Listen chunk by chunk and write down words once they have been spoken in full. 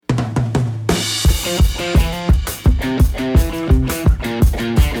Welcome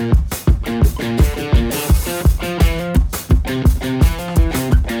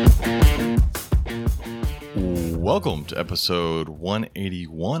to episode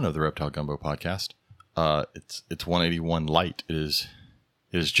 181 of the Reptile Gumbo podcast. It's 181 light. It is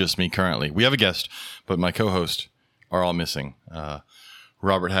just me currently. We have a guest, but my co-hosts are all missing.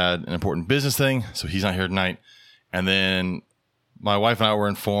 Robert had an important business thing, so he's not here tonight. And then my wife and I were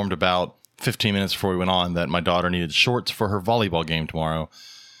informed about 15 minutes before we went on that my daughter needed shorts for her volleyball game tomorrow.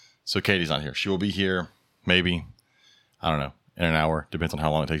 So Katie's not here. She will be here maybe, I don't know, in an hour. Depends on how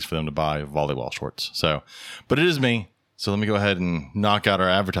long it takes for them to buy volleyball shorts. So, but it is me. So let me go ahead and knock out our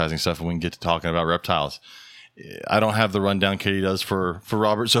advertising stuff and we can get to talking about reptiles. I don't have the rundown Katie does for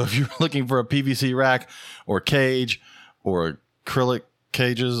Robert. So if you're looking for a PVC rack or cage or acrylic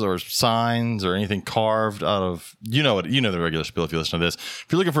cages or signs or anything carved out of, the regular spiel if you listen to this. If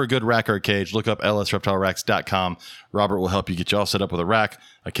you're looking for a good rack or a cage, look up lsreptileracks.com. Robert will help you get you all set up with a rack,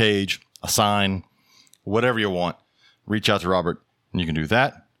 a cage, a sign, whatever you want. Reach out to Robert and you can do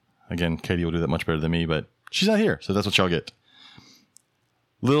that. Again, Katie will do that much better than me, but she's not here, so that's what y'all get.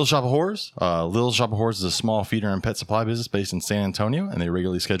 Little Shop of Horrors. Little Shop of Horrors is a small feeder and pet supply business based in San Antonio, and they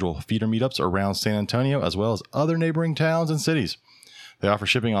regularly schedule feeder meetups around San Antonio as well as other neighboring towns and cities. They offer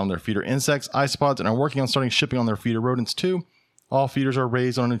shipping on their feeder insects, isopods, and are working on starting shipping on their feeder rodents too. All feeders are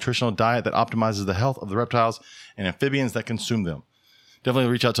raised on a nutritional diet that optimizes the health of the reptiles and amphibians that consume them.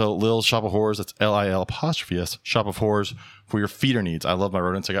 Definitely reach out to Lil Shop of Horrors. That's LIL''S Shop of Horrors for your feeder needs. I love my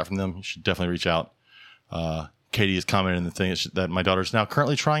rodents I got from them. You should definitely reach out. Katie has commented in the thing that my daughter is now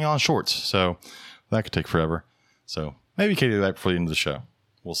currently trying on shorts. So that could take forever. So maybe Katie will be back before the end of the show.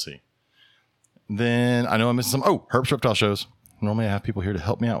 We'll see. Then I know I'm missing some. Oh, Herp's Reptile Shows. Normally I have people here to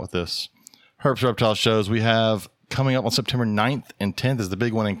help me out with this. Herp's Reptile Shows. We have coming up on September 9th and 10th is the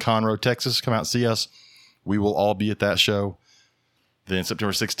big one in Conroe, Texas. Come out and see us. We will all be at that show. Then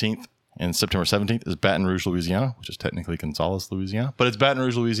September 16th and September 17th is Baton Rouge, Louisiana, which is technically Gonzales, Louisiana, but it's Baton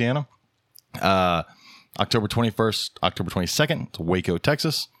Rouge, Louisiana. October 21st, October 22nd, it's Waco,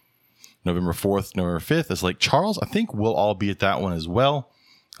 Texas. November 4th, November 5th is Lake Charles. I think we'll all be at that one as well.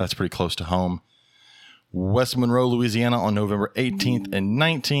 That's pretty close to home. West Monroe, Louisiana on November 18th and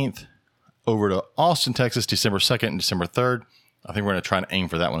 19th. Over to Austin, Texas, December 2nd and December 3rd. I think we're going to try and aim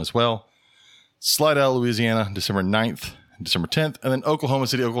for that one as well. Slidell, Louisiana, December 9th and December 10th. And then Oklahoma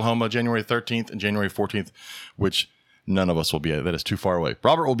City, Oklahoma, January 13th and January 14th, which none of us will be at. That is too far away.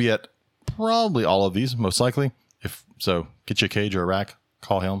 Robert will be at probably all of these, most likely. If so, get you a cage or a rack,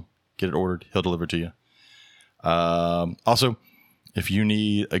 call him, get it ordered. He'll deliver it to you. Also, if you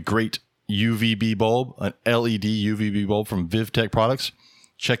need a great UVB bulb, an LED UVB bulb from VivTech Products,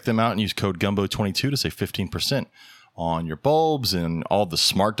 check them out and use code GUMBO22 to save 15% on your bulbs and all the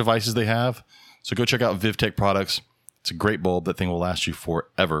smart devices they have. So go check out VivTech Products. It's a great bulb. That thing will last you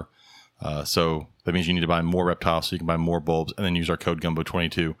forever. So that means you need to buy more reptiles so you can buy more bulbs and then use our code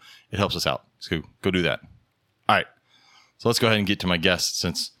GUMBO22. It helps us out. So go do that. All right. So let's go ahead and get to my guest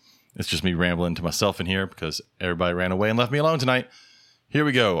since it's just me rambling to myself in here because everybody ran away and left me alone tonight. Here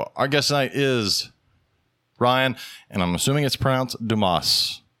we go. Our guest tonight is Ryan, and I'm assuming it's pronounced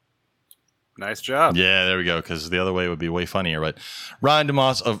Dumas. Nice job. Yeah, there we go, because the other way would be way funnier. But Ryan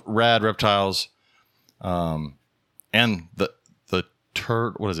Dumas of RAD Reptiles and the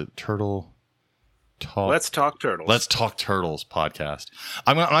what is it? Turtle Talk. Let's Talk Turtles. Let's Talk Turtles podcast.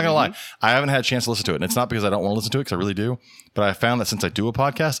 I'm not going to lie. I haven't had a chance to listen to it. And it's not because I don't want to listen to it, because I really do. But I found that since I do a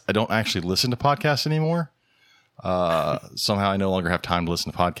podcast, I don't actually listen to podcasts anymore. Somehow I no longer have time to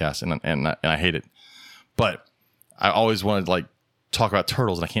listen to podcasts, and I hate it. But I always wanted to talk about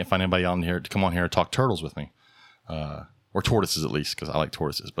turtles, and I can't find anybody on here to come on here and talk turtles with me, or tortoises at least, because I like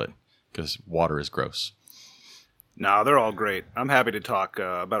tortoises, but because water is gross. No, they're all great. I'm happy to talk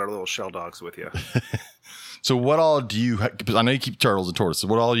about our little shell dogs with you. So what all do you? Because I know you keep turtles and tortoises.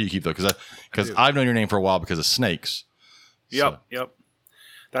 What all do you keep though? Because I've known your name for a while because of snakes. Yep.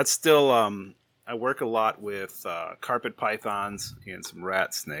 That's still. I work a lot with carpet pythons and some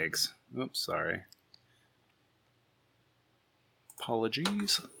rat snakes. Oops, sorry.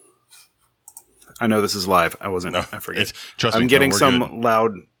 Apologies. I know this is live. I wasn't. I forget. Trust me. I'm getting some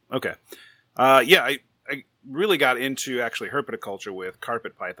loud. Okay. I really got into actually herpetoculture with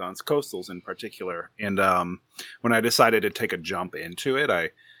carpet pythons, coastals in particular. And when I decided to take a jump into it,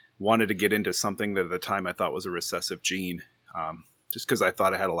 I wanted to get into something that at the time I thought was a recessive gene. Just because I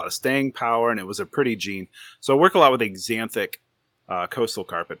thought it had a lot of staying power and it was a pretty gene. So I work a lot with xanthic coastal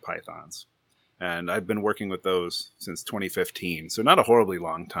carpet pythons. And I've been working with those since 2015. So not a horribly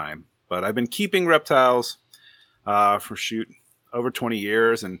long time. But I've been keeping reptiles for over 20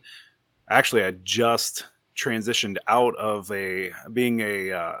 years. And Actually, I just transitioned out of being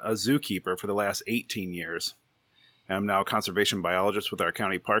a zookeeper for the last 18 years. And I'm now a conservation biologist with our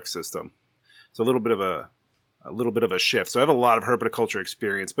county park system. So a little bit of a shift. So I have a lot of herpetoculture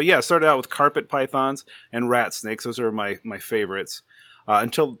experience. But yeah, I started out with carpet pythons and rat snakes. Those are my favorites.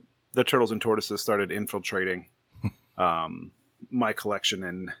 Until the turtles and tortoises started infiltrating my collection.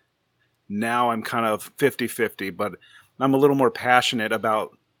 And now I'm kind of 50-50, but I'm a little more passionate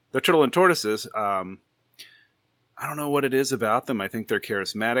about the turtle and tortoises. I don't know what it is about them. I think they're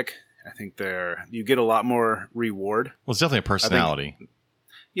charismatic. I think you get a lot more reward. Well, it's definitely a personality.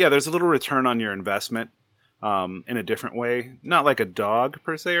 Yeah, there's a little return on your investment in a different way. Not like a dog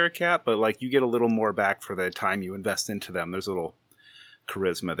per se or a cat, but like you get a little more back for the time you invest into them. There's a little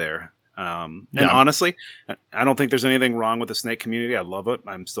charisma there. And honestly, I don't think there's anything wrong with the snake community. I love it.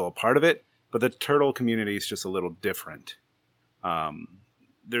 I'm still a part of it. But the turtle community is just a little different.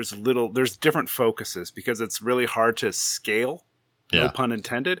 There's different focuses because it's really hard to scale. No pun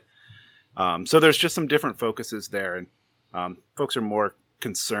intended. So there's just some different focuses there, and folks are more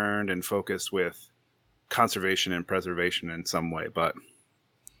concerned and focused with conservation and preservation in some way. But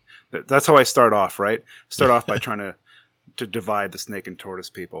that's how I start off, right? Start off by trying to divide the snake and tortoise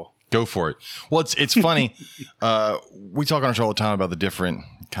people. Go for it. Well, it's funny. We talk on our show all the time about the different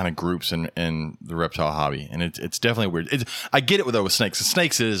kind of groups in the reptile hobby, and it's definitely weird. I get it with snakes. The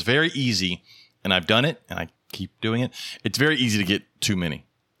snakes, it is very easy, and I've done it, and I keep doing it. It's very easy to get too many.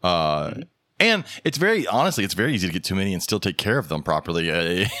 And it's very easy to get too many and still take care of them properly.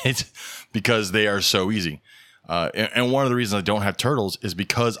 It's because they are so easy. And one of the reasons I don't have turtles is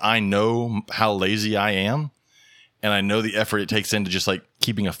because I know how lazy I am. And I know the effort it takes into just like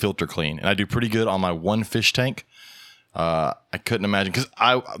keeping a filter clean. And I do pretty good on my one fish tank. I couldn't imagine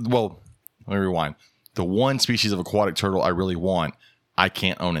let me rewind. The one species of aquatic turtle I really want, I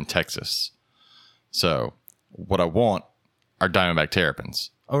can't own in Texas. So what I want are diamondback terrapins.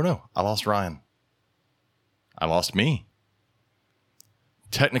 Oh no, I lost Ryan. I lost me.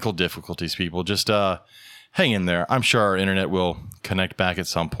 Technical difficulties, people. Just hang in there. I'm sure our internet will connect back at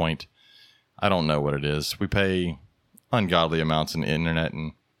some point. I don't know what it is. We pay ungodly amounts in internet,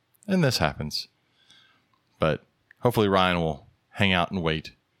 and this happens. But hopefully Ryan will hang out and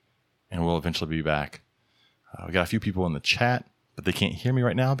wait, and we'll eventually be back. We got a few people in the chat, but they can't hear me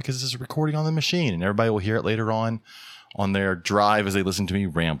right now because this is recording on the machine, and everybody will hear it later on their drive as they listen to me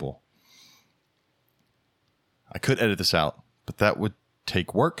ramble. I could edit this out, but that would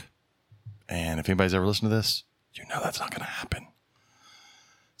take work. And if anybody's ever listened to this, you know that's not going to happen.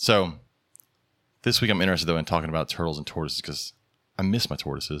 So this week I'm interested, though, in talking about turtles and tortoises because I miss my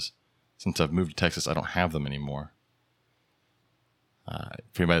tortoises. Since I've moved to Texas, I don't have them anymore.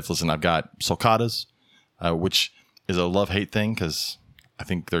 For anybody that's listening, I've got sulcatas, which is a love-hate thing because I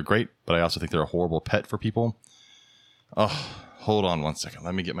think they're great, but I also think they're a horrible pet for people. Oh, hold on one second.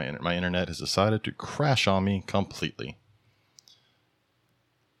 Let me get my internet has decided to crash on me completely.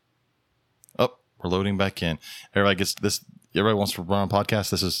 Oh, we're loading back in. Everybody gets this. Everybody wants to run a podcast.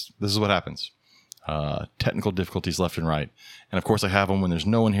 This is what happens. Technical difficulties left and right. And of course I have them when there's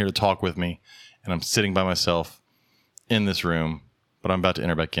no one here to talk with me and I'm sitting by myself in this room, but I'm about to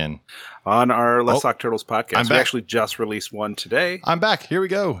enter back in. On our Let's Talk Turtles podcast, we actually just released one today. I'm back. Here we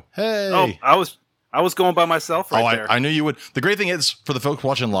go. Hey. Oh, I was going by myself there. I knew you would. The great thing is, for the folks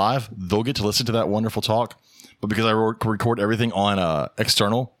watching live, they'll get to listen to that wonderful talk. But because I record everything on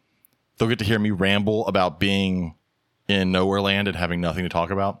external, they'll get to hear me ramble about being in nowhere land and having nothing to talk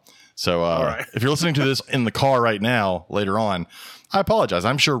about. So if you're listening to this in the car right now, later on, I apologize.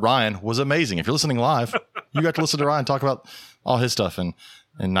 I'm sure Ryan was amazing. If you're listening live, you got to listen to Ryan talk about all his stuff and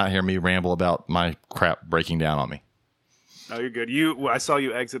not hear me ramble about my crap breaking down on me. No, you're good. I saw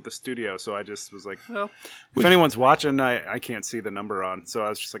you exit the studio, so I just was like, well, if anyone's watching, I can't see the number on. So I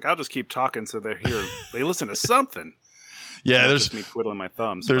was just like, I'll just keep talking so they're here. They listen to something. Yeah, there's just me twiddling my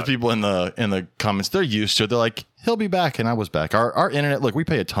thumbs. There's people in the comments. They're used to it. They're like, he'll be back, and I was back. Our internet. Look, we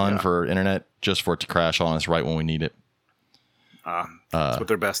pay a ton for internet just for it to crash on us right when we need it. That's what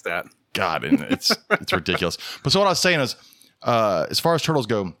they're best at. God, and it's ridiculous. But so what I was saying is, as far as turtles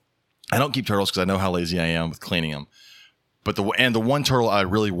go, I don't keep turtles because I know how lazy I am with cleaning them. But the one turtle I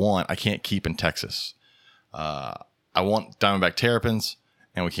really want, I can't keep in Texas. I want diamondback terrapins,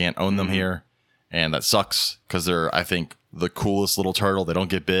 and we can't own them here, and that sucks because they're, I think, the coolest little turtle. They don't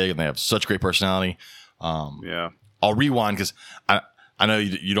get big, and they have such great personality. I'll rewind because I know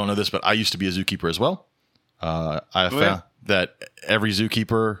you don't know this, but I used to be a zookeeper as well. I found that every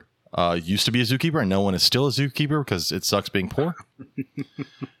zookeeper used to be a zookeeper, and no one is still a zookeeper because it sucks being poor.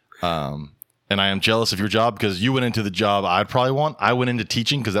 and I am jealous of your job because you went into the job I'd probably want. I went into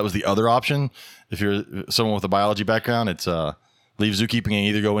teaching because that was the other option. If you're someone with a biology background, it's leave zookeeping and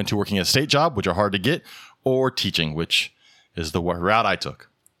either go into working a state job, which are hard to get, or teaching, which is the route I took.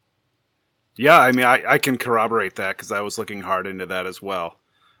 Yeah, I mean, I can corroborate that because I was looking hard into that as well.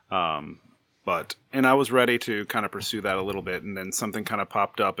 And I was ready to kind of pursue that a little bit, and then something kind of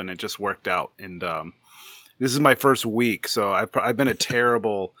popped up, and it just worked out. And this is my first week, so I've been a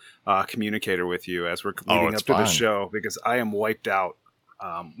terrible communicator with you as we're leading up to the show because I am wiped out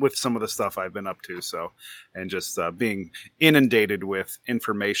with some of the stuff I've been up to. So, and just being inundated with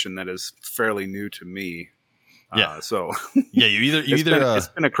information that is fairly new to me. Yeah. So yeah, it's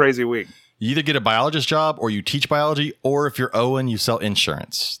been a crazy week. You either get a biologist job or you teach biology, or if you're Owen, you sell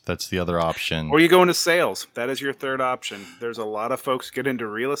insurance. That's the other option. Or you go into sales. That is your third option. There's a lot of folks get into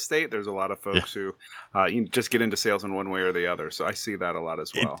real estate. There's a lot of folks who you just get into sales in one way or the other. So I see that a lot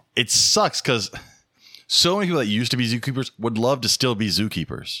as well. It sucks because so many people that used to be zookeepers would love to still be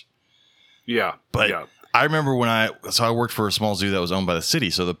zookeepers. Yeah. But I remember when I worked for a small zoo that was owned by the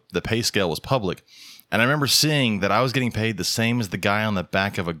city. So the pay scale was public. And I remember seeing that I was getting paid the same as the guy on the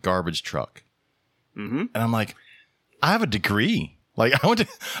back of a garbage truck. Mm-hmm. And I'm like, I have a degree. Like I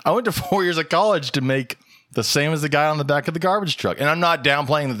went to 4 years of college to make the same as the guy on the back of the garbage truck. And I'm not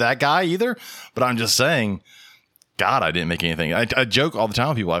downplaying that guy either, but I'm just saying, God, I didn't make anything. I joke all the time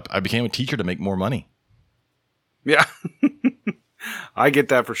with people. I became a teacher to make more money. Yeah, I get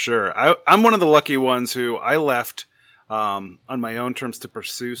that for sure. I'm one of the lucky ones who I left on my own terms to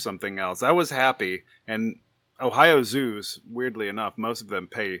pursue something else. I was happy, and Ohio zoos, weirdly enough, most of them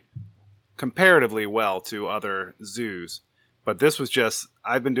pay comparatively well to other zoos. But this was just,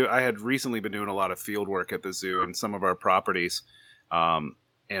 I had recently been doing a lot of field work at the zoo and some of our properties,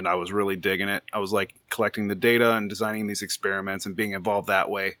 and I was really digging it. I was like collecting the data and designing these experiments and being involved that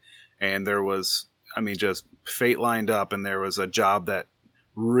way. And there was, just fate lined up, and there was a job that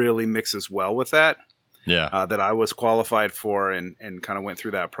really mixes well with that. Yeah. That I was qualified for and kind of went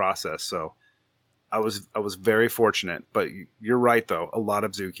through that process. So I was very fortunate. But you're right, though. A lot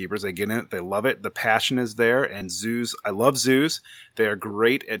of zookeepers, they get in it. They love it. The passion is there. And zoos, I love zoos. They are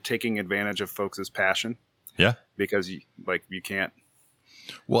great at taking advantage of folks' passion. Yeah. Because you can't.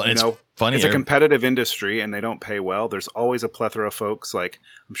 Well, it's funny. It's a competitive industry and they don't pay well. There's always a plethora of folks. Like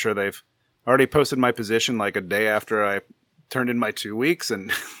I'm sure they've already posted my position like a day after I turned in my 2 weeks.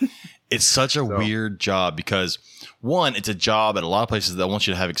 And it's such a weird job because, one, it's a job at a lot of places that want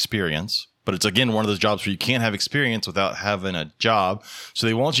you to have experience. But it's, again, one of those jobs where you can't have experience without having a job. So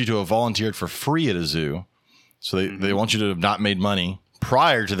they want you to have volunteered for free at a zoo. So they want you to have not made money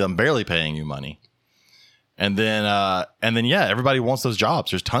prior to them barely paying you money. And then, everybody wants those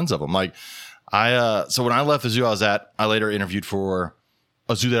jobs. There's tons of them. Like so when I left the zoo I was at, I later interviewed for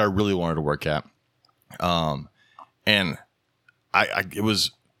a zoo that I really wanted to work at. And it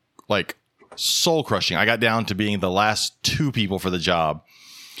was like soul crushing. I got down to being the last two people for the job.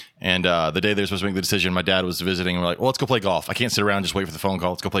 And the day they were supposed to make the decision, my dad was visiting and we're like, well, let's go play golf. I can't sit around and just wait for the phone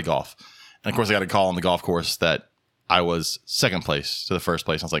call. Let's go play golf. And of course I got a call on the golf course that I was second place to the first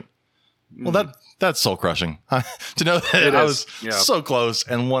place. I was like, well, that's soul crushing to know that I was so close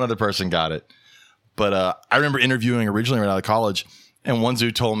and one other person got it. But I remember interviewing originally right out of college, and one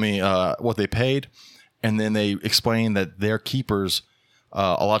zoo told me what they paid. And then they explained that their keepers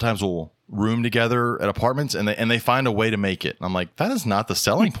a lot of times will room together at apartments and they find a way to make it. And I'm like, that is not the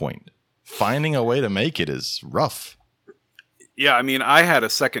selling point. Finding a way to make it is rough. Yeah, I had a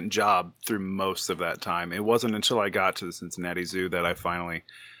second job through most of that time. It wasn't until I got to the Cincinnati Zoo that I finally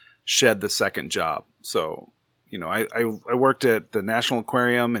shed the second job. So, I worked at the National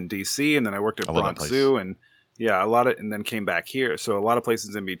Aquarium in DC, and then I worked at Bronx Zoo, and and then came back here. So a lot of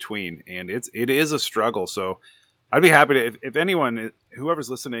places in between, and it is a struggle. So I'd be happy to, if anyone, whoever's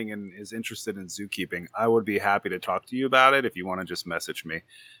listening and is interested in zookeeping, I would be happy to talk to you about it. If you want to just message me,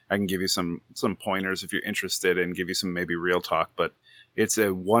 I can give you some pointers if you're interested and give you some maybe real talk. But it's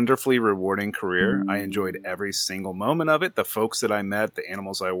a wonderfully rewarding career. I enjoyed every single moment of it. The folks that I met, the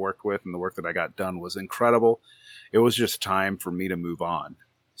animals I worked with, and the work that I got done was incredible. It was just time for me to move on.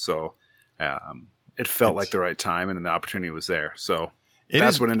 So it felt like the right time, and the opportunity was there. So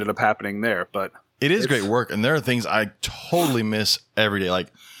that's what ended up happening there. But it is great work, and there are things I totally miss every day.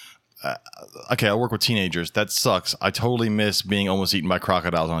 Like, I work with teenagers. That sucks. I totally miss being almost eaten by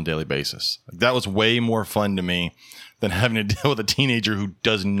crocodiles on a daily basis. Like, that was way more fun to me than having to deal with a teenager who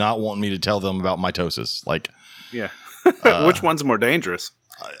does not want me to tell them about mitosis. Like, yeah, which one's more dangerous?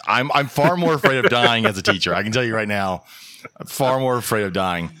 I'm far more afraid of dying as a teacher. I can tell you right now, I'm far more afraid of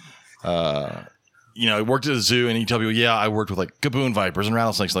dying. I worked at a zoo, and you tell people, yeah, I worked with like gaboon vipers and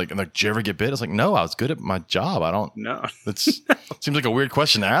rattlesnakes. Like, and like, did you ever get bit? It's like, no, I was good at my job. I don't. No, Seems like a weird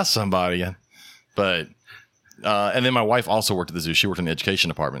question to ask somebody. But and then my wife also worked at the zoo. She worked in the education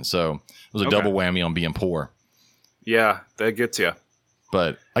department, so it was a double whammy on being poor. Yeah, that gets you.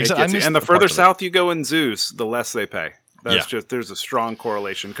 But like I said, and the further south you go in zoos, the less they pay. That's just, there's a strong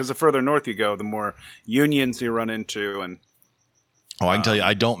correlation, because the further north you go, the more unions you run into. And I can tell you,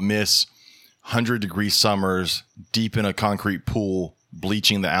 I don't miss 100-degree summers deep in a concrete pool,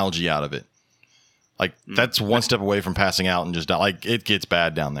 bleaching the algae out of it. Like that's one step away from passing out and just die. Like it gets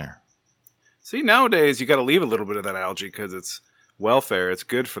bad down there. See, nowadays you got to leave a little bit of that algae because it's welfare. It's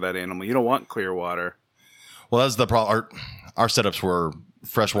good for that animal. You don't want clear water. Well, that's the problem. Our setups were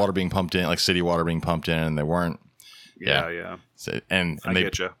fresh water being pumped in, like city water being pumped in, and they weren't. Yeah. So, and they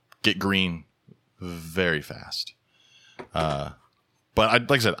get green very fast. But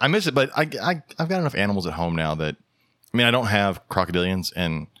like I said, I miss it. But I've got enough animals at home now that, I mean, I don't have crocodilians,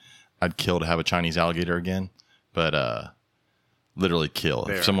 and I'd kill to have a Chinese alligator again. But literally kill.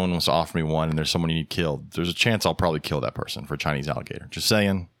 If someone wants to offer me one and there's someone you need killed, there's a chance I'll probably kill that person for a Chinese alligator. Just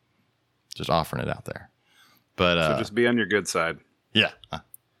saying. Just offering it out there. But so just be on your good side. Yeah.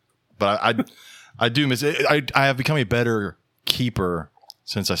 But I do miss it. I have become a better keeper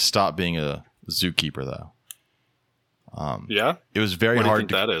since I stopped being a zookeeper, though. Yeah? It was very hard. What do you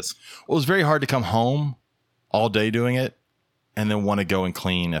think that is? Well, it was very hard to come home all day doing it and then want to go and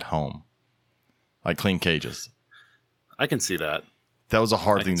clean at home. Like clean cages. I can see that. That was a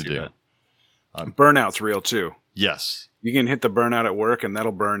hard thing to do. Burnout's real, too. Yes. You can hit the burnout at work, and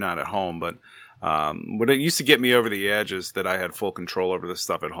that'll burn out at home. But what it used to get me over the edge is that I had full control over this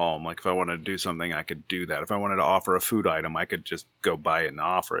stuff at home. Like if I wanted to do something, I could do that. If I wanted to offer a food item, I could just go buy it and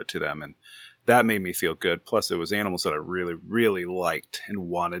offer it to them. And that made me feel good. Plus, it was animals that I really, really liked and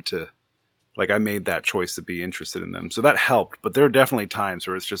wanted to. Like I made that choice to be interested in them. So that helped. But there are definitely times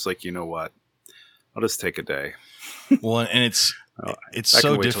where it's just like, you know what? I'll just take a day. Well, and it's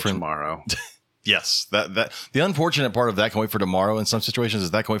so different tomorrow. Yes, that the unfortunate part of that can wait for tomorrow in some situations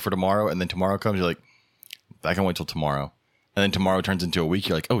is that can wait for tomorrow, and then tomorrow comes, you're like, that can wait till tomorrow, and then tomorrow turns into a week.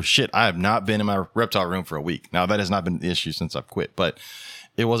 You're like, oh shit, I have not been in my reptile room for a week. Now that has not been the issue since I've quit, but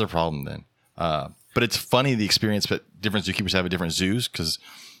it was a problem then. But it's funny the experience that different zookeepers have at different zoos, because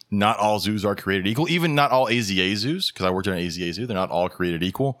not all zoos are created equal. Even not all AZA zoos, because I worked at an AZA zoo, they're not all created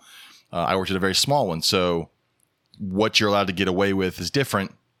equal. I worked at a very small one, so what you're allowed to get away with is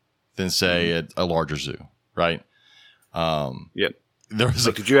different than say at a larger zoo, right? Did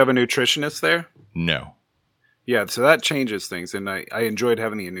you have a nutritionist there? No. Yeah, so that changes things, and I enjoyed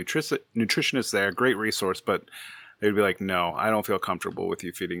having a nutritionist there, great resource, but they'd be like, no, I don't feel comfortable with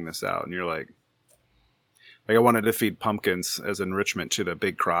you feeding this out. And you're like I wanted to feed pumpkins as enrichment to the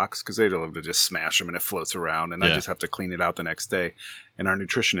big crocs because they love to just smash them and it floats around, and I just have to clean it out the next day. And our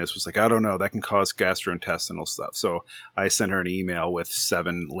nutritionist was like, I don't know, that can cause gastrointestinal stuff. So I sent her an email with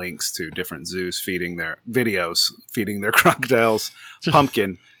 7 links to different zoos feeding their crocodiles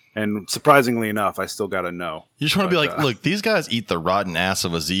pumpkin. And surprisingly enough, I still got a no. You just want to be like, look, these guys eat the rotten ass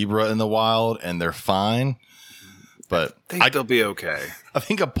of a zebra in the wild and they're fine. But I think they'll be okay. I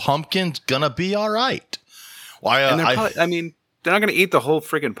think a pumpkin's going to be all right. Well, they're not going to eat the whole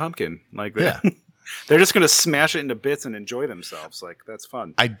freaking pumpkin like that. Yeah. They're just going to smash it into bits and enjoy themselves. Like, that's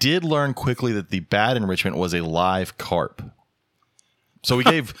fun. I did learn quickly that the bad enrichment was a live carp. So we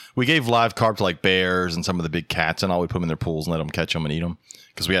gave live carp to like bears and some of the big cats and all. We put them in their pools and let them catch them and eat them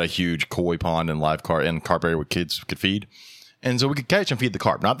because we had a huge koi pond and live carp and carp area where kids could feed. And so we could catch and feed the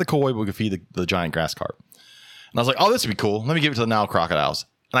carp, not the koi, but we could feed the giant grass carp. And I was like, oh, this would be cool. Let me give it to the Nile crocodiles.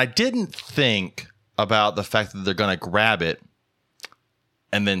 And I didn't think about the fact that they're going to grab it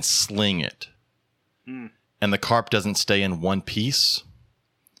and then sling it. And the carp doesn't stay in one piece.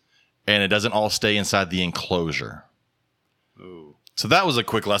 And it doesn't all stay inside the enclosure. Ooh. So that was a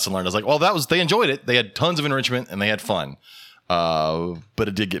quick lesson learned. I was like, well, they enjoyed it. They had tons of enrichment and they had fun. But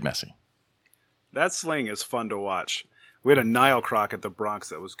it did get messy. That sling is fun to watch. We had a Nile croc at the Bronx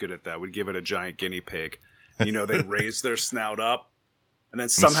that was good at that. We'd give it a giant guinea pig. They'd raise their snout up and then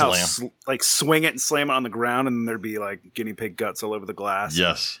somehow swing it and slam it on the ground, and then there'd be like guinea pig guts all over the glass.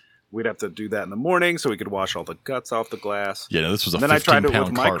 Yes. We'd have to do that in the morning so we could wash all the guts off the glass. Yeah, no, this was a 15-pound carp. Then I tried it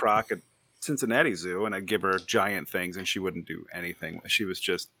with my carp. croc at Cincinnati Zoo, and I'd give her giant things, and she wouldn't do anything. She was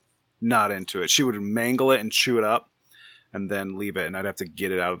just not into it. She would mangle it and chew it up and then leave it, and I'd have to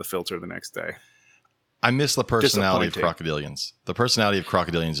get it out of the filter the next day. I miss the personality of crocodilians. The personality of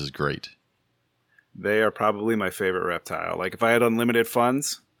crocodilians is great. They are probably my favorite reptile. Like, if I had unlimited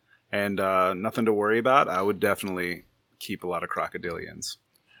funds and nothing to worry about, I would definitely keep a lot of crocodilians.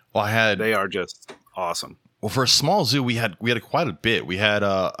 Well, they are just awesome. Well, for a small zoo, we had quite a bit. We had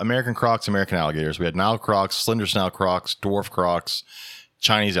American crocs, American alligators. We had Nile crocs, slender snout crocs, dwarf crocs,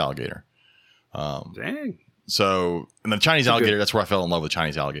 Chinese alligator. Dang. So, and the Chinese alligator, that's where I fell in love with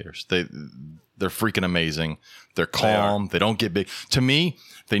Chinese alligators. They're freaking amazing. They're calm. They don't get big. To me,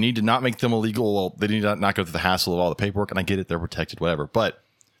 they need to not make them illegal. Well, they need to not go through the hassle of all the paperwork. And I get it. They're protected, whatever. But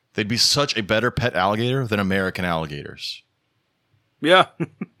they'd be such a better pet alligator than American alligators. Yeah.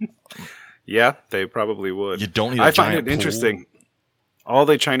 Yeah, they probably would. You don't need I find it interesting. All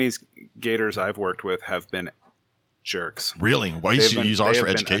the Chinese gators I've worked with have been jerks. Really? Well, I used to use ours for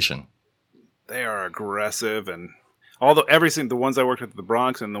education. They are aggressive, and the ones I worked with at the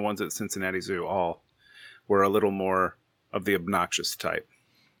Bronx and the ones at Cincinnati Zoo all were a little more of the obnoxious type.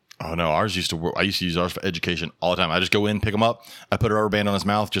 Oh no, I used to use ours for education all the time. I just go in, pick him up, I put a rubber band on his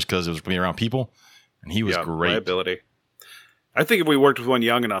mouth just because it was being around people, and he was great. Liability. I think if we worked with one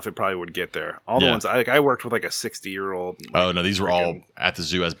young enough, it probably would get there. All the ones I worked with, like a 60-year-old. Oh no, these were all at the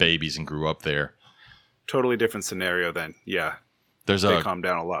zoo as babies and grew up there. Totally different scenario then. Yeah, they calm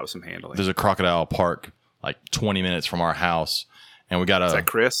down a lot with some handling. There's a crocodile park like 20 minutes from our house, and we got Is that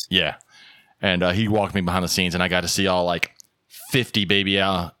Chris? Yeah, and he walked me behind the scenes, and I got to see all like 50 baby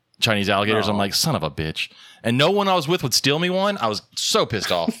Chinese alligators. I'm like, son of a bitch. And no one I was with would steal me one. I was so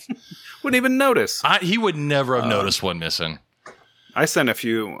pissed off. Wouldn't even notice. He would never have noticed one missing. I sent a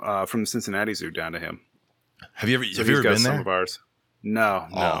few from Cincinnati Zoo down to him. Have you ever been there? Some of ours.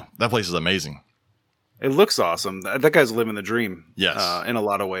 No. That place is amazing. It looks awesome. That guy's living the dream. Yes. In a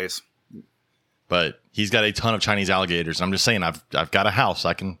lot of ways. But he's got a ton of Chinese alligators. And I'm just saying, I've got a house.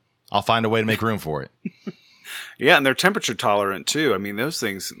 I'll find a way to make room for it. Yeah, and they're temperature tolerant too. I mean, those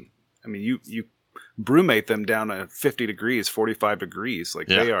things. I mean, you brumate them down to 50 degrees, 45 degrees. Like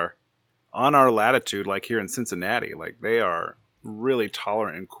they are on our latitude, like here in Cincinnati. Like they are really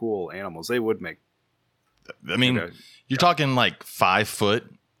tolerant and cool animals. They would make. I mean, you're talking like 5 foot,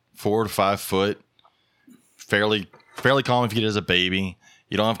 4 to 5 foot, fairly calm if you get it as a baby.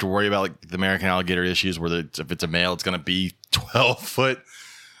 You don't have to worry about like the American alligator issues where if it's a male, it's going to be 12 foot.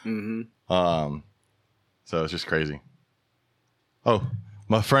 Mm-hmm. So it's just crazy. Oh,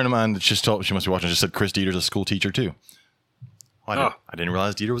 my friend of mine that she must be watching, just said Chris Dieter's a school teacher too. I didn't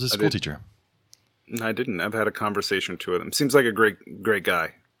realize Dieter was a school teacher. I didn't. I've had a conversation with him. Seems like a great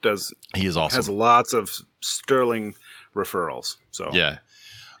guy. He is awesome. Has lots of sterling referrals. So yeah.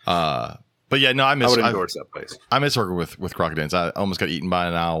 But yeah, no, I would endorse that place. I miss working with crocodiles. I almost got eaten by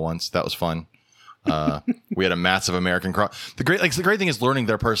an owl once. That was fun. We had a massive American croc. The great thing is learning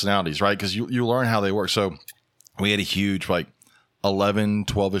their personalities, right? Because you learn how they work. So we had a huge 11,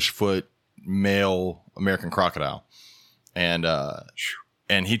 12-ish foot male American crocodile, and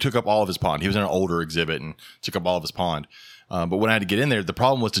he took up all of his pond. He was in an older exhibit and took up all of his pond. But when I had to get in there, the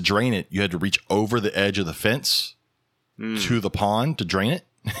problem was to drain it. You had to reach over the edge of the fence to the pond to drain it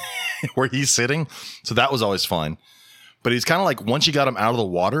where he's sitting. So that was always fun. But he's kind of like, once you got him out of the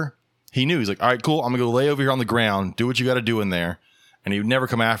water, he knew. He's like, all right, cool. I'm going to go lay over here on the ground, do what you got to do in there. And he would never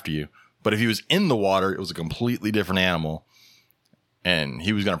come after you. But if he was in the water, it was a completely different animal. And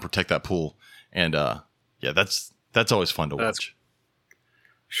he was going to protect that pool. And that's always fun to watch.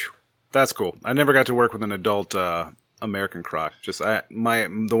 That's cool. I never got to work with an adult American croc. The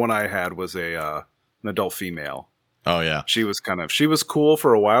one I had was an adult female. Oh yeah, she was cool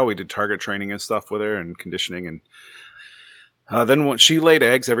for a while. We did target training and stuff with her and conditioning, and then when she laid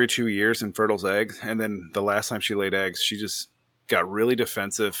eggs every 2 years, infertile eggs, and then the last time she laid eggs, she just got really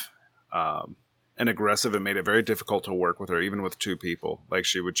defensive and aggressive. It made it very difficult to work with her, even with 2 people. Like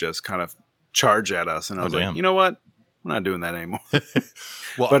she would just kind of charge at us, and I was like, you know what? I'm not doing that anymore.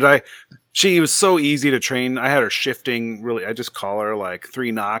 But she was so easy to train. I had her shifting really. I just call her like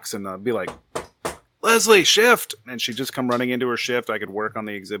 3 knocks and I'd be like, Leslie, shift. And she'd just come running into her shift. I could work on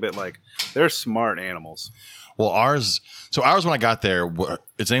the exhibit. Like they're smart animals. Well, ours when I got there,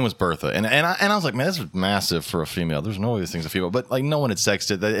 its name was Bertha. And I was like, man, this is massive for a female. There's no way this thing's a female. But like no one had sexed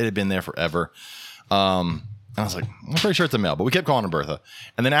it. It had been there forever. And I was like, I'm pretty sure it's a male. But we kept calling him Bertha.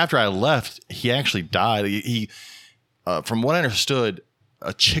 And then after I left, he actually died. He from what I understood,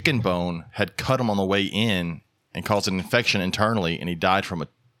 a chicken bone had cut him on the way in and caused an infection internally, and he died from an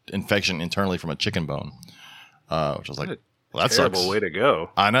infection internally from a chicken bone. Which I was like, well, that terrible sucks. Way to go.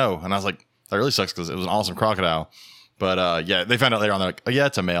 I know. And I was like, that really sucks because it was an awesome crocodile. But yeah, they found out later on, they're like, oh yeah,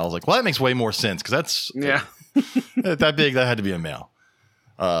 it's a male. I was like, well, that makes way more sense because that's that big, that had to be a male.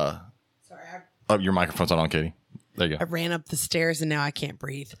 Sorry. Your microphone's not on, Katie. There you go. I ran up the stairs and now I can't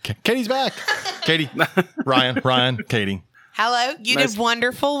breathe. Katie's back. Katie, Ryan, Katie. Hello. You did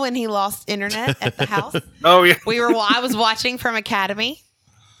wonderful when he lost internet at the house. Oh yeah. I was watching from Academy.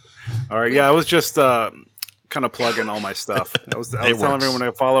 All right. Yeah, I was just kind of plugging all my stuff. I was telling everyone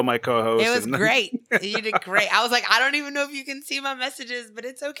to follow my co-host. It was great. You did great. I was like, I don't even know if you can see my messages, but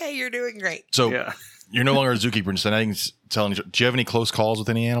it's okay. You're doing great. So you're no longer a zookeeper. So I think telling you, do you have any close calls with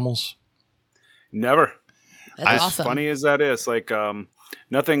any animals? Never. That's awesome. Funny as that is, like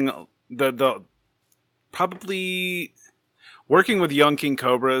nothing. The probably working with young king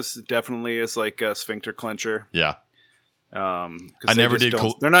cobras definitely is like a sphincter clencher. Yeah. I never did.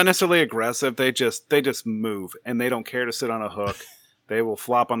 They're not necessarily aggressive. They just move, and they don't care to sit on a hook. They will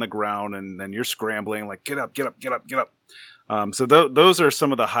flop on the ground, and then you're scrambling like get up, get up, get up, get up. So those are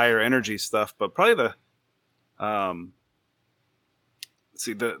some of the higher energy stuff. But probably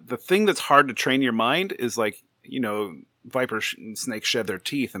the thing that's hard to train your mind is like viper snakes shed their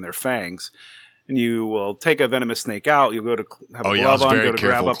teeth and their fangs. And you will take a venomous snake out. You'll go to have a glove on, go to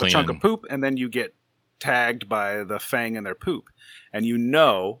grab up a chunk of poop, and then you get tagged by the fang in their poop. And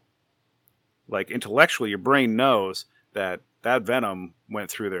like intellectually, your brain knows that venom went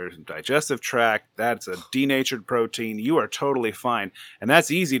through their digestive tract. That's a denatured protein. You are totally fine. And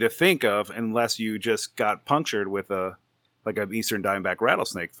that's easy to think of unless you just got punctured with an eastern diamondback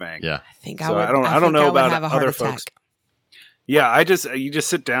rattlesnake fang. Yeah. I don't know about other folks. Yeah, you just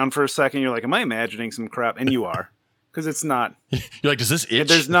sit down for a second. You're like, am I imagining some crap? And you are, because it's not. You're like, does this itch?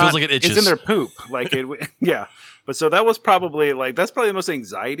 There's not. It feels like it itches. It's in their poop. Like it. Yeah. But so that was probably the most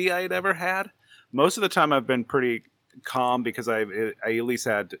anxiety I had ever had. Most of the time, I've been pretty calm because I at least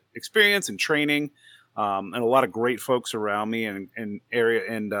had experience and training, and a lot of great folks around me and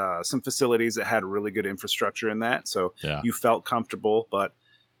some facilities that had really good infrastructure in that. So you felt comfortable, but.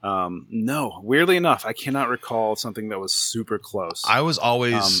 No, weirdly enough, I cannot recall something that was super close. I was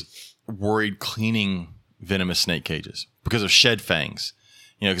always worried cleaning venomous snake cages because of shed fangs,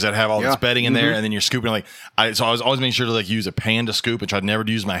 because I'd have all this bedding in there and then you're scooping so I was always making sure to use a pan to scoop and tried never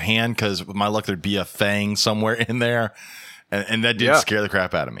to use my hand because with my luck, there'd be a fang somewhere in there. And that did scare the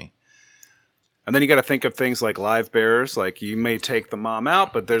crap out of me. And then you got to think of things like live bearers. Like you may take the mom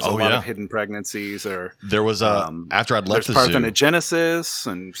out, but there's a lot of hidden pregnancies. Or there was after I'd left the zoo, parthenogenesis,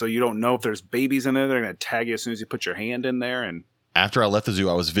 and so you don't know if there's babies in there. They're going to tag you as soon as you put your hand in there. And after I left the zoo,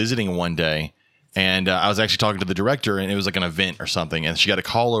 I was visiting one day, and I was actually talking to the director, and it was like an event or something, and she got a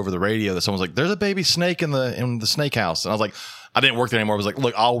call over the radio that someone was like, "There's a baby snake in the snake house," and I was like, I didn't work there anymore. I was like,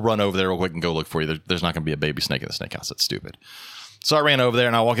 "Look, I'll run over there real quick and go look for you. There's not going to be a baby snake in the snake house. That's stupid." So I ran over there,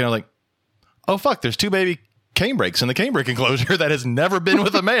 and I walk in, I was like, oh, fuck, there's 2 baby canebrakes in the canebrake enclosure that has never been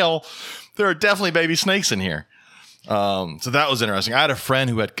with a male. There are definitely baby snakes in here. So that was interesting. I had a friend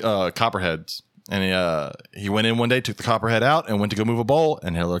who had copperheads, and he went in one day, took the copperhead out, and went to go move a bowl,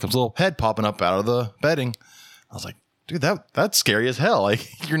 and there comes a little head popping up out of the bedding. I was like, dude, that's scary as hell.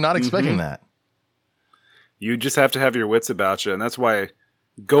 Like, you're not expecting that. You just have to have your wits about you, and that's why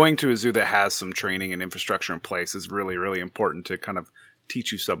going to a zoo that has some training and infrastructure in place is really, really important to kind of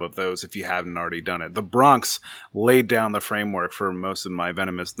teach you some of those if you haven't already done it. The Bronx laid down the framework for most of my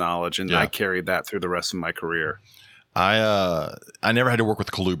venomous knowledge, and I carried that through the rest of my career. I never had to work with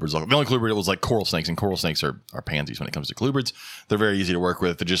colubrids. The only colubrid was like coral snakes, and coral snakes are pansies when it comes to colubrids. They're very easy to work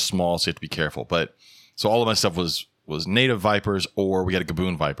with. They're just small, so you have to be careful. But so all of my stuff was native vipers, or we had a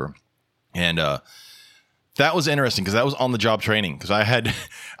gaboon viper, and that was interesting because that was on the job training because I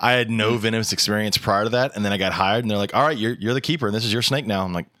had no venomous experience prior to that, and then I got hired, and they're like, "All right, you're the keeper, and this is your snake now."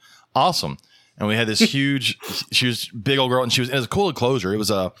 I'm like, "Awesome!" And we had this huge, she was a big old girl, and it was a cool enclosure. It was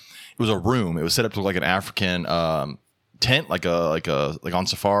a room. It was set up to look like an African tent, like on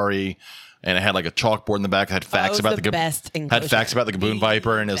safari, and it had like a chalkboard in the back. It had facts about the gaboon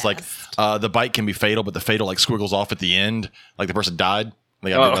viper, and it was like the bite can be fatal, but the fatal like squiggles off at the end, like the person died.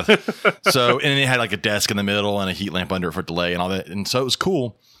 So, and it had like a desk in the middle and a heat lamp under it for delay and all that. And so it was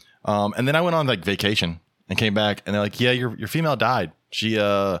cool. And then I went on like vacation and came back, and they're like, yeah, your female died. She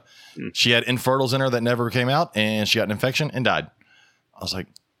had infertils in her that never came out, and she got an infection and died. I was like,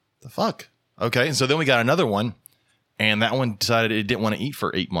 the fuck? Okay. And so then we got another one, and that one decided it didn't want to eat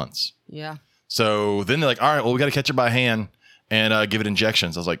for 8 months. Yeah. So then they're like, all right, well, we got to catch it by hand and give it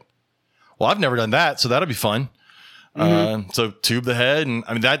injections. I was like, well, I've never done that, so that'll be fun. So tube the head, and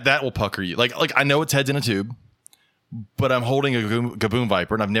I mean that will pucker you. Like I know its head's in a tube, but I'm holding a gaboon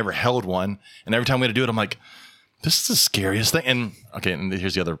viper, and I've never held one. And every time we had to do it, I'm like, this is the scariest thing. And okay, and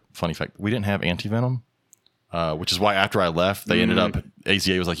here's the other funny fact: we didn't have antivenom, which is why after I left, they ended up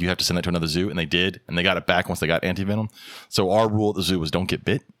AZA was like, you have to send that to another zoo, and they did, and they got it back once they got antivenom. So our rule at the zoo was don't get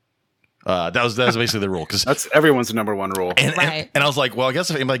bit. That was basically the rule, because that's everyone's number one rule. And I was like, well, I guess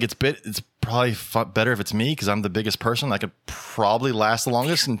if anybody gets bit, it's probably better if it's me, because I'm the biggest person. I could probably last the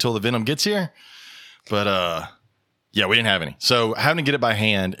longest until the venom gets here. But Yeah, we didn't have any. So having to get it by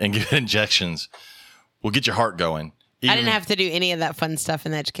hand and get injections will get your heart going. I didn't have to do any of that fun stuff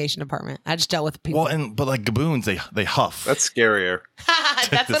in the education department. I just dealt with the people. Well, but like gaboons, they huff. That's scarier.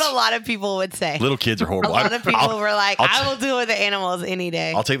 That's what a lot of people would say. Little kids are A horrible. lot of people were like, I'll I will deal with the animals any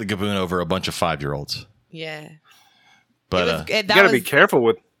day. I'll take the gaboon over a bunch of 5-year-olds. Yeah. But You got to be careful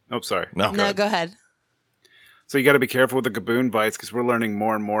with. Oh, sorry. No, go ahead. So you got to be careful with the gaboon bites because we're learning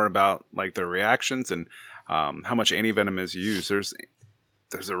more and more about like their reactions and how much antivenom is used.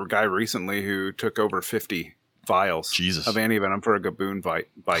 There's a guy recently who took over 50 vials of antivenom for a gaboon bite.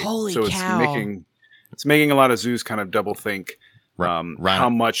 Holy so cow. It's making a lot of zoos kind of double think Ryan, how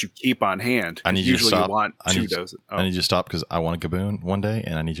much you keep on hand. I need you to stop. You want 2 doses. I need you to stop because I want a gaboon one day,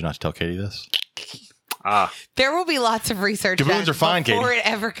 and I need you not to tell Katie this. There will be lots of research gaboons are fine, before Katie. it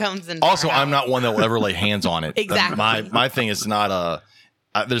ever comes in. Also, I'm not one that will ever lay hands on it. Exactly. My thing is not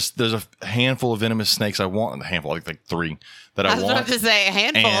there's a handful of venomous snakes I want. A handful, like 3 that I want. I was about to say a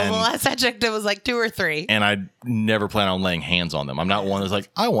handful. And- the last I checked, it was like 2 or 3. And I never plan on laying hands on them. I'm not one that's like,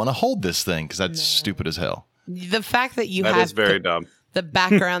 I want to hold this thing because that's stupid as hell. The fact that you that have is very dumb. The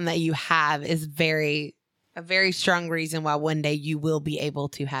background that you have is a very strong reason why one day you will be able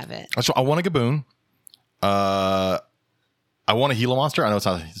to have it. So I want a gaboon. I want a Gila monster. I know it's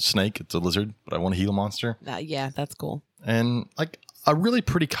not a snake; it's a lizard, but I want a Gila monster. Yeah, that's cool. And like a really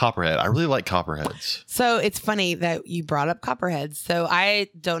pretty copperhead. I really like copperheads. So it's funny that you brought up copperheads. So I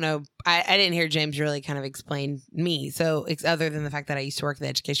don't know. I didn't hear James really kind of explain me. So it's other than the fact that I used to work in the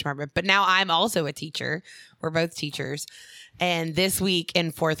education department, but now I'm also a teacher. We're both teachers. And this week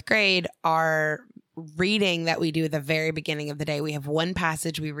in 4th grade, our reading that we do at the very beginning of the day, we have one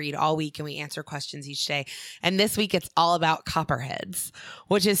passage we read all week and we answer questions each day. And this week it's all about copperheads,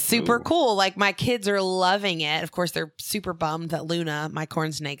 which is super cool. Like my kids are loving it. Of course, they're super bummed that Luna, my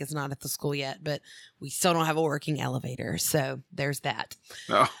corn snake, is not at the school yet, but we still don't have a working elevator. So there's that.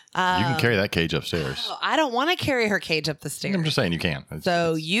 Oh. You can carry that cage upstairs. I don't want to carry her cage up the stairs. I'm just saying you can.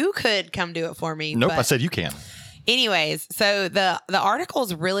 You could come do it for me. Nope, I said you can. Anyways, so the article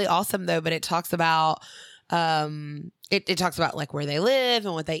is really awesome though, but it talks about it talks about like where they live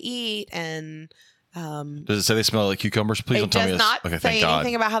and what they eat and does it say they smell like cucumbers? Please don't tell me this. It does not Okay, say thank God.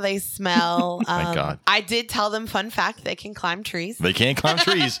 anything about how they smell. Thank God. I did tell them, fun fact, they can climb trees. They can climb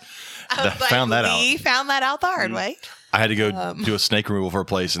trees. Found that out the hard way. I had to go do a snake removal for a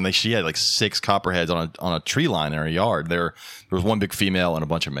place, and she had like 6 copperheads on a tree line in her yard. There was one big female and a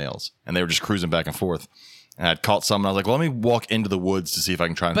bunch of males, and they were just cruising back and forth. And I'd caught some, and I was like, well, let me walk into the woods to see if I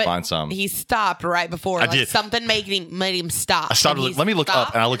can try and find some. He stopped right before. I did. Something made him stop. I stopped. Let me look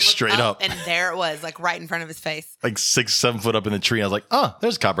up, and I looked straight up. And there it was, like right in front of his face. Like 6-7 foot up in the tree. I was like, oh,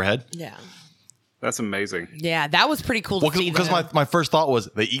 there's a copperhead. Yeah. That's amazing. Yeah, that was pretty cool to see. Because my first thought was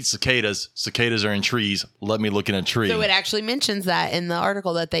they eat cicadas. Cicadas are in trees. Let me look in a tree. So it actually mentions that in the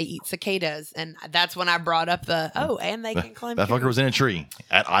article that they eat cicadas. And that's when I brought up and they can climb that trees. fucker was in a tree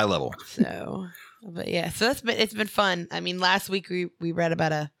at eye level. So, but yeah, so it's been fun. I mean, last week we read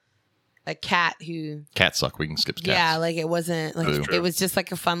about a cat who... Cats suck. We can skip cats. Yeah, like it wasn't... like it was just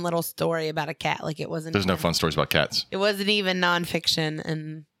like a fun little story about a cat. Like it wasn't... There's no fun stories about cats. It wasn't even nonfiction.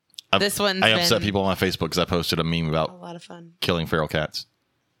 And this one's I upset people on my Facebook because I posted a meme about a lot of fun. killing feral cats.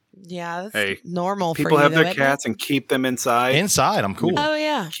 Yeah, that's normal for you. People have their isn't cats it? and keep them inside. Inside, I'm cool. Oh,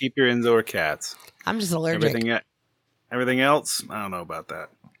 yeah. Keep your indoor cats. I'm just allergic. Everything else, I don't know about that.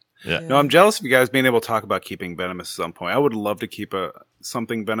 Yeah. No, I'm jealous of you guys being able to talk about keeping venomous at some point. I would love to keep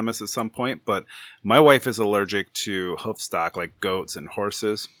something venomous at some point, but my wife is allergic to hoof stock like goats and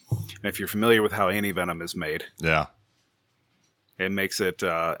horses. And if you're familiar with how antivenom is made, Yeah. it makes it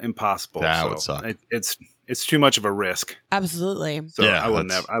impossible. That would suck. It's too much of a risk. Absolutely. So Yeah,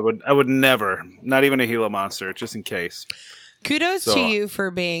 I would never, not even a Gila monster, just in case. Kudos to you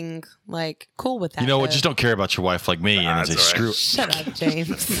for being like cool with that. You know what? though. Just don't care about your wife like me and say that's all right. screw. Shut up,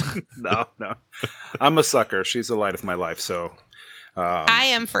 James. No. I'm a sucker. She's the light of my life. So I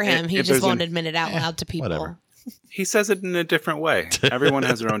am for him. He if just there's won't admit it out loud to people. whatever. he says it in a different way. Everyone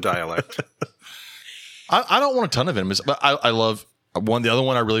has their own dialect. I don't want a ton of venomous, but I love one. The other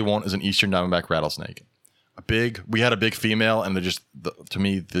one I really want is an eastern diamondback rattlesnake. We had a big female, and they're just to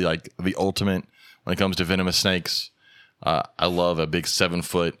me the ultimate when it comes to venomous snakes. I love a big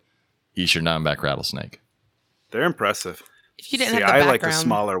 7-foot eastern diamondback rattlesnake. They're impressive. If you didn't have the I background, like the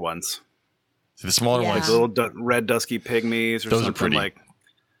smaller ones. See, the smaller Yeah. ones, Like little red dusky pygmies or Those are something pretty. like.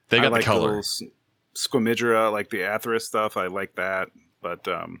 they I got like the color. little squamidra, like the Atheris stuff. I like that, but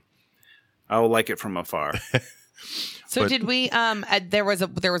I will like it from afar. So but- did we? There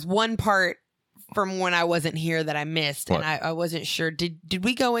was one part from when I wasn't here that I missed, What? and I wasn't sure. Did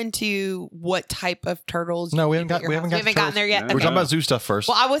we go into what type of turtles? No, we you haven't keep at got. your We house? haven't gotten gotten there yet. No. We're Okay. talking about zoo stuff first.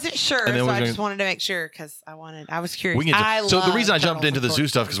 Well, I wasn't sure, And then so we're I gonna- just wanted to make sure because I was curious. We can get to, so the love reason I jumped turtles, into the of zoo course.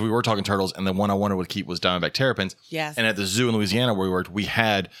 stuff because we were talking turtles, and the one I wanted to keep was Diamondback terrapins. Yes, And at the zoo in Louisiana where we worked, we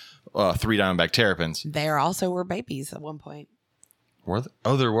had 3 Diamondback terrapins. they also were babies at one point. Were they?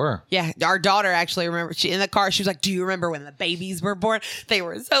 Oh, there were. Yeah, our daughter actually remembered. She in the car. She was like, "Do you remember when the babies were born? They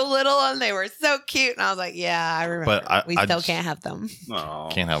were so little and they were so cute." And I was like, "Yeah, I remember." But we I still just- can't have them. Oh.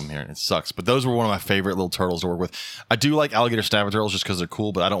 Can't have them here. It sucks. But those were one of my favorite little turtles to work with. I do like alligator snapper turtles just because they're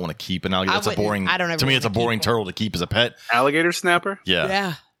cool, but I don't want to keep an alligator. I That's a wouldn't- boring. I don't ever To me, it's a wanna keep boring one. turtle to keep as a pet. Alligator snapper?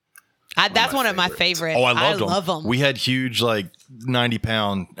 Yeah. Yeah, that's one of my favorites. Oh, I loved them. love them. We had huge, like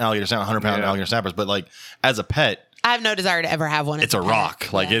 90-pound alligator snapper, 100-pound Yeah. alligator snappers, but like as a pet, I have no desire to ever have one. it's a as pet.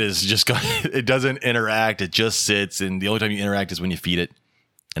 rock. Like Yeah. it is just. It doesn't interact. It just sits, and the only time you interact is when you feed it,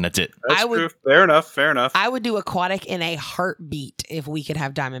 and that's it. That's I would- true. Fair enough. Fair enough. I would do aquatic in a heartbeat if we could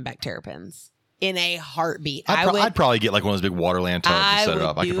have Diamondback terrapins. In a heartbeat, I'd probably get like one of those big waterland tubs and set it would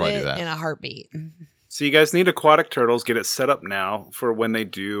up. I could probably do that. in a heartbeat. So you guys need aquatic turtles. Get it set up now for when they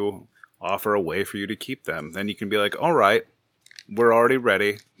do offer a way for you to keep them. Then you can be like, all right, we're already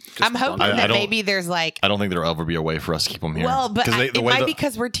ready. Just I'm hoping bundle I that don't- maybe there's like, I don't think there'll ever be a way for us to keep them here. well, but 'Cause it the way might the- be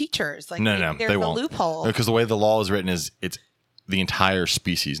because we're teachers. Like, No, maybe no, there's they a won't. loophole. Because the way the law is written is it's the entire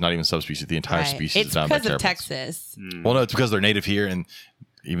species, not even subspecies. The entire Right. species. It's of Diamondback because of terrapins. Texas. Hmm. Well, no, it's because they're native here, and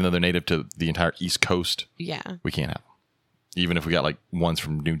even though they're native to the entire East Coast, Yeah. we can't have them. Even if we got like ones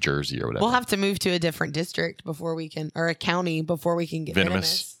from New Jersey or whatever. We'll have to move to a different district before we can, or a county before we can get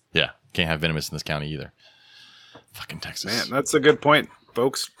venomous. Yeah, can't have venomous in this county either. Fucking Texas. Man, that's a good point,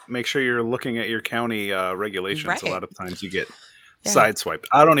 folks. Make sure you're looking at your county regulations. Right. A lot of times you get Yeah. sideswiped.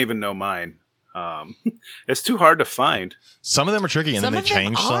 I don't even know mine. It's too hard to find. Some of them are tricky, and Some then they of them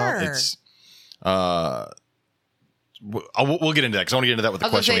change are. some. It's we'll get into that because I want to get into that with the I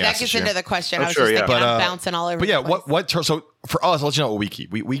was going to question say, we that asked gets this year. into the question. Oh, I was sure, just yeah. thinking But, I'm bouncing all over But yeah, the place. what so for us, I'll let you know what we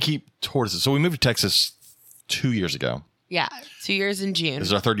keep. We keep tortoises. So we moved to Texas 2 years ago. Yeah, 2 years in June. This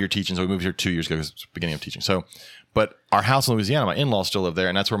is our third year teaching, so we moved here 2 years ago because it's the beginning of teaching. So, but our house in Louisiana, my in-laws still live there,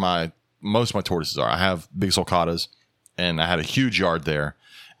 and that's where most of my tortoises are. I have big sulcatas, and I had a huge yard there,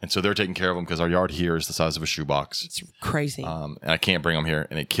 and so they're taking care of them because our yard here is the size of a shoebox, It's crazy. and I can't bring them here,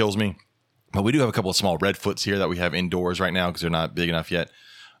 and it kills me. But we do have a couple of small redfoots here that we have indoors right now because they're not big enough yet.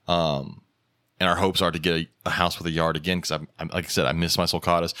 And our hopes are to get a house with a yard again because I'm like I said, I miss my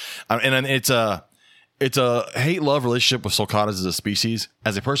sulcatas, and it's a hate-love relationship with sulcatas as a species.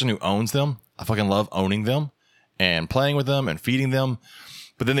 As a person who owns them, I fucking love owning them and playing with them and feeding them.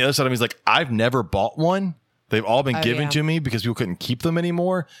 But then the other side of me is like, I've never bought one. They've all been given yeah. to me because people couldn't keep them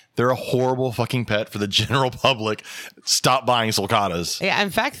anymore. They're a horrible fucking pet for the general public. Stop buying sulcatas. Yeah, in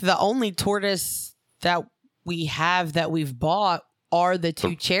fact, the only tortoise that we have that we've bought are the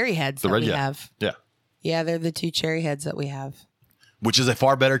two cherry heads that red, we yeah. have. Yeah. Yeah, they're the two cherry heads that we have. Which is a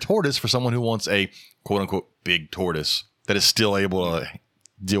far better tortoise for someone who wants a quote unquote big tortoise that is still able to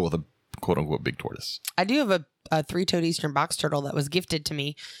deal with a quote unquote big tortoise. I do have a three-toed eastern box turtle that was gifted to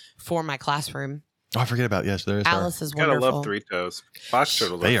me for my classroom. Oh, I forget about yes, there is. Alice is Gotta wonderful. love three toes. Box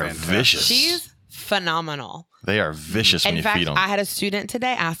turtles. They are are fantastic. vicious. She's phenomenal. They are vicious when In you fact, feed them. I had a student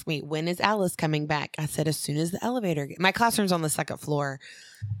today ask me, when is Alice coming back? I said, as soon as the elevator my classroom's on the second floor.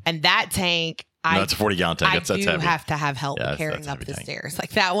 And that tank, No, it's a 40-gallon tank. I That's do heavy. have to have help Yeah, carrying that's up heavy the tank. stairs.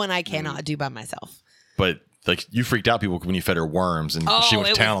 Like that one I cannot do by myself. But like you freaked out people when you fed her worms and she went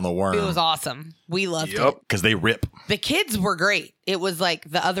to town on the worm. It was awesome. We loved Yup. it. Because they rip. The kids were great. It was like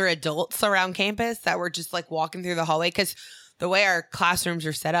the other adults around campus that were just like walking through the hallway because the way our classrooms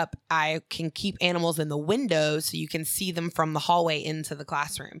are set up, I can keep animals in the windows so you can see them from the hallway into the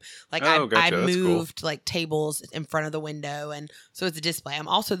classroom. Like Oh, I gotcha. That's cool. moved like tables in front of the window, and so it's a display. I'm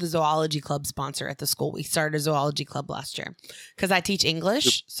also the zoology club sponsor at the school. We started a zoology club last year because I teach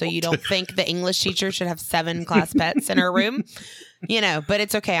English, so you don't think the English teacher should have 7 class pets in her room, but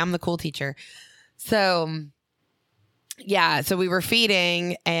it's okay. I'm the cool teacher. So yeah, so we were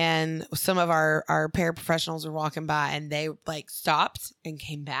feeding and some of our paraprofessionals were walking by and they like stopped and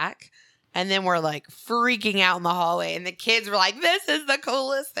came back. And then we're like freaking out in the hallway. And the kids were like, this is the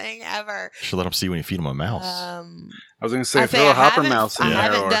coolest thing ever. Should let them see when you feed them a mouse. I was going to say, I throw a hopper haven't- mouse in I there.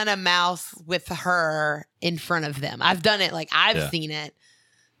 haven't or- done a mouse with her in front of them. I've done it like I've Yeah. seen it.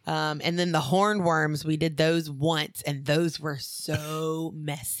 And then the hornworms, we did those once, and those were so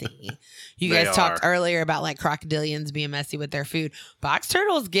messy. You They guys talked are. earlier about like crocodilians being messy with their food. Box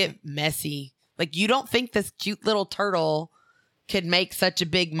turtles get messy. Like you don't think this cute little turtle could make such a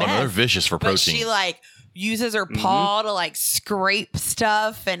big mess. Oh, they're vicious for but protein. she like uses her paw to like scrape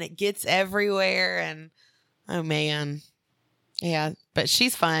stuff and it gets everywhere. And oh man. Yeah, but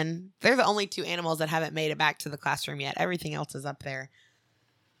she's fun. They're the only 2 animals that haven't made it back to the classroom yet. Everything else is up there.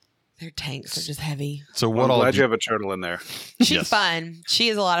 Their tanks are just heavy. So what? I'm all glad you have a turtle in there. She's fun. She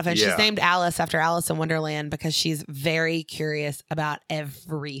is a lot of fun. Yeah. She's named Alice after Alice in Wonderland because she's very curious about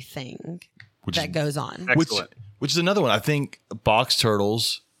everything that goes on. Excellent. Which is another one. I think box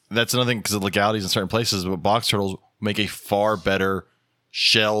turtles. That's another thing because of legalities in certain places. But box turtles make a far better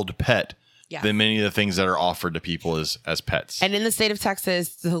shelled pet than many of the things that are offered to people as pets. And in the state of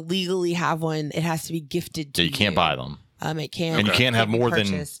Texas, to legally have one, it has to be gifted to you. You can't buy them. It can't. And you can't have more than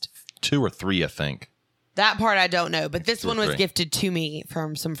purchased. 2 or 3, I think. That part I don't know, but this 2 or one was 3. gifted to me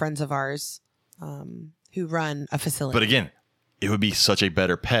from some friends of ours who run a facility. But again, it would be such a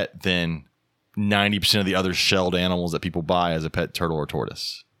better pet than 90% of the other shelled animals that people buy as a pet turtle or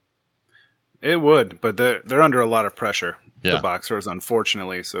tortoise. It would, but they're under a lot of pressure. Yeah. The box turtles,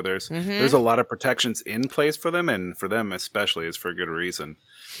 unfortunately. So there's a lot of protections in place for them, and for them especially is for good reason.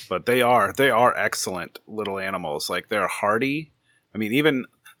 But they are excellent little animals. Like they're hardy. I mean, even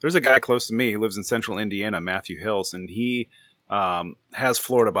there's a guy close to me who lives in central Indiana, Matthew Hills, and he has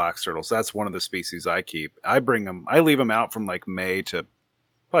Florida box turtles. That's one of the species I keep. I leave them out from like May to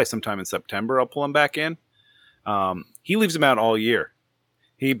probably sometime in September. I'll pull them back in. He leaves them out all year.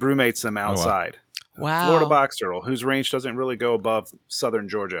 He brumates them outside. Wow. Florida box turtle, whose range doesn't really go above southern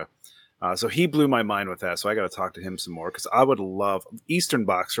Georgia. So he blew my mind with that. So I got to talk to him some more because I would love eastern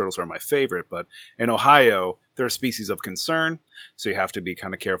box turtles are my favorite, but in Ohio they're a species of concern. So you have to be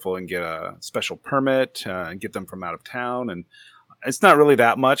kind of careful and get a special permit and get them from out of town. And it's not really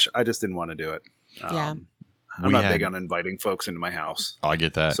that much. I just didn't want to do it. I'm not big on inviting folks into my house. Oh, I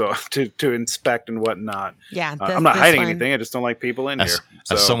get that. So to inspect and whatnot. Yeah, I'm not hiding anything. I just don't like people in here.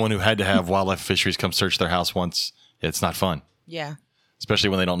 So. As someone who had to have wildlife fisheries come search their house once, it's not fun. Yeah. Especially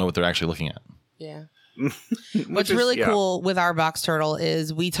when they don't know what they're actually looking at. Yeah. What's really cool with our box turtle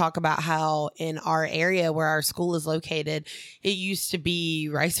is we talk about how in our area where our school is located, it used to be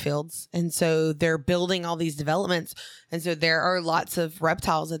rice fields. And so they're building all these developments. And so there are lots of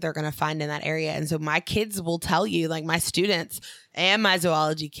reptiles that they're going to find in that area. And so my kids will tell you, like my students and my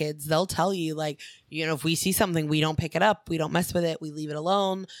zoology kids, they'll tell you like, you know, if we see something, we don't pick it up. We don't mess with it. We leave it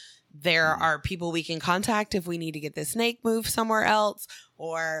alone. There are people we can contact if we need to get the snake moved somewhere else,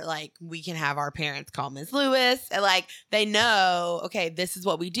 or like we can have our parents call Ms. Lewis, and like they know, okay, this is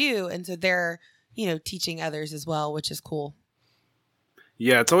what we do. And so they're, you know, teaching others as well, which is cool.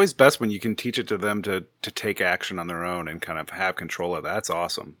 Yeah, it's always best when you can teach it to them to take action on their own and kind of have control of that. That's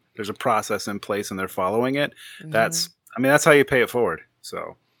awesome. There's a process in place and they're following it. Mm-hmm. That's how you pay it forward.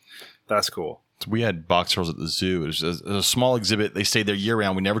 So that's cool. We had box turtles at the zoo. It was a small exhibit. They stayed there year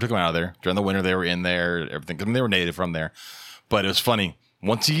round. We never took them out of there. During the winter, they were in there, everything. I mean, they were native from there. But it was funny.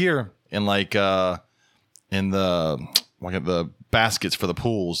 Once a year, in like in the baskets for the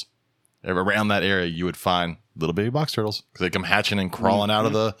pools around that area, you would find little baby box turtles because they come hatching and crawling out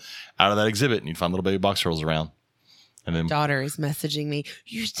of that exhibit, and you'd find little baby box turtles around. And then daughter is messaging me,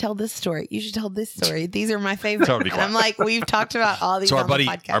 you should tell this story. You should tell this story. These are my favorite. And I'm like, we've talked about all these. So on the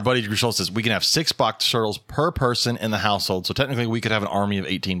podcast. our buddy Drew Schultz says we can have 6 box turtles per person in the household. So technically, we could have an army of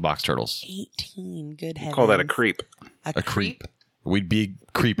 18 box turtles. 18, good heavens. Call that a creep. A creep. We'd be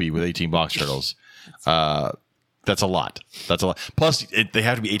creepy with 18 box turtles. That's a lot. Plus, they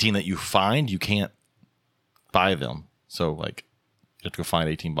have to be 18 that you find. You can't buy them. So like, you have to go find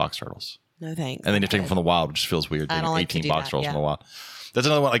 18 box turtles. No thanks. And then you take them from the wild, which feels weird. I don't like 18 box turtles from the wild. That's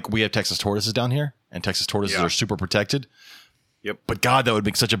another one. Like we have Texas tortoises down here, and Texas tortoises are super protected. Yep. But God, that would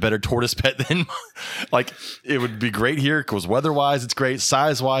make such a better tortoise pet than like it would be great here because weather-wise it's great,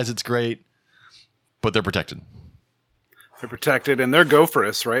 size-wise it's great, but they're protected. They're protected, and they're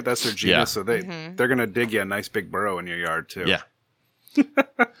gopherous, right? That's their genus. Yeah. So they're gonna dig you a nice big burrow in your yard too. Yeah.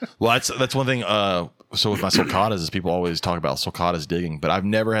 Well, that's one thing. So with my sulcatas, is people always talk about sulcatas digging, but I've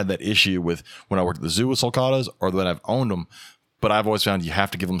never had that issue with when I worked at the zoo with sulcatas or when I've owned them. But I've always found you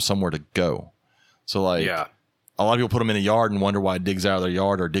have to give them somewhere to go. So like, a lot of people put them in a yard and wonder why it digs out of their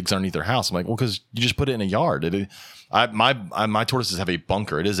yard or digs underneath their house. I'm like, well, because you just put it in a yard. My tortoises have a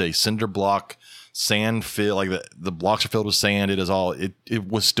bunker. It is a cinder block sand fill. Like the blocks are filled with sand. It is all. It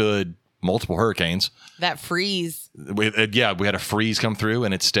withstood multiple hurricanes. That freeze. We had a freeze come through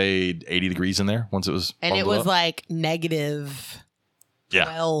and it stayed 80 degrees in there once it was. And it was up. like negative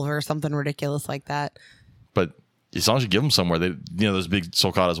 12 or something ridiculous like that. But as long as you give them somewhere, those big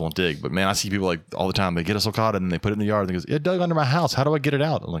sulcatas won't dig. But man, I see people like all the time. They get a sulcata and they put it in the yard and they goes, "It dug under my house. How do I get it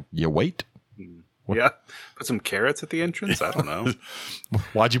out?" I'm like, "You wait Yeah. Put some carrots at the entrance. I don't know.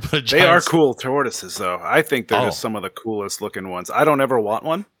 Why'd you put a They giant... are cool tortoises, though. I think they're just some of the coolest looking ones. I don't ever want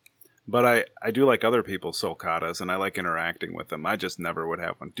one, but I do like other people's sulcatas, and I like interacting with them. I just never would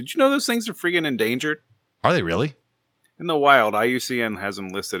have one. Did you know those things are freaking endangered? Are they really? In the wild, IUCN has them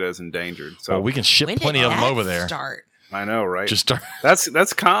listed as endangered. So we can ship plenty of them over there. Start? I know, right? Just start.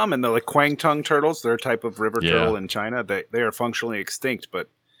 That's common. The like Kwang tongue turtles, they're a type of river Yeah. turtle in China. They are functionally extinct, but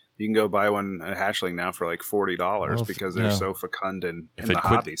you can go buy one a hatchling now for like $40 because they're so fecund in the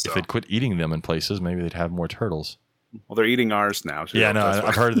hobby. So. If they'd quit eating them in places, maybe they'd have more turtles. Well, they're eating ours now. Too. Yeah, no,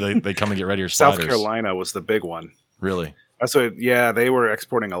 I've heard they come and get ready. Sliders. South Carolina was the big one. Really? That's what. Yeah, they were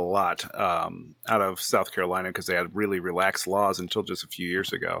exporting a lot out of South Carolina because they had really relaxed laws until just a few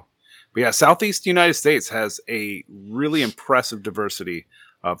years ago. But yeah, Southeast United States has a really impressive diversity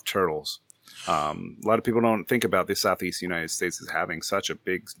of turtles. A lot of people don't think about the Southeast United States as having such a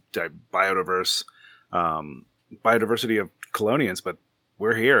big biodiversity of chelonians, but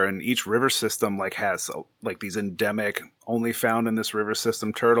we're here, and each river system has these endemic, only found in this river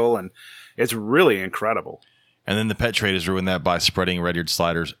system turtle, and it's really incredible. And then the pet trade has ruined that by spreading red-eared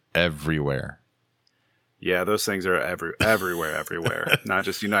sliders everywhere. Yeah, those things are everywhere. Not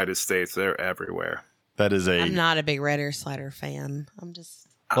just United States; they're everywhere. That is I'm not a big red-ear slider fan.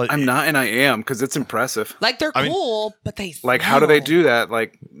 I'm not, and I am, because it's impressive. They're cool, but they how do they do that?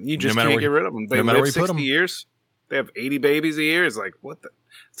 You just can't get rid of them. They no matter live where you put 60 them. years. They have 80 babies a year. It's like, what the?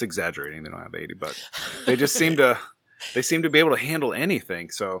 It's exaggerating. They don't have 80, but they just seem to be able to handle anything.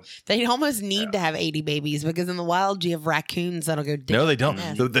 So they almost need to have 80 babies, because in the wild you have raccoons that'll go dig. No, they don't.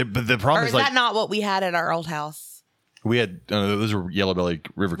 The problem is that not what we had at our old house? We had those were yellow-bellied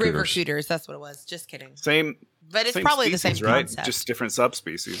river cooters. River cooters, that's what it was. Just kidding. Same. But it's probably species, the same right? concept. Just different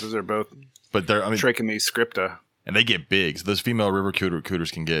subspecies. Those are both. But they're Trichomys scripta. And they get big. So those female river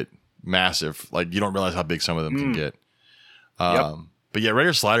cooters can get massive. Like, you don't realize how big some of them can get. But yeah,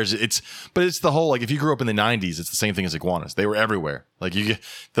 red-ear sliders, it's the whole, if you grew up in the 90s, it's the same thing as iguanas. They were everywhere.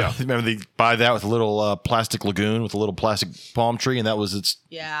 Remember they buy that with a little plastic lagoon with a little plastic palm tree, and that was its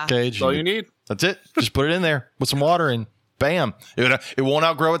cage. That's all you need. That's it. Just put it in there with some water, and bam. It won't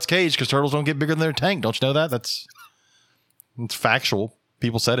outgrow its cage, because turtles don't get bigger than their tank. Don't you know that? It's factual.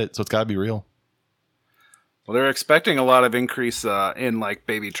 People said it, so it's got to be real. Well, they're expecting a lot of increase in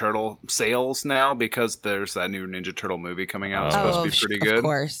baby turtle sales now, because there's that new Ninja Turtle movie coming out. It's supposed to be pretty good. Of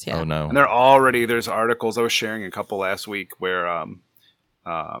course, yeah. Oh no! And there's articles. I was sharing a couple last week where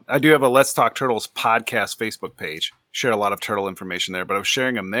I do have a Let's Talk Turtles podcast Facebook page. Share a lot of turtle information there, but I was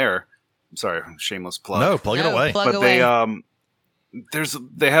sharing them there. I'm sorry, shameless plug. No, plug it away. Plug but away.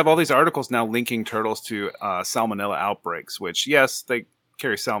 they have all these articles now linking turtles to salmonella outbreaks, which yes, they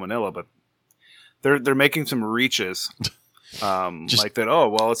carry salmonella, but they're making some reaches like that. Oh,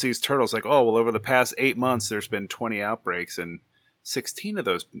 well, it's these turtles. Over the past 8 months, there's been 20 outbreaks, and 16 of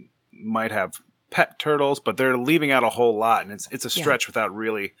those might have pet turtles, but they're leaving out a whole lot, and it's a stretch without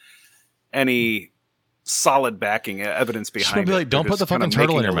really any solid backing, evidence behind it. Don't put the fucking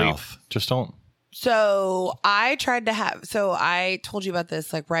turtle in your mouth. Just don't. So I tried to have. So I told you about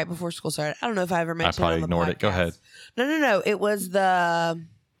this right before school started. I don't know if I ever mentioned. I probably it on the ignored podcast. it. Go ahead. No. It was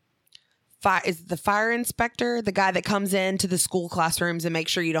is the fire inspector, the guy that comes into the school classrooms and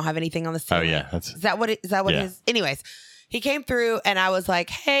makes sure you don't have anything on the ceiling. Oh yeah, is that what it is? Anyways, he came through and I was like,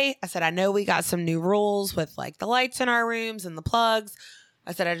 hey, I said, I know we got some new rules with the lights in our rooms and the plugs.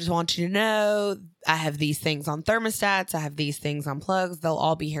 I said, I just want you to know I have these things on thermostats. I have these things on plugs. They'll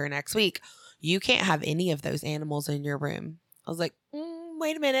all be here next week. You can't have any of those animals in your room. I was like,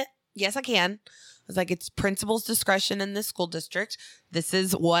 wait a minute. Yes, I can. I was like, it's principal's discretion in this school district. This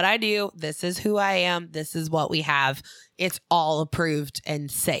is what I do. This is who I am. This is what we have. It's all approved and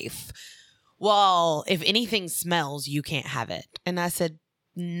safe. Well, if anything smells, you can't have it. And I said,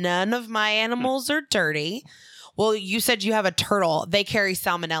 none of my animals are dirty. Well, you said you have a turtle. They carry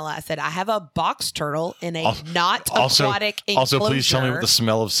salmonella. I said, I have a box turtle in a not aquatic enclosure. Also, please tell me what the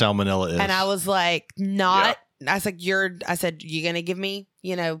smell of salmonella is. And I was like, not. Yeah. I said, you going to give me,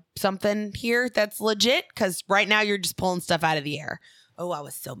 something here that's legit? Because right now you're just pulling stuff out of the air. Oh, I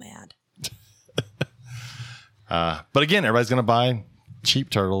was so mad. But again, everybody's going to buy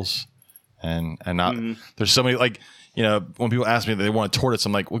cheap turtles and not. There's so many when people ask me that they want a tortoise,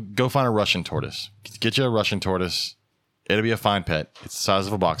 I'm like, well, go find a Russian tortoise. Get you a Russian tortoise. It'll be a fine pet. It's the size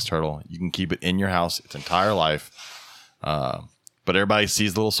of a box turtle. You can keep it in your house its entire life. But everybody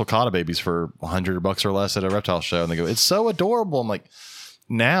sees the little sulcata babies for $100 or less at a reptile show, and they go, it's so adorable. I'm like,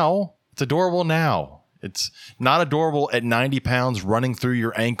 now? It's adorable now. It's not adorable at 90 pounds running through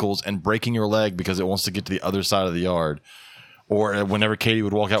your ankles and breaking your leg because it wants to get to the other side of the yard. Or whenever Katie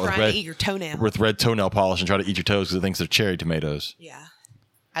would walk out Trying to eat your toenail. with red toenail polish and try to eat your toes because it thinks they're cherry tomatoes. Yeah.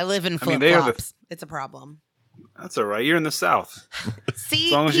 I live in mean, they are flip-flops. It's a problem. That's all right. You're in the South. See,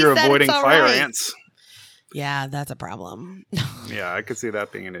 As long as he you're said avoiding it's all fire right. ants. Yeah, that's a problem. Yeah, I could see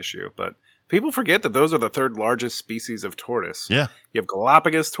that being an issue. But people forget that those are the third largest species of tortoise. Yeah. You have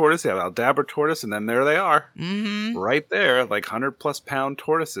Galapagos tortoise, you have Aldabra tortoise, and then there they are. Mm-hmm. Right there, like 100+ pound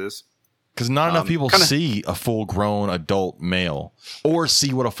tortoises. Because not enough people kinda- see a full-grown adult male or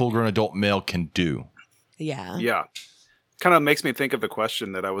see what a full-grown adult male can do. Yeah. Yeah. Kind of makes me think of the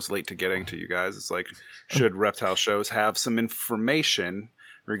question that I was late to getting to you guys. It's like, should reptile shows have some information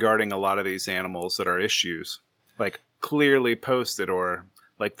regarding a lot of these animals that are issues? Like clearly posted, or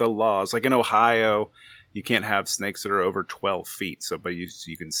like the laws. Like in Ohio, you can't have snakes that are over 12 feet. So, but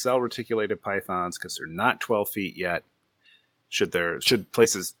you can sell reticulated pythons because they're not 12 feet yet. Should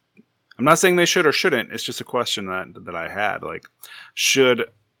places... I'm not saying they should or shouldn't. It's just a question that I had. Like, should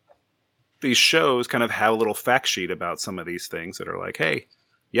these shows kind of have a little fact sheet about some of these things that are like, hey,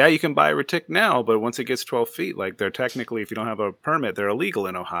 yeah, you can buy a retic now, but once it gets 12 feet, like they're technically, if you don't have a permit, they're illegal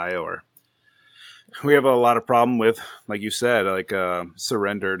in Ohio. Or we have a lot of problem with, like you said, like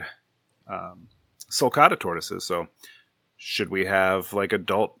surrendered sulcata tortoises. So should we have like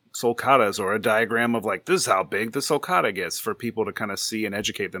adult sulcatas or a diagram of like, this is how big the sulcata gets for people to kind of see and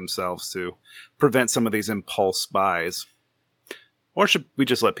educate themselves to prevent some of these impulse buys? Or should we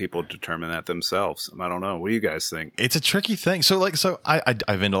just let people determine that themselves? I don't know. What do you guys think? It's a tricky thing. So I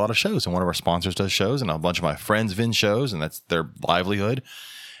vend a lot of shows, and one of our sponsors does shows, and a bunch of my friends vend shows, and that's their livelihood.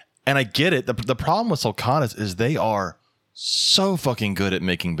 And I get it. The problem with sulcatas is they are so fucking good at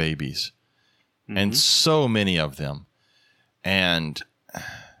making babies, and so many of them. And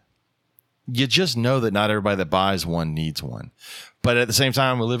you just know that not everybody that buys one needs one. But at the same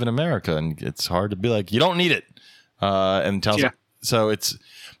time, we live in America, and it's hard to be like, you don't need it. And tells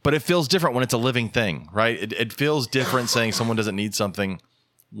but it feels different when it's a living thing, right? It feels different saying someone doesn't need something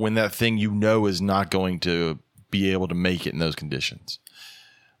when that thing you know is not going to be able to make it in those conditions.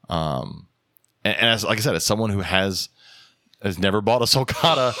 And as like I said, as someone who has never bought a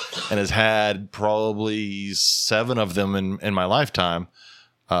sulcata and has had probably 7 of them in my lifetime,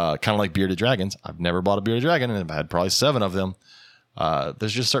 kind of like bearded dragons. I've never bought a bearded dragon, and I've had probably 7 of them.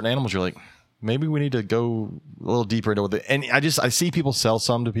 There's just certain animals you're like, maybe we need to go a little deeper into it. And I see people sell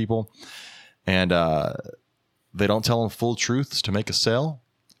some to people, and they don't tell them full truths to make a sale.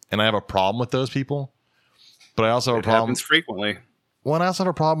 And I have a problem with those people. But I also have a problem. It happens frequently. Well, and I also have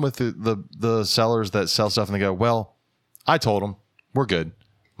a problem with the sellers that sell stuff and they go, well, I told them we're good.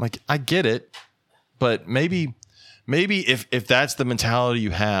 I'm like, I get it, but maybe if that's the mentality you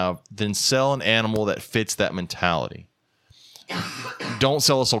have, then sell an animal that fits that mentality. Don't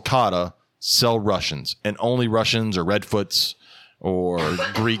sell a sulcata. Sell Russians, and only Russians or Redfoots or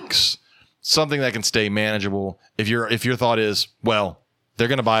Greeks, something that can stay manageable. If your thought is, well, they're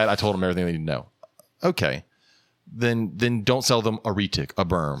going to buy it, I told them everything they need to know. Okay, then don't sell them a retic, a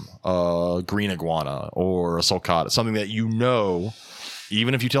berm, a green iguana, or a sulcata, something that you know,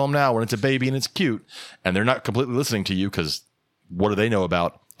 even if you tell them now when it's a baby and it's cute, and they're not completely listening to you because what do they know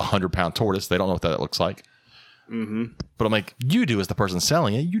about a 100-pound tortoise? They don't know what that looks like. Mm-hmm. But I'm like, you do as the person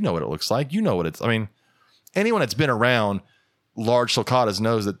selling it. You know what it looks like. You know what it's. I mean, anyone that's been around large sulcatas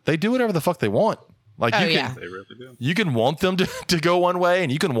knows that they do whatever the fuck they want. Like They really do. You can want them to go one way,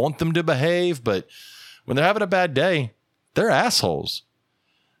 and you can want them to behave, but when they're having a bad day, they're assholes.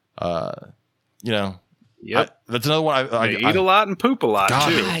 Yep. That's another one. They eat a lot and poop a lot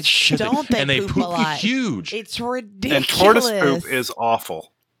too. God, don't they and they poop poop a lot? huge It's ridiculous. And tortoise poop is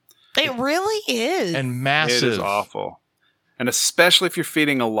awful. It really is. and massive. It is awful. And especially if you're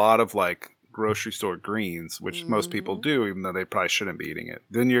feeding a lot of like grocery store greens, which most people do, even though they probably shouldn't be eating it.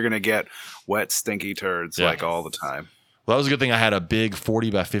 Then you're going to get wet, stinky turds like all the time. Well, that was a good thing I had a big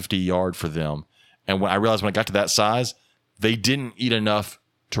 40 by 50 yard for them. And when I realized when I got to that size, they didn't eat enough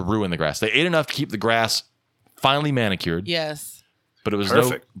to ruin the grass. They ate enough to keep the grass finely manicured. Yes. But it was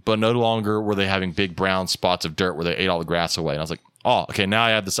Perfect. no longer were they having big brown spots of dirt where they ate all the grass away. And I was like, oh, okay, now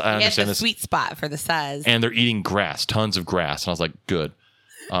I have this. I understand this. Sweet spot for the size. And they're eating grass, tons of grass. And I was like, good.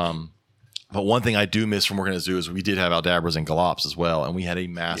 But one thing I do miss from working at a zoo is we did have Aldabras and Galops as well. And we had a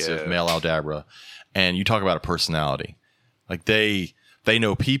massive male Aldabra. And you talk about a personality. Like they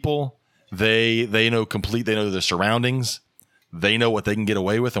know people. They know their surroundings. They know what they can get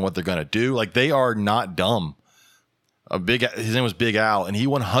away with and what they're going to do. Like they are not dumb. His name was Big Al, and he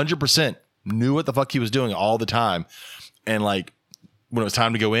 100% knew what the fuck he was doing all the time. And like when it was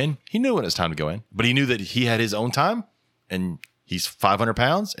time to go in, he knew when it was time to go in, but he knew that he had his own time, and he's 500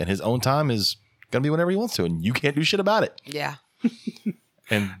 pounds, and his own time is gonna be whenever he wants to, and you can't do shit about it. Yeah.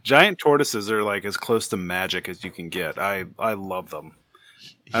 And Giant tortoises are like as close to magic as you can get. I love them.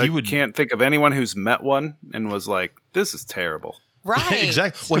 Can't think of anyone who's met one and was like, this is terrible. Right.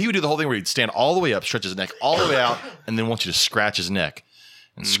 Exactly. Well, he would do the whole thing where he'd stand all the way up, stretch his neck all the way out, and then want you to scratch his neck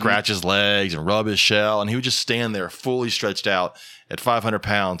and scratch his legs and rub his shell. And he would just stand there fully stretched out at 500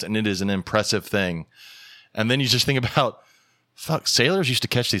 pounds. And it is an impressive thing. And then you just think about, fuck, sailors used to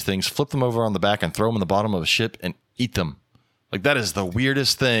catch these things, flip them over on the back and throw them in the bottom of a ship and eat them. Like, that is the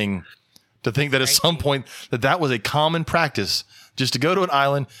weirdest thing to think that at some point that was a common practice, just to go to an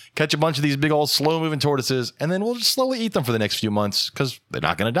island, catch a bunch of these big old slow moving tortoises, and then we'll just slowly eat them for the next few months because they're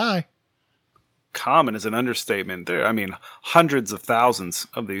not going to die. Common is an understatement. Hundreds of thousands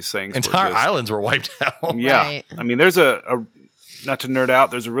of these things. Entire islands were wiped out. Yeah. Right. I mean, there's a not to nerd out,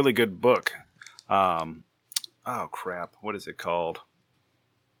 there's a really good book. Oh crap. What is it called?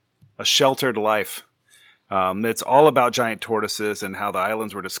 A Sheltered Life. It's all about giant tortoises and how the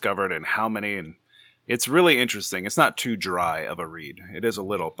islands were discovered and how many, and it's really interesting. It's not too dry of a read. It is a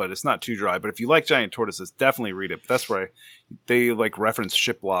little, but it's not too dry. But if you like giant tortoises, definitely read it. But that's why they like reference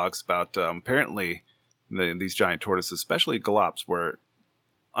ship logs about apparently these giant tortoises, especially galops, were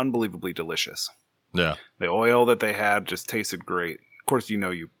unbelievably delicious. Yeah. The oil that they had just tasted great. Of course,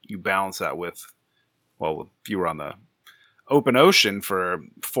 you balance that with, well, if you were on the open ocean for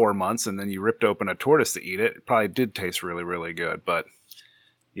 4 months and then you ripped open a tortoise to eat it, it probably did taste really, really good. But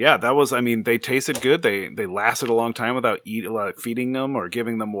yeah, they tasted good. They lasted a long time without feeding them or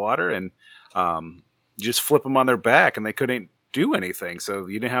giving them water, and you just flip them on their back and they couldn't do anything. So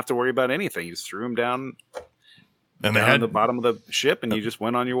you didn't have to worry about anything. You just threw them down and down the bottom of the ship and you just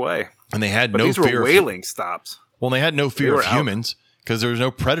went on your way. And they had these were whaling stops. Well, they had no fear of out. humans because there was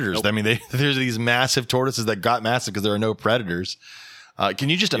no predators. Nope. I mean, there's these massive tortoises that got massive because there are no predators. Can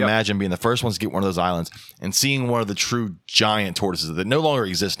you just imagine being the first ones to get one of those islands and seeing one of the true giant tortoises that no longer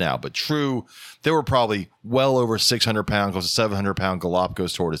exist now, but true, there were probably well over 600 pound, close to 700 pound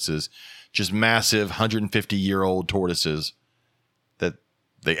Galapagos tortoises, just massive 150-year-old tortoises that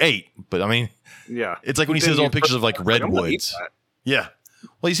they ate. But I mean, yeah, it's like when you see those old pictures of like redwoods. Yeah.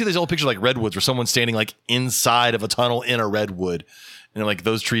 Well, you see these old pictures like redwoods where someone's standing like inside of a tunnel in a redwood, and like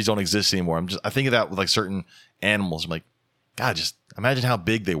those trees don't exist anymore. I think of that with like certain animals. I'm like, God, just imagine how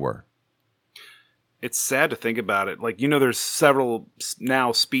big they were. It's sad to think about it. Like, there's several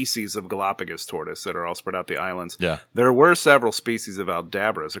now species of Galapagos tortoise that are all spread out the islands. Yeah. There were several species of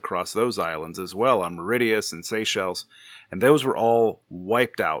Aldabras across those islands as well, on Mauritius and Seychelles, and those were all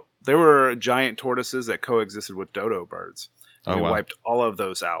wiped out. There were giant tortoises that coexisted with dodo birds. And we wiped all of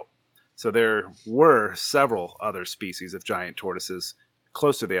those out. So there were several other species of giant tortoises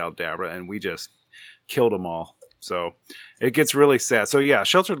close to the Aldabra, and we just killed them all. So it gets really sad. So yeah,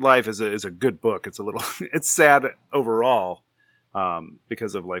 Sheltered Life is a good book. It's it's sad overall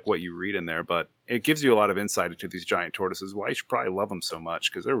because of like what you read in there, but it gives you a lot of insight into these giant tortoises. Why you should probably love them so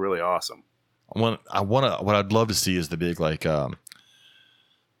much, because they're really awesome. What I'd love to see is the big like the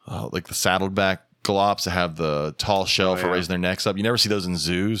saddleback galops that have the tall shell for raising their necks up. You never see those in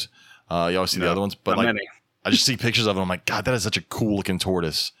zoos. You always see the other ones, but like many. I just see pictures of them. I'm like, God, that is such a cool looking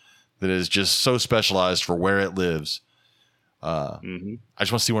tortoise that is just so specialized for where it lives. I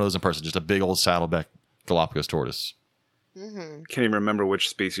just want to see one of those in person. Just a big old saddleback Galapagos tortoise. Can't even remember which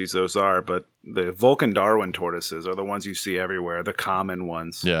species those are, but the Vulcan Darwin tortoises are the ones you see everywhere. The common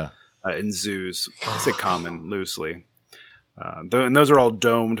ones. Yeah. In zoos. I say common loosely. And those are all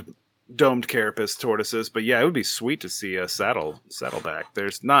domed carapace tortoises. But yeah, it would be sweet to see a saddleback.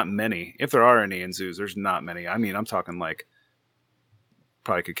 There's not many. If there are any in zoos, there's not many. I mean, I'm talking like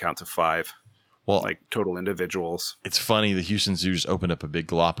probably could count to 5. Well, like total individuals. It's funny. The Houston Zoo just opened up a big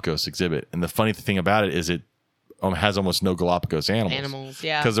Galapagos exhibit, and the funny thing about it is it has almost no Galapagos animals.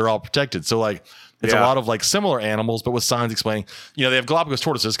 Yeah, because they're all protected. So like it's a lot of like similar animals, but with signs explaining. They have Galapagos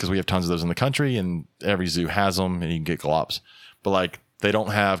tortoises because we have tons of those in the country, and every zoo has them, and you can get galops. But like they don't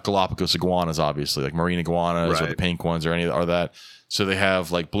have Galapagos iguanas, obviously, like marine iguanas or the pink ones or any of that. So they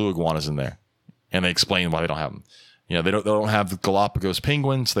have like blue iguanas in there, and they explain why they don't have them. They don't have the Galapagos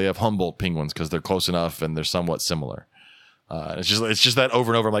penguins. They have Humboldt penguins because they're close enough and they're somewhat similar. It's just that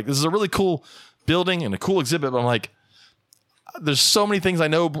over and over. I'm like, this is a really cool building and a cool exhibit, but I'm like, there's so many things I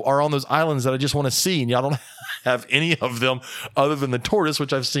know are on those islands that I just want to see, and y'all don't have any of them other than the tortoise,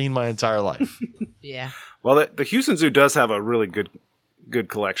 which I've seen my entire life. Yeah. Well, the Houston Zoo does have a really good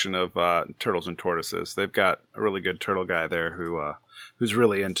collection of turtles and tortoises. They've got a really good turtle guy there who's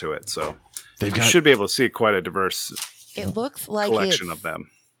really into it. So you should be able to see quite a diverse it looks like collection of them.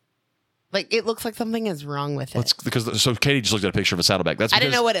 Like it looks like something is wrong with it. So Katie just looked at a picture of a saddleback. That's I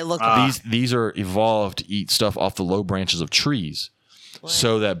didn't know what it looked like. These are evolved to eat stuff off the low branches of trees. What?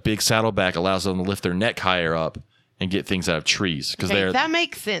 So that big saddleback allows them to lift their neck higher up and get things out of trees. That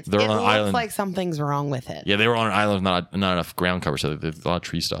makes sense. They're it on an looks island. Like something's wrong with it. Yeah, they were on an island with not enough ground cover, so there's a lot of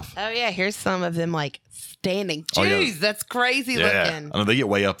tree stuff. Oh yeah, here's some of them like standing. Jeez, that's crazy looking. I know they get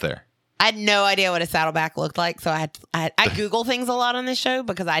way up there. I had no idea what a saddleback looked like, so I Google things a lot on this show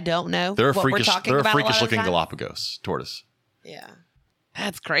because I don't know. They're a what freakish, we're talking about looking Galapagos tortoise. Yeah,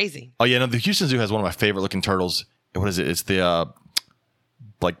 that's crazy. Oh yeah, no, the Houston Zoo has one of my favorite looking turtles. What is it? It's the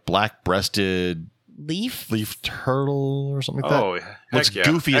like black-breasted leaf turtle or something like that. Oh, looks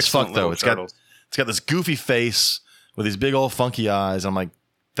goofy as fuck though. It's turtles. got this goofy face with these big old funky eyes. I'm like,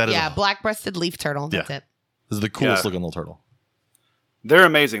 that is black-breasted leaf turtle. That's it. This is the coolest looking little turtle. They're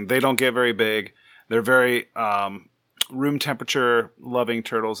amazing. They don't get very big. They're very room temperature loving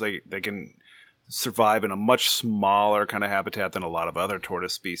turtles. They can survive in a much smaller kind of habitat than a lot of other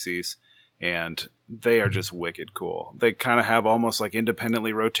tortoise species. And they are just wicked cool. They kind of have almost like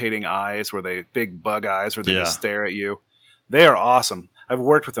independently rotating eyes big bug eyes where they just stare at you. They are awesome. I've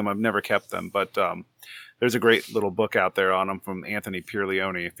worked with them. I've never kept them, but there's a great little book out there on them from Anthony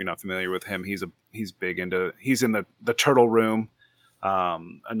Pierleone. If you're not familiar with him, he's in the Turtle Room, a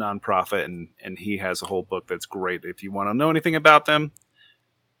nonprofit, and he has a whole book that's great. If you want to know anything about them,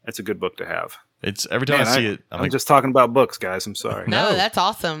 it's a good book to have. It's every time I see it. I'm just talking about books, guys. I'm sorry. No, that's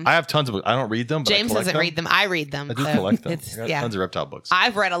awesome. I have tons of books. I don't read them. But James doesn't read them. I read them. I do collect them. I got tons of reptile books.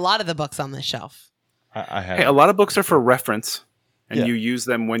 I've read a lot of the books on this shelf. I have. Hey, a lot of books are for reference, and you use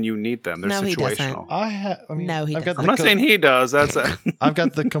them when you need them. They're He situational. doesn't. I'm not saying he does. That's I've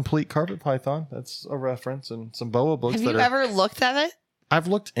got the complete carpet python. That's a reference, and some boa books. Have you ever looked at it? I've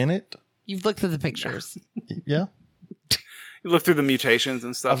looked in it. You've looked at the pictures. Yeah. You look through the mutations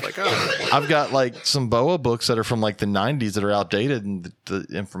and stuff I've got like some boa books that are from like the 90s that are outdated, and the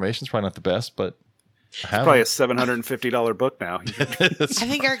information's probably not the best, but it's probably a $750 book now. I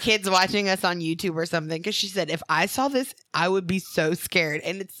think our kid's watching us on YouTube or something because she said, if I saw this, I would be so scared.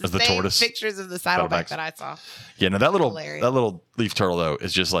 And it's the same tortoise pictures of the saddleback that I saw. Yeah, no, that little leaf turtle though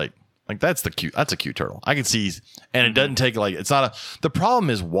is just like that's a cute turtle. I can see, and it doesn't take the problem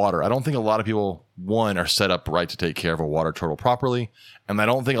is water. I don't think a lot of people are set up right to take care of a water turtle properly, and I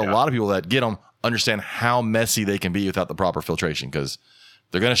don't think a lot of people that get them understand how messy they can be without the proper filtration, because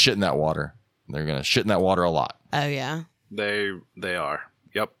they're gonna shit in that water. They're gonna shit in that water a lot. Oh yeah, they are.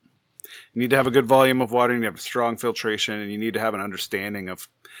 Yep. You need to have a good volume of water. You need to have strong filtration, and you need to have an understanding of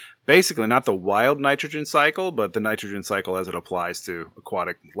basically not the wild nitrogen cycle, but the nitrogen cycle as it applies to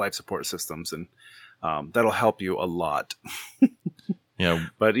aquatic life support systems. And that'll help you a lot.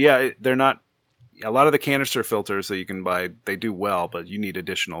 But they're not, a lot of the canister filters that you can buy, they do well, but you need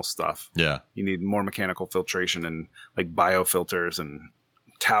additional stuff. Yeah. You need more mechanical filtration and like biofilters and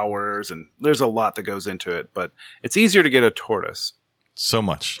towers. And there's a lot that goes into it, but it's easier to get a tortoise. So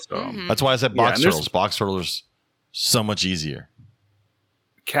much. So that's why I said box turtles. Box turtles are so much easier.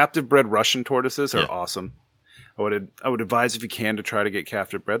 Captive bred Russian tortoises are awesome. I would advise, if you can, to try to get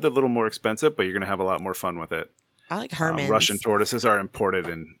captive bred. They're a little more expensive, but you're going to have a lot more fun with it. I like Hermans. Russian tortoises are imported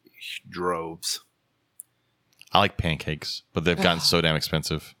in droves. I like pancakes, but they've gotten so damn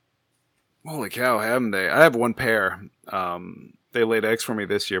expensive. Holy cow, haven't they? I have one pair. They laid eggs for me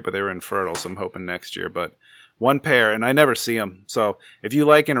this year, but they were infertile, so I'm hoping next year. But one pair, and I never see them. So if you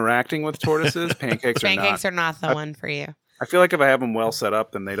like interacting with tortoises, pancakes are not the one for you. I feel like if I have them well set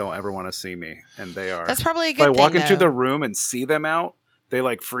up, then they don't ever want to see me, and they are. That's probably a good thing. If I walk into the room and see them out, they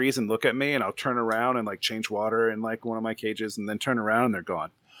like freeze and look at me, and I'll turn around and like change water in like one of my cages, and then turn around and they're gone.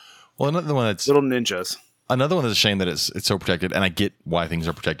 Well, another one that's little ninjas. Another one that's a shame that it's so protected, and I get why things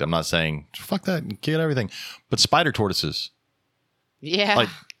are protected. I'm not saying fuck that, get everything, but spider tortoises. Yeah, like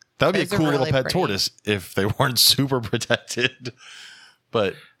that would be a cool really little pet pretty. tortoise if they weren't super protected.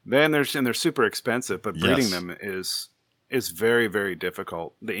 But then they're super expensive, but breeding them is very, very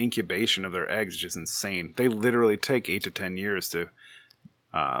difficult. The incubation of their eggs is just insane. They literally take 8 to 10 years to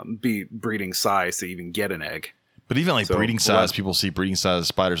be breeding size to even get an egg. But even like breeding size, people see breeding size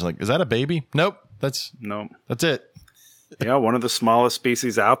spiders and like, is that a baby? Nope. That's it. Yeah, one of the smallest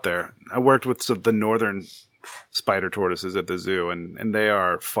species out there. I worked with the northern spider tortoises at the zoo, and they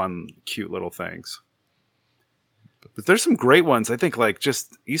are fun, cute little things. But there's some great ones. I think like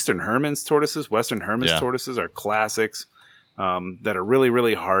just Eastern Hermann's tortoises, Western Hermann's tortoises are classics that are really,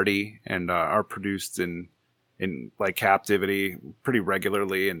 really hardy and are produced in like captivity pretty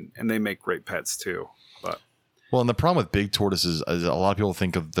regularly, and they make great pets too. Well, and the problem with big tortoises is a lot of people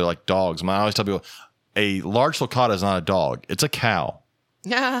think they're like dogs. I always tell people a large sulcata is not a dog; it's a cow.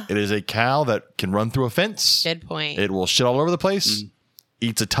 Yeah. It is a cow that can run through a fence. Good point. It will shit all over the place,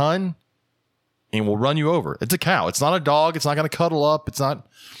 eats a ton, and will run you over. It's a cow. It's not a dog. It's not going to cuddle up. It's not.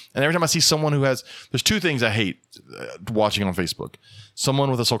 And every time I see someone who has, there's two things I hate watching on Facebook.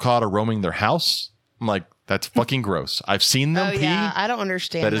 Someone with a sulcata roaming their house. I'm like, that's fucking gross. I've seen them pee. Yeah, I don't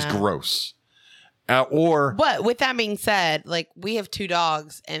understand That is gross. But with that being said, like we have 2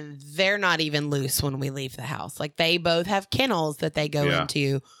 dogs and they're not even loose when we leave the house. Like they both have kennels that they go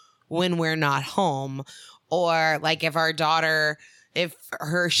into when we're not home. Or like if our daughter,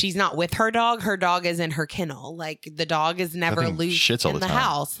 she's not with her dog is in her kennel. Like the dog is never loose in the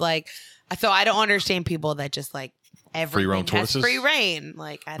house. Like, so I don't understand people that just like everything has free reign.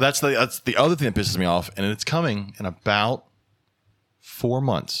 Like that's the other thing that pisses me off, and it's coming in about 4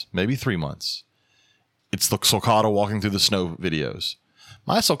 months, maybe 3 months. It's the sulcata walking through the snow videos.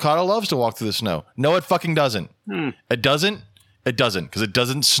 My sulcata loves to walk through the snow. No, it fucking doesn't. It doesn't. It doesn't, because it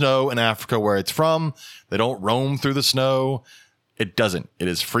doesn't snow in Africa where it's from. They don't roam through the snow. It doesn't. It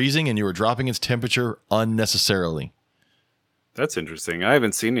is freezing, and you are dropping its temperature unnecessarily. That's interesting. I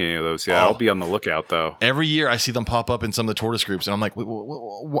haven't seen any of those yet. I'll be on the lookout, though. Every year, I see them pop up in some of the tortoise groups, and I'm like,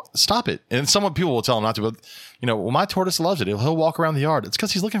 stop it. And people will tell them not to, but, my tortoise loves it. He'll walk around the yard. It's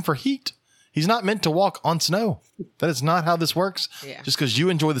because he's looking for heat. He's not meant to walk on snow. That is not how this works. Yeah. Just because you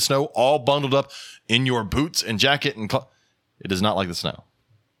enjoy the snow all bundled up in your boots and jacket and it does not like the snow.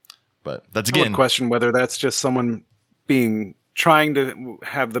 But that's again. I would question whether that's just someone trying to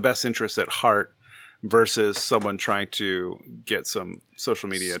have the best interests at heart versus someone trying to get some social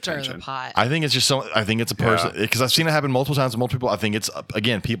media attention. I think it's just I think it's a person, because I've seen it happen multiple times with multiple people. I think it's,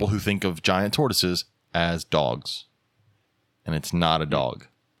 again, people who think of giant tortoises as dogs, and it's not a dog.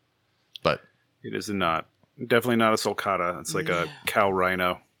 But it is definitely not a sulcata. It's like a cow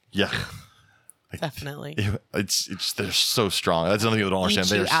rhino. Yeah. Definitely. It's they're so strong. That's another thing people don't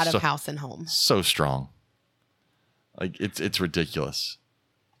understand. They're out of house and home. So strong. Like it's ridiculous.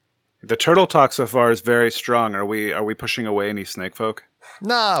 The turtle talk so far is very strong. Are we pushing away any snake folk?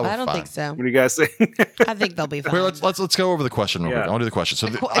 No, I don't think so. What do you guys think? I think they'll be fine. Wait, let's go over the question real quick. I want to do the question. So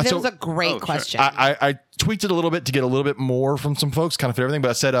that was a great question. Sure. I tweaked it a little bit to get a little bit more from some folks, kind of fit everything. But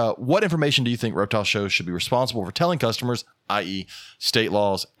I said, what information do you think reptile shows should be responsible for telling customers, i.e., state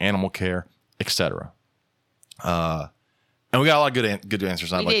laws, animal care, etc. And we got a lot of good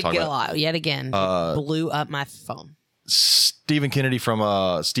answers. We did get a lot. Yet again, blew up my phone. Stephen Kennedy from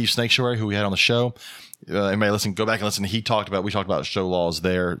Steve Snakeshore, who we had on the show. Anybody listen, go back and listen. We talked about show laws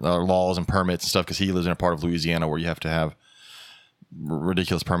there, laws and permits and stuff, because he lives in a part of Louisiana where you have to have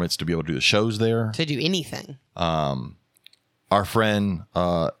ridiculous permits to be able to do the shows there. To do anything. Our friend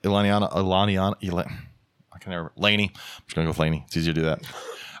Laney. I'm just going to go with Laney. It's easier to do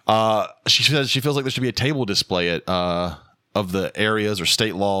that. She says she feels like there should be a table display of the areas or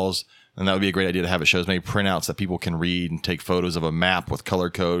state laws, and that would be a great idea to have at shows. Maybe printouts that people can read and take photos of a map with color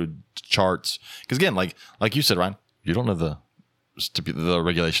code charts. Because again, like you said, Ryan, you don't know the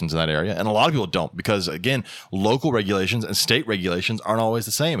regulations in that area, and a lot of people don't, because again, local regulations and state regulations aren't always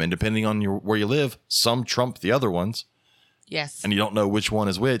the same, and depending on where you live, some trump the other ones. Yes. And you don't know which one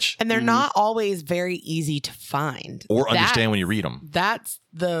is which. And they're not always very easy to find. Or understand when you read them. That's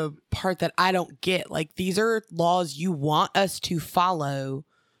the part that I don't get. Like, these are laws you want us to follow,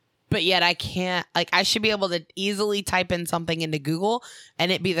 but yet I can't. Like, I should be able to easily type in something into Google and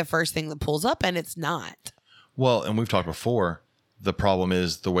it be the first thing that pulls up, and it's not. Well, and we've talked before, the problem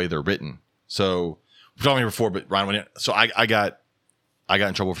is the way they're written. So, we've talked about it before, but Ryan, I got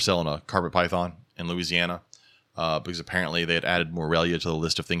in trouble for selling a carpet python in Louisiana. Because apparently they had added Morelia to the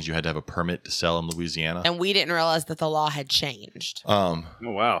list of things you had to have a permit to sell in Louisiana. And we didn't realize that the law had changed. Oh,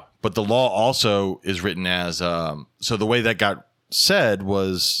 wow. But the law also is written as, so the way that got said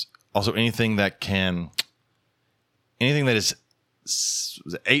was also anything that is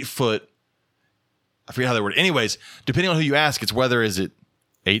 8 foot, I forget how they word it. Anyways, depending on who you ask, it's whether is it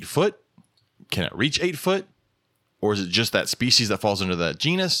 8 foot, can it reach 8 foot, or is it just that species that falls under that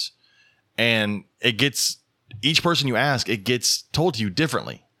genus? And each person you ask, it gets told to you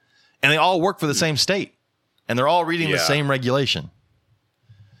differently. And they all work for the same state. And they're all reading the same regulation.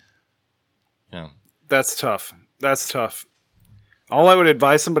 Yeah. That's tough. All I would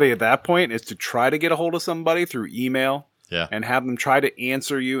advise somebody at that point is to try to get a hold of somebody through email. Yeah. And have them try to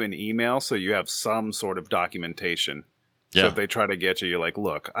answer you in email so you have some sort of documentation. Yeah. So if they try to get you, you're like,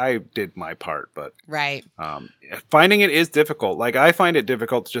 look, I did my part. But right. Finding it is difficult. Like, I find it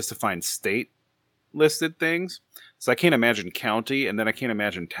difficult just to find state listed things. So I can't imagine county, and then I can't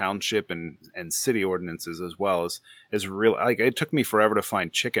imagine township and city ordinances as well as real. Like, it took me forever to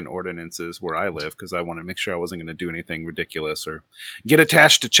find chicken ordinances where I live because I wanted to make sure I wasn't going to do anything ridiculous or get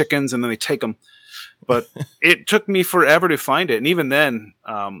attached to chickens and then they take them. But it took me forever to find it, and even then,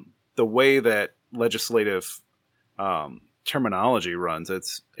 the way that legislative terminology runs,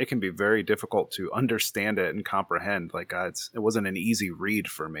 it can be very difficult to understand it and comprehend. Like, it wasn't an easy read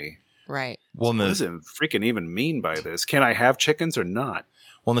for me. Right. Well, what does it freaking even mean by this? Can I have chickens or not?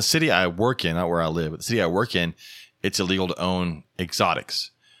 Well, in the city I work in, not where I live, but the city I work in, it's illegal to own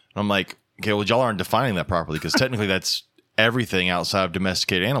exotics. And I'm like, okay, well, y'all aren't defining that properly because technically that's everything outside of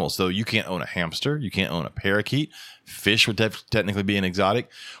domesticated animals. So you can't own a hamster, you can't own a parakeet. Fish would technically be an exotic,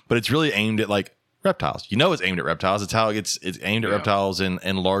 but it's really aimed at like reptiles. You know, it's aimed at reptiles. It's how it's aimed at reptiles and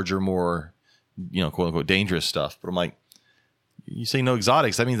larger, more, quote unquote, dangerous stuff. But I'm like, you say no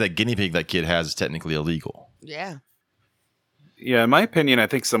exotics, that means that guinea pig that kid has is technically illegal. Yeah. Yeah, in my opinion, I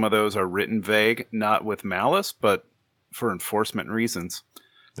think some of those are written vague, not with malice, but for enforcement reasons.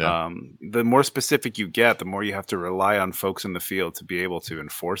 Yeah. The more specific you get, the more you have to rely on folks in the field to be able to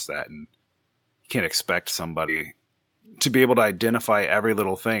enforce that. And you can't expect somebody to be able to identify every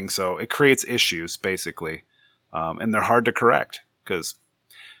little thing. So it creates issues, basically. And they're hard to correct because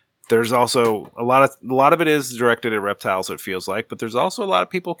there's also a lot of it is directed at reptiles, it feels like, but there's also a lot of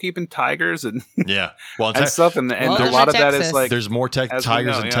people keeping tigers and yeah, well, and stuff, and a lot of that is like there's more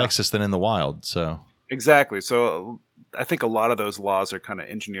tigers in Texas than in the wild. So exactly. So I think a lot of those laws are kind of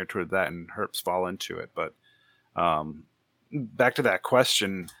engineered toward that, and herps fall into it. But back to that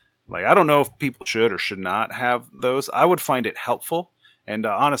question, like, I don't know if people should or should not have those. I would find it helpful, and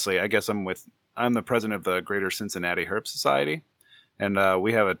honestly, I guess I'm the president of the Greater Cincinnati Herp Society. And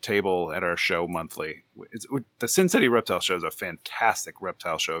we have a table at our show monthly. The Sin City Reptile Show is a fantastic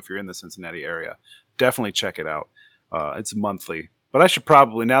reptile show. If you're in the Cincinnati area, definitely check it out. It's monthly. But I should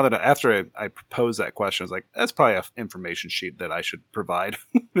probably, now that after I proposed that question, I was like, that's probably an information sheet that I should provide,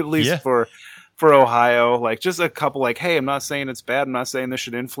 at least for Ohio. Like, just a couple, like, hey, I'm not saying it's bad. I'm not saying this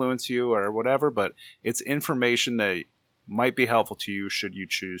should influence you or whatever, but it's information that might be helpful to you should you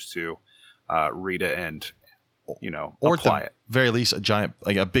choose to read it and or apply at the it. very least,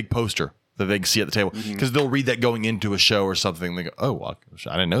 a big poster that they can see at the table, because they'll read that going into a show or something. They go, "Oh, well,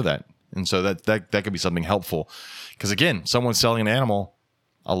 I didn't know that," and so that could be something helpful. Because again, someone selling an animal,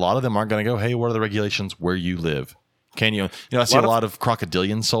 a lot of them aren't going to go, "Hey, what are the regulations where you live? Can you?" I see a lot of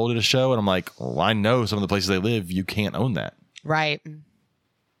crocodilians sold at a show, and I'm like, "Well, I know some of the places they live, you can't own that." Right.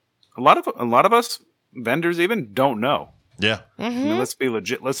 A lot of us vendors even don't know. Yeah. Mm-hmm. Let's be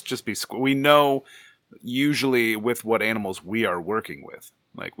legit. Let's just be. We know. Usually with what animals we are working with,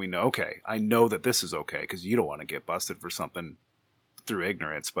 like, we know, okay, I know that this is okay because you don't want to get busted for something through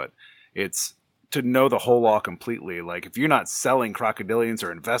ignorance, but it's to know the whole law completely. Like, if you're not selling crocodilians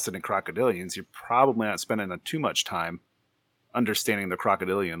or invested in crocodilians, you're probably not spending too much time understanding the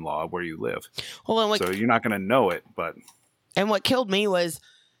crocodilian law where you live. Well, so you're not going to know it. And what killed me was,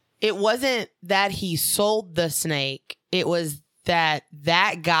 it wasn't that he sold the snake, it was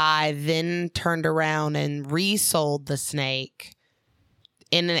that guy then turned around and resold the snake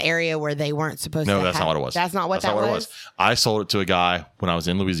in an area where they weren't supposed to. No, that's not what it was. That's not what that was? I sold it to a guy when I was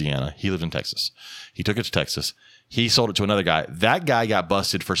in Louisiana. He lived in Texas. He took it to Texas. He sold it to another guy. That guy got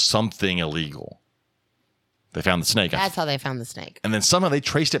busted for something illegal. They found the snake. That's how they found the snake. And then somehow they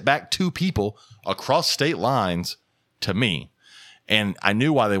traced it back to people across state lines to me. And I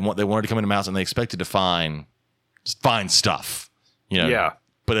knew why they wanted to come into my house, and they expected to find stuff. Yeah.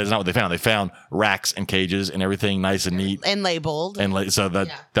 But that's not what they found. They found racks and cages and everything nice and neat and labeled. And so that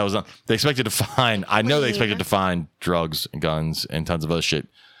was not. They expected to find. I know they expected to find drugs and guns and tons of other shit,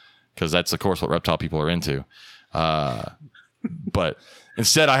 because that's of course what reptile people are into. But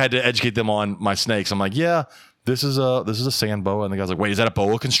instead, I had to educate them on my snakes. I'm like, yeah, this is a sand boa, and the guy's like, wait, is that a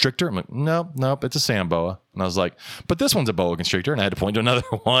boa constrictor? I'm like, nope, it's a sand boa. And I was like, but this one's a boa constrictor, and I had to point to another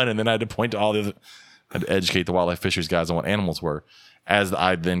one, and then I had to point to all the other. I had to educate the wildlife fisheries guys on what animals were, as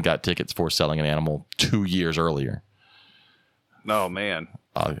I then got tickets for selling an animal 2 years earlier. Oh, man.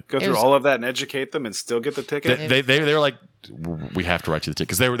 Go through all of that and educate them and still get the ticket? They were like, we have to write you the ticket.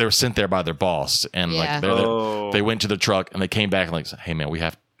 Because they were sent there by their boss. And they went to the truck and they came back and like, hey, man, we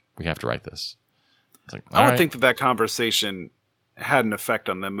have to write this. Like, I would think that conversation had an effect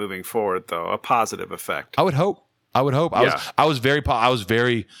on them moving forward, though. A positive effect. I would hope. Yeah. I was very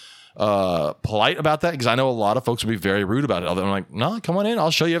polite about that, because I know a lot of folks would be very rude about it. I'm like, no, come on in,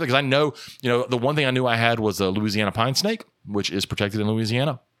 I'll show you everything. Because I know, the one thing I knew I had was a Louisiana pine snake, which is protected in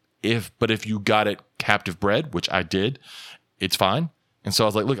Louisiana. If you got it captive bred, which I did, it's fine. And so I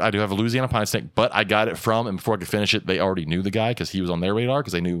was like, look, I do have a Louisiana pine snake, but I got it from, and before I could finish it, they already knew the guy because he was on their radar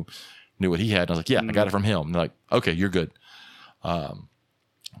because they knew what he had. And I was like, yeah, I got it from him. And they're like, okay, you're good.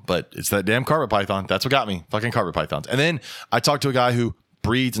 But it's that damn carpet python. That's what got me. Fucking carpet pythons. And then I talked to a guy who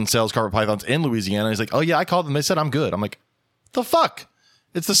breeds and sells carpet pythons in Louisiana. He's like, oh yeah, I called them. They said I'm good. I'm like, the fuck?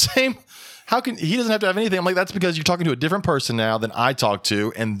 It's the same. How can he doesn't have to have anything? I'm like, that's because you're talking to a different person now than I talked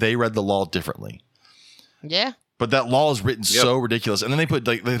to, and they read the law differently. Yeah. But that law is written so ridiculous. And then they put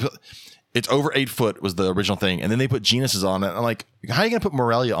it's over 8 foot was the original thing. And then they put genuses on it. I'm like, how are you going to put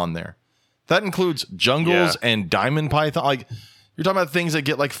Morelia on there? That includes jungles and diamond python. Like, you're talking about things that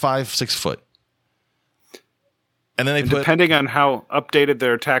get like 5-6 foot. And then depending on how updated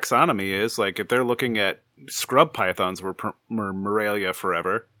their taxonomy is, like if they're looking at scrub pythons were Morelia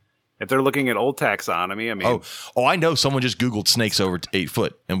forever. If they're looking at old taxonomy, I mean, I know someone just Googled snakes over 8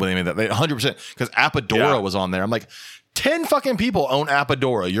 foot, and when they made that, they 100% because Apodora was on there. I'm like, 10 fucking people own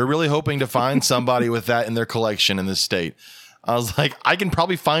Apodora. You're really hoping to find somebody with that in their collection in this state? I was like, I can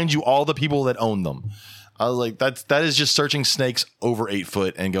probably find you all the people that own them. I was like, that is just searching snakes over 8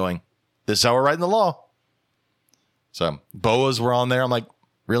 foot and going, this is how we're writing the law. So boas were on there. I'm like,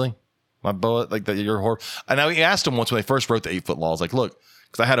 really? My boa, like that? You're horrible. And we asked them once when they first wrote the 8 foot law. I was like, look.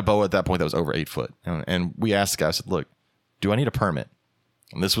 Because I had a boa at that point that was over 8 foot. And we asked the guy, I said, look, do I need a permit?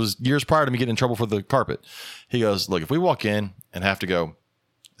 And this was years prior to me getting in trouble for the carpet. He goes, look, if we walk in and have to go,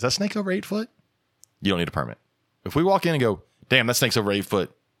 is that snake over 8 foot? You don't need a permit. If we walk in and go, damn, that snake's over 8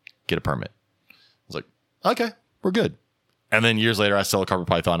 foot, get a permit. I was like, okay, we're good. And then years later, I sell a carpet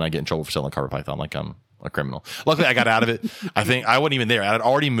python and I get in trouble for selling a carpet python like I'm a criminal. Luckily, I got out of it. I think I wasn't even there. I had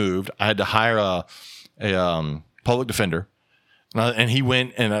already moved. I had to hire a public defender. And he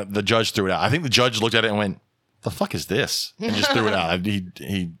went and the judge threw it out. I think the judge looked at it and went, the fuck is this? And just threw it out.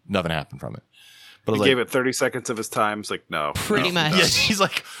 He nothing happened from it. But he gave it 30 seconds of his time. It's like, no. Pretty much. Yeah, he's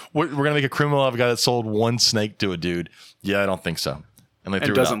like, we're going to make a criminal of a guy that sold one snake to a dude. Yeah, I don't think so. And they threw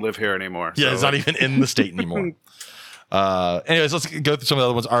it out. Doesn't live here anymore. Yeah, so it's not even in the state anymore. Anyways, let's go through some of the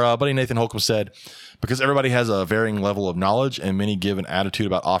other ones. Our buddy Nathan Holcomb said, because everybody has a varying level of knowledge and many give an attitude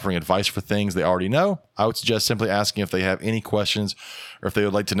about offering advice for things they already know, I would suggest simply asking if they have any questions or if they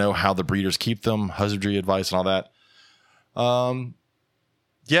would like to know how the breeders keep them, husbandry advice and all that.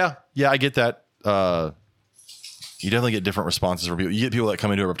 Yeah, I get that. You definitely get different responses from people. You get people that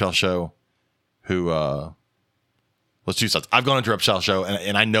come into a reptile show who, let's do something. I've gone into a reptile show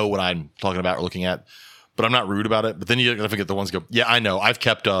and I know what I'm talking about or looking at, but I'm not rude about it. But then you definitely get the ones who go, yeah, I know. I've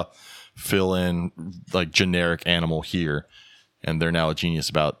kept a fill in like generic animal here, and they're now a genius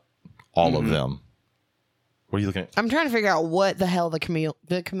about all of them. What are you looking at? I'm trying to figure out what the hell the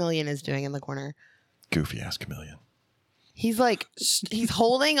chameleon is doing in the corner. Goofy ass chameleon. He's like, he's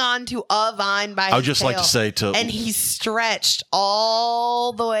holding on to a vine by his I would just tail, like to say and he's stretched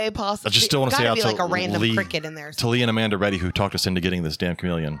all the way possible. I just still want to say out be to like a random Lee, cricket in there. To Lee and Amanda Reddy, who talked us into getting this damn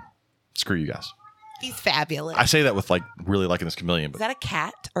chameleon. Screw you guys. He's fabulous. I say that with like really liking this chameleon. Is But that a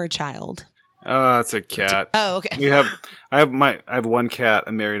cat or a child? It's a cat. Oh, okay. I have one cat.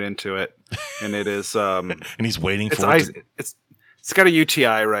 I'm married into it, and it is and he's waiting for it. It's got a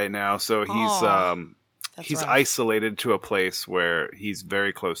UTI right now, so he's rough. isolated to a place where he's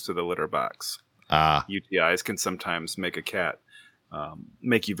very close to the litter box. UTIs can sometimes make a cat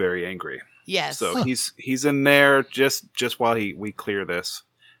make you very angry. Yes. So he's in there just while we clear this,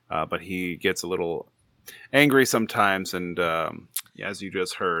 but he gets a little angry sometimes, and as you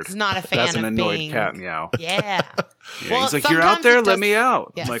just heard, he's not a fan that's an of annoyed being... cat meow. Yeah. Well, he's like, you're out there, let me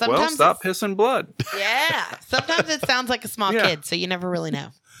out. Yeah, I'm like, well, stop pissing blood. Yeah. Sometimes it sounds like a small kid, so you never really know.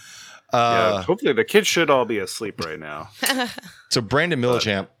 Hopefully the kids should all be asleep right now. So Brandon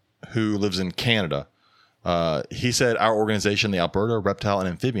Millichamp, who lives in Canada, he said our organization, the Alberta Reptile and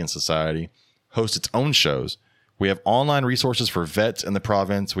Amphibian Society, hosts its own shows. We have online resources for vets in the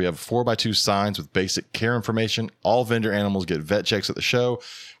province. We have 4x2 signs with basic care information. All vendor animals get vet checks at the show.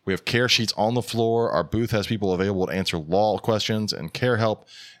 We have care sheets on the floor. Our booth has people available to answer law questions and care help.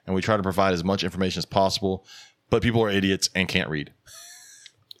 And we try to provide as much information as possible. But people are idiots and can't read.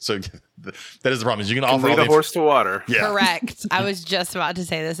 So that is the problem. Is you can offer lead a horse to water. Yeah. Correct. I was just about to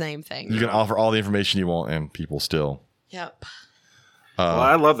say the same thing. You can offer all the information you want, and people still. Yep. Well,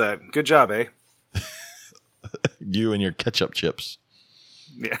 I love that. Good job, eh? You and your ketchup chips.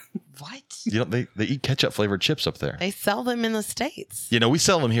 Yeah. What? You know they eat ketchup flavored chips up there. They sell them in the States. You know, we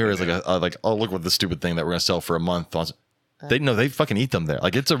sell them here as like oh, look what the stupid thing that we're gonna sell for a month. They fucking eat them there.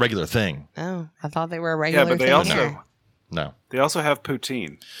 Like it's a regular thing. Oh, I thought they were a regular thing. Thing here. No. They also have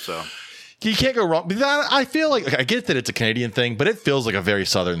poutine. So You can't go wrong. But I feel like I get that it's a Canadian thing, but it feels like a very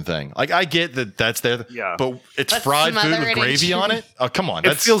Southern thing. Like I get that that's there, but it's Let's fried food smother with it in gravy on it. Oh, come on.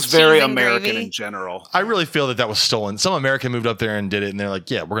 It feels very Cheese and American gravy? in general. I really feel that was stolen. Some American moved up there and did it, and they're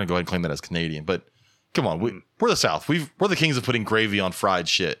like, yeah, we're going to go ahead and claim that as Canadian. But come on, we're the South. We're the kings of putting gravy on fried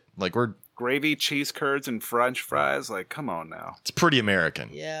shit. Like Gravy, cheese curds, and French fries. Like, come on now. it's pretty American.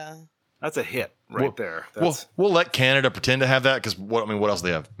 Yeah. That's a hit right there. We'll let Canada pretend to have that because what else do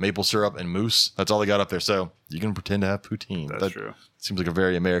they have? Maple syrup and mousse. That's all they got up there. So you can pretend to have poutine. That's true. Seems like a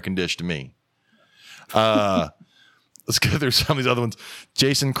very American dish to me. Let's go through some of these other ones.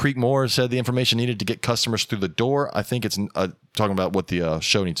 Jason Creekmore said the information needed to get customers through the door. I think it's talking about what the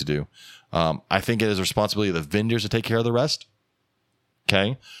show needs to do. I think it is the responsibility of the vendors to take care of the rest.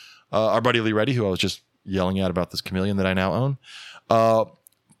 Okay. Our buddy Lee Reddy, who I was just yelling at about this chameleon that I now own.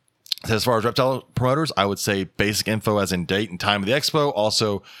 As far as reptile promoters, I would say basic info as in date and time of the expo.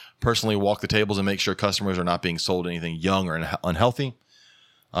 Also, personally walk the tables and make sure customers are not being sold anything young or unhealthy.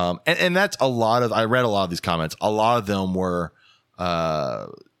 And that's a lot of, I read a lot of these comments. A lot of them were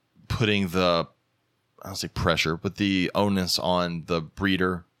putting the, I don't say pressure, but the onus on the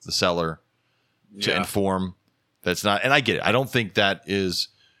breeder, the seller to inform. That's not, and I get it. I don't think that is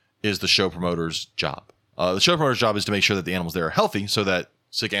the show promoter's job. The show promoter's job is to make sure that the animals there are healthy so that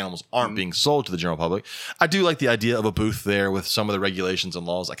sick animals aren't being sold to the general public. I do like the idea of a booth there with some of the regulations and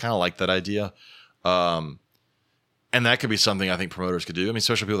laws. I kind of like that idea. And that could be something I think promoters could do. I mean,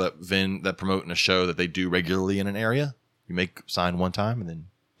 especially people that promote in a show that they do regularly in an area. You make sign one time and then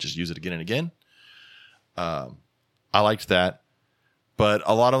just use it again and again. I liked that. But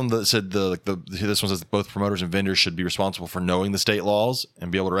a lot of them that said this one says both promoters and vendors should be responsible for knowing the state laws and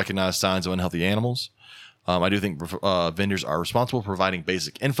be able to recognize signs of unhealthy animals. I do think vendors are responsible for providing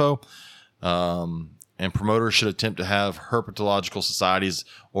basic info, and promoters should attempt to have herpetological societies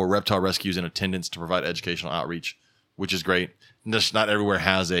or reptile rescues in attendance to provide educational outreach, which is great. Just not everywhere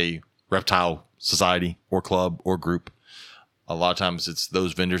has a reptile society or club or group. A lot of times it's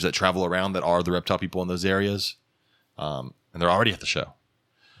those vendors that travel around that are the reptile people in those areas, and they're already at the show.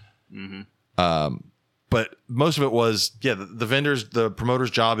 Mm-hmm. But most of it was, the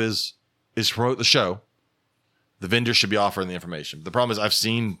promoter's job is to promote the show. The vendors should be offering the information. The problem is I've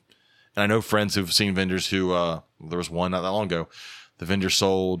seen, and I know friends who've seen vendors who, there was one not that long ago, the vendor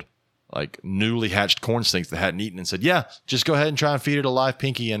sold like newly hatched corn snakes that hadn't eaten and said, yeah, just go ahead and try and feed it a live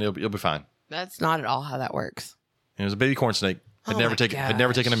pinky and you'll be fine. That's not at all how that works. And it was a baby corn snake. Had never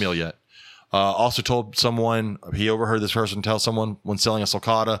taken a meal yet. Also told someone, he overheard this person tell someone when selling a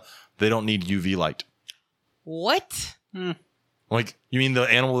sulcata, they don't need UV light. What? Like, you mean the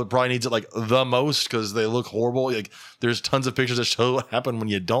animal that probably needs it like the most because they look horrible? Like, there's tons of pictures that show what happen when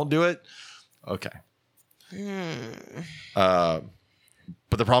you don't do it. Okay. But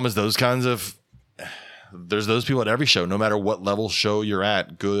the problem is there's those people at every show, no matter what level show you're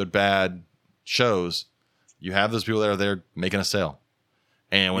at, good, bad shows, you have those people that are there making a sale.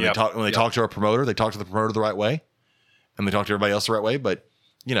 And when they talk to a promoter, they talk to the promoter the right way, and they talk to everybody else the right way. But,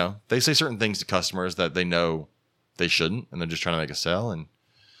 they say certain things to customers that they know they shouldn't, and they're just trying to make a sale. And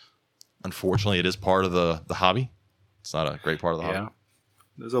unfortunately, it is part of the hobby. It's not a great part of the hobby.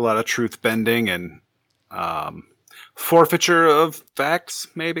 There's a lot of truth bending and forfeiture of facts,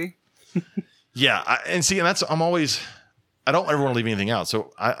 maybe. I don't ever want to leave anything out.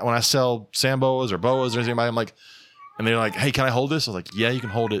 So when I sell Samboas or boas or anything, I'm like, and they're like, hey, can I hold this? I was like, yeah, you can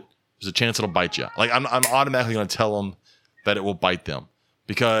hold it. There's a chance it'll bite you. Like I'm automatically going to tell them that it will bite them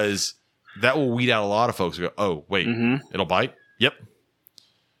because that will weed out a lot of folks who go, oh, wait, it'll bite? Yep.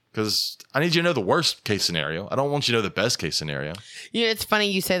 Because I need you to know the worst case scenario. I don't want you to know the best case scenario. It's funny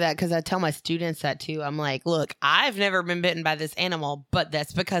you say that because I tell my students that too. I'm like, look, I've never been bitten by this animal, but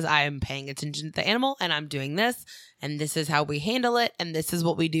that's because I am paying attention to the animal and I'm doing this and this is how we handle it and this is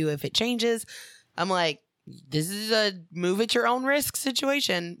what we do if it changes. I'm like, this is a move at your own risk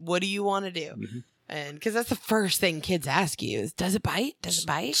situation. What do you want to do? Mm-hmm. And because that's the first thing kids ask you is, does it bite? Does it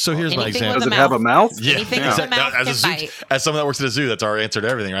bite? So here's my example. Does it have a mouth? Yeah. Anything with a mouth can bite. As someone that works at a zoo, that's our answer to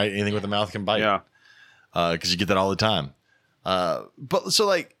everything, right? Anything with a mouth can bite. Yeah. Because you get that all the time. But so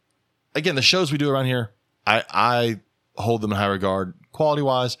like, again, the shows we do around here, I hold them in high regard quality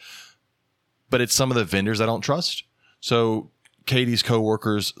wise, but it's some of the vendors I don't trust. So Katie's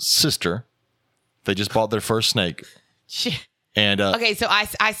coworker's sister, they just bought their first snake. And okay, so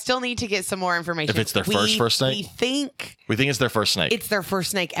I still need to get some more information. If it's their first snake, we think it's their first snake. It's their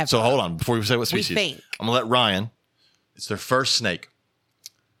first snake ever. So hold on before we say what species. We think. I'm gonna let Ryan. It's their first snake.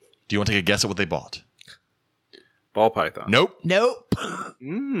 Do you want to take a guess at what they bought? Ball python. Nope.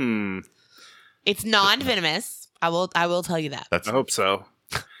 It's non-venomous. I will tell you that. I hope so.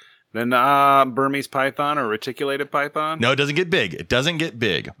 Then Burmese python or reticulated python? No, it doesn't get big. It doesn't get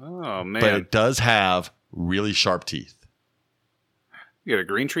big. Oh, man. But it does have really sharp teeth. You get a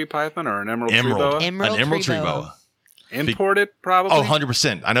green tree python or an emerald tree boa? An emerald tree boa. Imported, probably? Oh,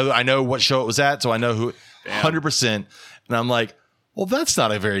 100%. I know what show it was at, so I know who. 100%. And I'm like, well, that's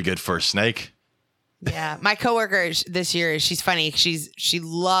not a very good first snake. Yeah, my coworker this year, she's funny. She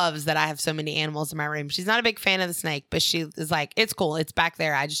loves that I have so many animals in my room. She's not a big fan of the snake, but she is like, it's cool. It's back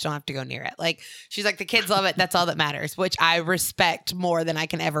there. I just don't have to go near it. Like, she's like, the kids love it. That's all that matters, which I respect more than I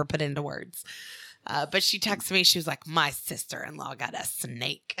can ever put into words. But she texted me. She was like, my sister-in-law got a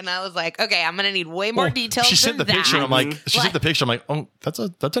snake. And I was like, okay, I'm going to need way more details She sent the than picture. that. I'm like, sent the picture. I'm like, oh, that's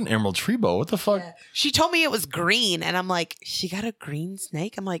an emerald tree boa. What the fuck? Yeah. She told me it was green. And I'm like, she got a green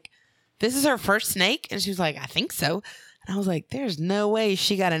snake? I'm like, this is her first snake? And she was like, I think so. And I was like, there's no way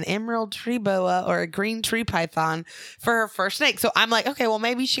she got an emerald tree boa or a green tree python for her first snake. So I'm like, okay, well,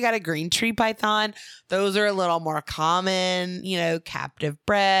 maybe she got a green tree python. Those are a little more common, captive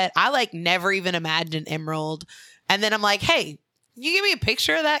bred. I like never even imagined emerald. And then I'm like, hey, can you give me a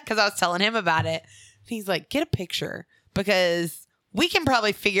picture of that? Because I was telling him about it. And he's like, get a picture because we can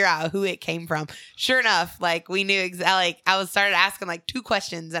probably figure out who it came from. Sure enough, like we knew exactly. Like I started asking like 2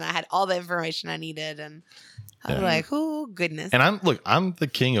 questions, and I had all the information I needed, and I was like, "Oh goodness!" And I'm the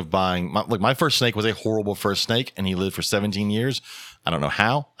king of buying. My first snake was a horrible first snake, and he lived for 17 years. I don't know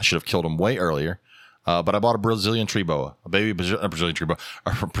how. I should have killed him way earlier. But I bought a Brazilian tree boa, a Brazilian tree boa,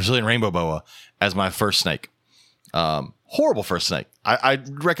 a Brazilian rainbow boa as my first snake. Horrible first snake.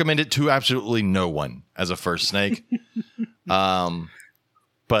 I'd recommend it to absolutely no one as a first snake.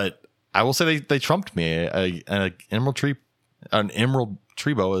 But I will say they trumped me. An emerald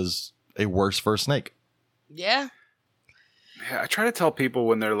tree boa is a worse first snake. Yeah. Yeah, I try to tell people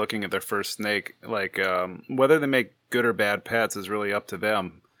when they're looking at their first snake, like whether they make good or bad pets is really up to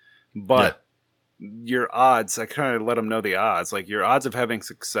them. But your odds, I kind of let them know the odds. Like your odds of having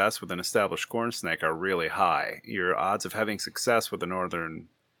success with an established corn snake are really high. Your odds of having success with a northern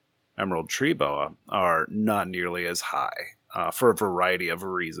emerald tree boa are not nearly as high for a variety of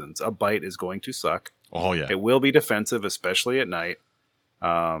reasons. A bite is going to suck. Oh, yeah. It will be defensive, especially at night.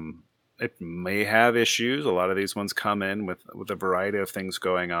 It may have issues. A lot of these ones come in with a variety of things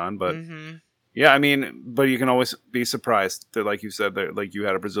going on. But yeah, I mean, but you can always be surprised that, like you said, that like you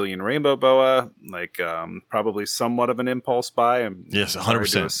had a Brazilian rainbow boa, like probably somewhat of an impulse buy. Yes,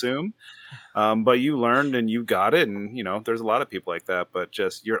 100%. To assume. But you learned and you got it. And, there's a lot of people like that. But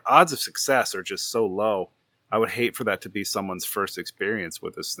just your odds of success are just so low. I would hate for that to be someone's first experience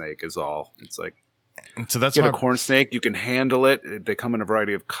with a snake is all. It's like, so that's get a corn snake. You can handle it. They come in a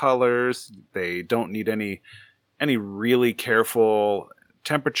variety of colors. They don't need any really careful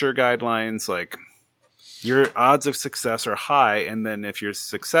temperature guidelines. Like your odds of success are high. And then if your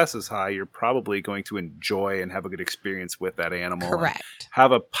success is high, you're probably going to enjoy and have a good experience with that animal. Correct.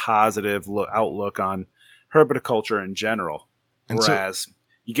 Have a positive outlook on herpetoculture in general. Whereas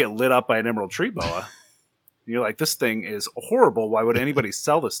you get lit up by an emerald tree boa. You're like, this thing is horrible. Why would anybody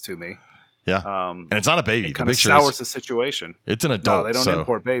sell this to me? Yeah. And it's not a baby. It kind of sours the situation. It's an adult. No, they don't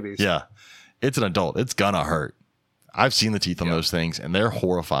import babies. Yeah. It's an adult. It's gonna hurt. I've seen the teeth on those things, and they're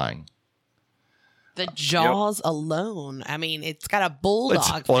horrifying. The jaws alone. I mean, it's got a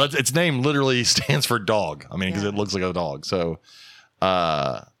bulldog. Its name literally stands for dog. I mean, because it looks like a dog. So,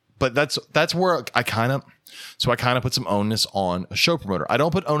 but that's where I kind of put some onus on a show promoter. I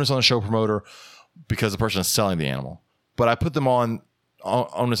don't put onus on a show promoter because the person is selling the animal, but I put them on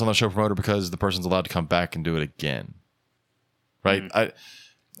onus on the show promoter because the person's allowed to come back and do it again. Right?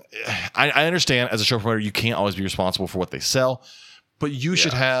 I understand as a show promoter, you can't always be responsible for what they sell, but you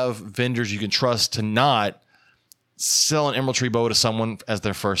should have vendors you can trust to not sell an emerald tree boa to someone as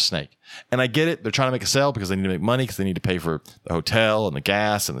their first snake. And I get it. They're trying to make a sale because they need to make money because they need to pay for the hotel and the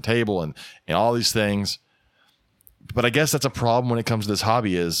gas and the table and all these things. But I guess that's a problem when it comes to this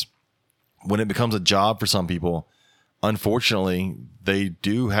hobby is when it becomes a job for some people, unfortunately, they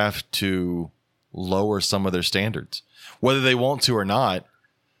do have to lower some of their standards. Whether they want to or not,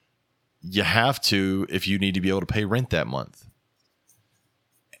 you have to if you need to be able to pay rent that month.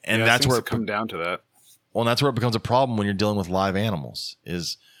 And that's where it comes down to that. Well, and that's where it becomes a problem when you're dealing with live animals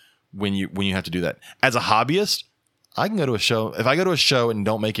is when you have to do that. As a hobbyist, I can go to a show. If I go to a show and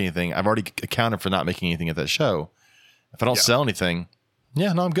don't make anything, I've already accounted for not making anything at that show. If I don't sell anything,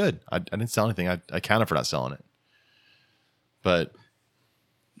 I'm good. I didn't sell anything. I accounted for not selling it. But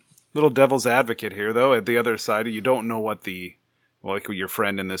little devil's advocate here, though. At the other side, you don't know what like your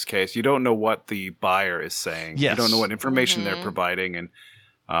friend in this case, you don't know what the buyer is saying. Yes. You don't know what information they're providing, and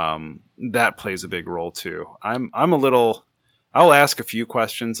that plays a big role too. I'm a little I'll ask a few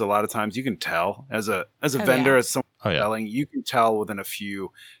questions. A lot of times you can tell as a vendor, yeah. as someone selling, you can tell within a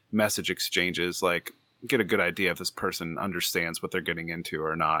few message exchanges, like get a good idea if this person understands what they're getting into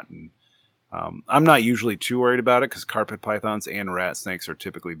or not. And I'm not usually too worried about it because carpet pythons and rat snakes are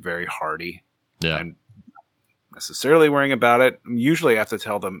typically very hardy. Yeah. I'm necessarily worrying about it. Usually I have to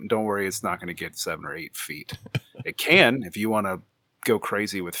tell them, don't worry, it's not going to get 7 or 8 feet. It can if you want to go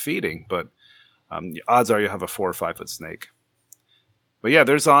crazy with feeding, but odds are you'll have a 4 or 5 foot snake. But yeah,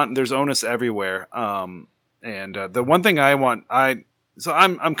 there's onus everywhere. And the one thing I'm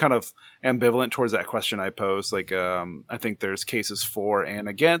kind of ambivalent towards that question I posed. Like, I think there's cases for and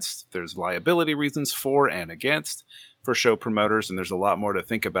against. There's liability reasons for and against for show promoters, and there's a lot more to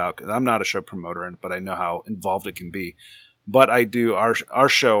think about. 'Cause I'm not a show promoter, but I know how involved it can be. But I do our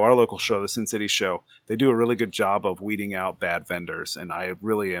local show, the Sin City show. They do a really good job of weeding out bad vendors, and I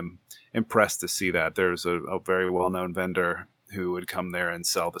really am impressed to see that. There's a very well-known vendor who would come there and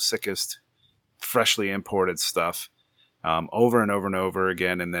sell the sickest, freshly imported stuff over and over and over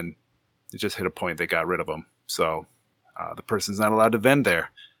again, and then it just hit a point they got rid of them. So the person's not allowed to vend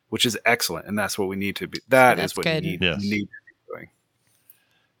there, which is excellent, and that's what we need to be. That's what you need to be doing.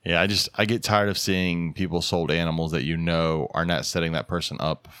 Yeah, I get tired of seeing people sold animals that are not setting that person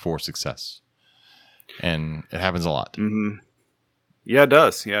up for success, and it happens a lot. Mm-hmm. Yeah, it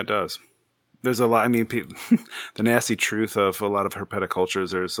does. There's a lot. I mean, the nasty truth of a lot of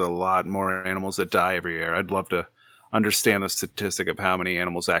herpetocultures, there's a lot more animals that die every year. I'd love to understand the statistic of how many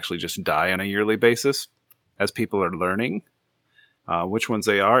animals actually just die on a yearly basis as people are learning which ones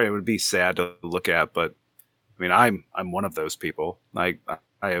they are. It would be sad to look at, but I mean, I'm one of those people. I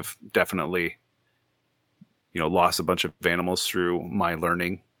have definitely, lost a bunch of animals through my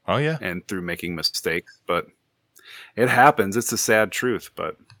learning. Oh yeah. And through making mistakes, but it happens. It's a sad truth,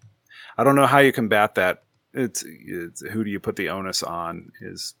 but I don't know how you combat that. It's who do you put the onus on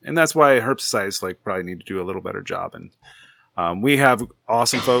and that's why herp societies probably need to do a little better job. And we have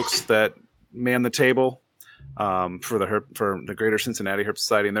awesome folks that man the table for the Greater Cincinnati Herp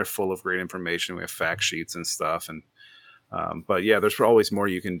Society, and they're full of great information. We have fact sheets and stuff, and but yeah, there's always more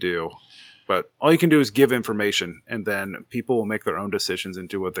you can do. But all you can do is give information, and then people will make their own decisions and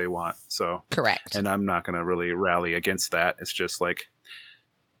do what they want. So correct. And I'm not going to really rally against that. It's just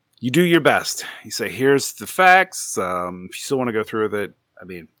you do your best. You say, here's the facts. If you still want to go through with it, I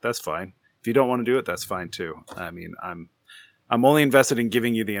mean, that's fine. If you don't want to do it, that's fine too. I mean, I'm only invested in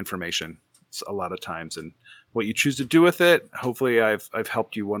giving you the information a lot of times, and what you choose to do with it, hopefully I've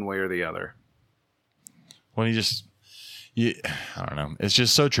helped you one way or the other. When I don't know. It's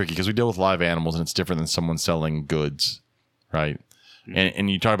just so tricky because we deal with live animals, and it's different than someone selling goods, right? Mm-hmm. And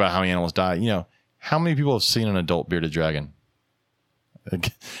you talk about how many animals die. How many people have seen an adult bearded dragon?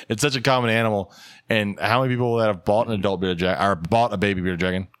 It's such a common animal, and how many people that have bought an adult bearded dragon or bought a baby bearded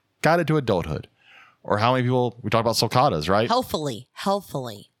dragon got it to adulthood, or how many people we talk about sulcatas, right? Healthfully,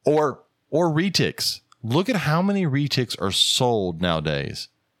 or retics. Look at how many retics are sold nowadays.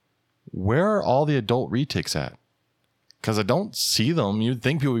 Where are all the adult retics at? Because I don't see them. You'd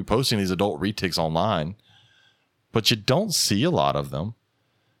think people would be posting these adult retics online, but you don't see a lot of them.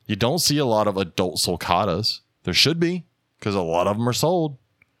 You don't see a lot of adult sulcatas. There should be, because a lot of them are sold,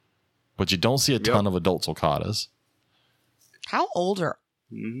 but you don't see a ton of adult sulcatas. How old are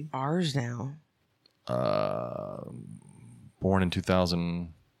ours now? Born in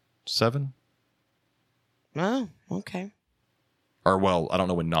 2007. Oh, okay. Or, well, I don't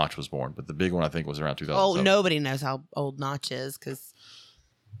know when Notch was born, but the big one I think was around 2007. Oh, nobody knows how old Notch is because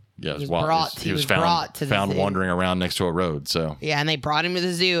he was found wandering around next to a road. So yeah, and they brought him to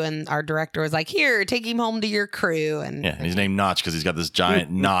the zoo, and our director was like, "Here, take him home to your crew." And he's named Notch because he's got this giant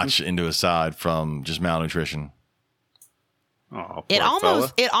notch into his side from just malnutrition. Oh, it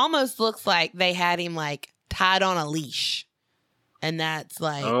almost looks like they had him tied on a leash. And that's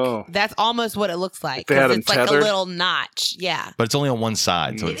that's almost what it looks like. Because it's a little notch. Yeah. But it's only on one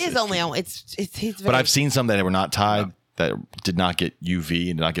side. So it's only on, it's but I've seen some that were not tied that did not get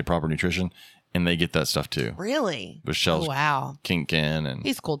UV and did not get proper nutrition. And they get that stuff too. Really? With shells kink in. And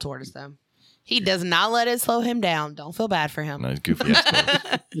he's a cool tortoise though. He does not let it slow him down. Don't feel bad for him. No, he's goofy.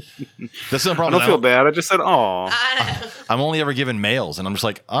 That's no problem. I don't feel bad. I just said, "Oh." I'm only ever given males. And I'm just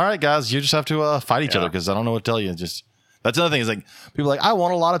like, all right, guys, you just have to fight each other because I don't know what to tell you. That's another thing is people are I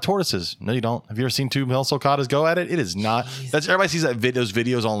want a lot of tortoises. No, you don't. Have you ever seen 2 male sulcatas go at it? It is not. Everybody sees those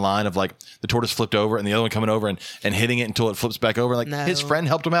videos online of the tortoise flipped over and the other one coming over and hitting it until it flips back over. His friend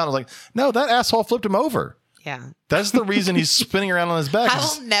helped him out. I was like, no, that asshole flipped him over. Yeah. That's the reason he's spinning around on his back. I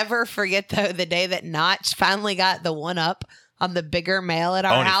will never forget though the day that Notch finally got the one up on the bigger male at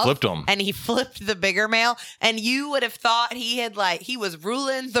our house. He flipped him. And he flipped the bigger male. And you would have thought he was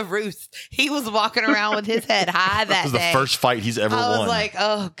ruling the roost. He was walking around with his head high that day. It was the first fight he's ever won. I was like,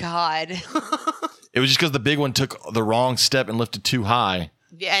 oh, God. It was just because the big one took the wrong step and lifted too high.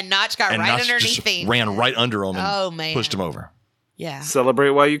 Yeah, and Notch got right underneath him. Ran right under him and pushed him over. Yeah.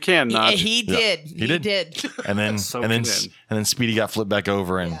 Celebrate while you can, Notch. He did. He did. And then Speedy got flipped back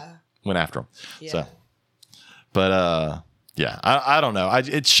over and went after him. Yeah. So, but I don't know.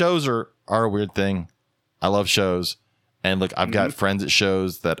 Shows are a weird thing. I love shows, and look, I've got friends at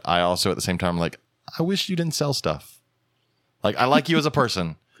shows that I also at the same time like. I wish you didn't sell stuff. Like I like you as a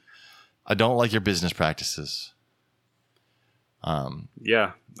person. I don't like your business practices.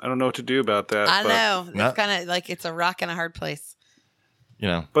 Yeah, I don't know what to do about that. I know. It's kind of like it's a rock and a hard place. You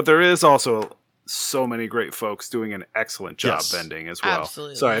know. But there is also so many great folks doing an excellent job vending as well.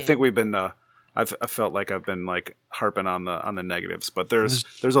 Absolutely. So I think we've been I felt like I've been like harping on the negatives, but there's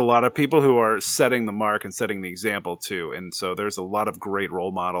a lot of people who are setting the mark and setting the example too. And so there's a lot of great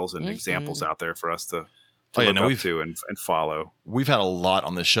role models and examples out there for us to look up to and follow. We've had a lot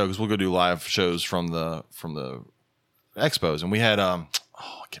on this show because we'll go do live shows from the expos, and we had I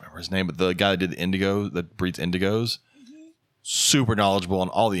can't remember his name, but the guy that did the indigo that breeds indigos, super knowledgeable on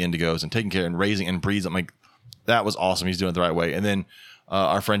all the indigos and taking care and raising and breeds. I'm like, that was awesome. He's doing it the right way. And then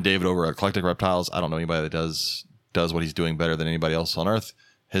our friend David over at Eclectic Reptiles, I don't know anybody that does what he's doing better than anybody else on earth.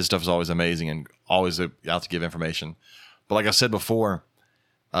 His stuff is always amazing and always out to give information. But like I said before,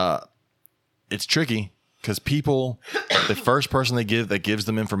 it's tricky because people, the first person that gives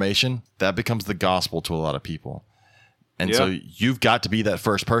them information, that becomes the gospel to a lot of people. And so you've got to be that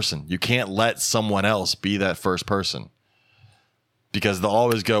first person. You can't let someone else be that first person because they'll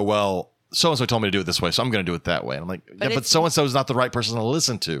always go, well, so-and-so told me to do it this way, so I'm going to do it that way. And I'm like, but so-and-so is not the right person to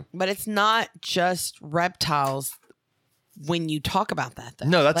listen to. But it's not just reptiles when you talk about that, though.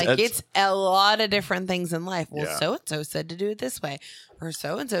 No, it's a lot of different things in life. Well, so-and-so said to do it this way, or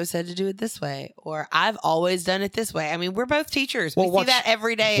so-and-so said to do it this way, or I've always done it this way. I mean, we're both teachers. We see that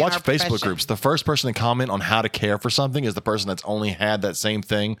every day in our Facebook profession. Groups. The first person to comment on how to care for something is the person that's only had that same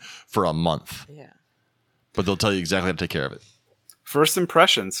thing for a month. Yeah. But they'll tell you exactly how to take care of it. First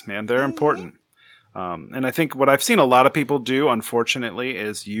impressions, man, they're important. And I think what I've seen a lot of people do, unfortunately,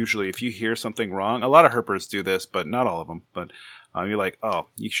 is usually if you hear something wrong, a lot of herpers do this, but not all of them. But you're like, oh,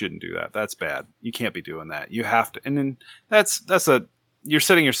 you shouldn't do that. That's bad. You can't be doing that. You have to. And then you're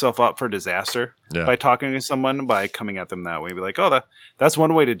setting yourself up for disaster by talking to someone, by coming at them that way. Be like, oh, that's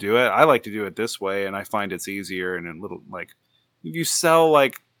one way to do it. I like to do it this way, and I find it's easier. And a little like, if you sell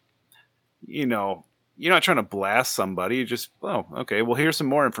you're not trying to blast somebody. You just, okay, well, here's some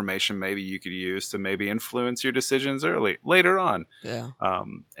more information maybe you could use to maybe influence your decisions later on. Yeah.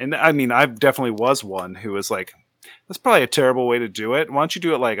 And I mean, I definitely was one who was like, that's probably a terrible way to do it. Why don't you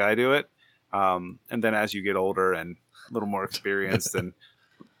do it like I do it? And then as you get older and a little more experienced and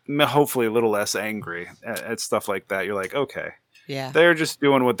hopefully a little less angry at stuff like that, you're like, okay, they're just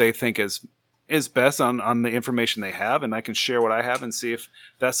doing what they think is best on the information they have. And I can share what I have and see if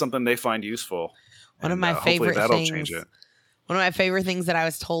that's something they find useful. One of my favorite things. One of my favorite things that I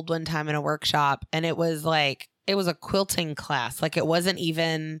was told one time in a workshop, and it was a quilting class. Like it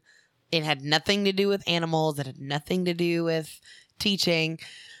had nothing to do with animals. It had nothing to do with teaching,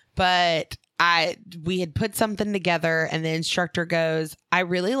 but we had put something together and the instructor goes, I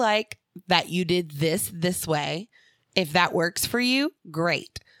really like that you did this way. If that works for you,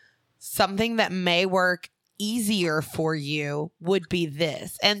 great. Something that may work easier for you would be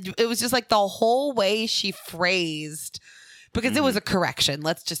this. And it was just like the whole way she phrased, because it was a correction.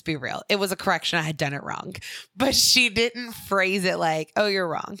 Let's just be real. It was a correction. I had done it wrong, but she didn't phrase it like, oh, you're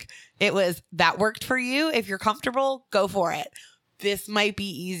wrong. It was, that worked for you. If you're comfortable, go for it. This might be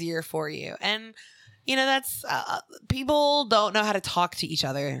easier for you. And that's people don't know how to talk to each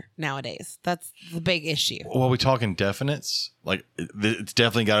other nowadays. That's the big issue. Well, we talk in definites. Like it's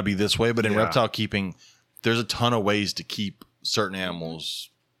definitely got to be this way, but in reptile keeping, there's a ton of ways to keep certain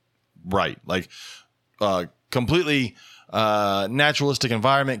animals right. Like completely naturalistic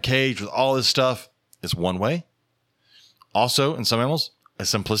environment, cage with all this stuff is one way. Also, in some animals, a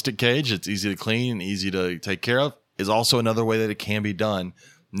simplistic cage, it's easy to clean and easy to take care of, is also another way that it can be done.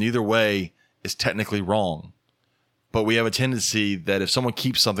 Neither way is technically wrong. But we have a tendency that if someone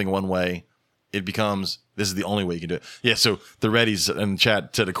keeps something one way, it becomes, this is the only way you can do it. Yeah, so the Reddies in the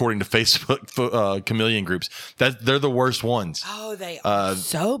chat said, according to Facebook chameleon groups, that they're the worst ones. Oh, they are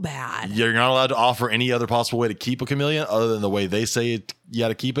so bad. You're not allowed to offer any other possible way to keep a chameleon other than the way they say you got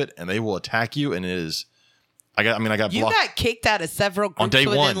to keep it, and they will attack you, and it is I got You blocked. got kicked out of several groups On day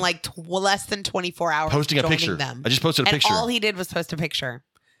within one. like less than 24 hours. Posting a joining picture. Them. I just posted a And picture. all he did was post a picture.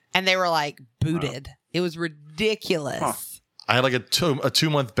 And they were like booted. It was ridiculous. Huh. I had like a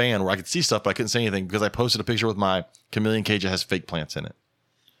 2-month ban where I could see stuff, but I couldn't say anything because I posted a picture with my chameleon cage that has fake plants in it.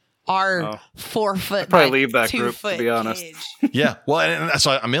 Our 4 foot. I'd probably by leave that 2 group, to foot be honest. cage. Yeah. Well, and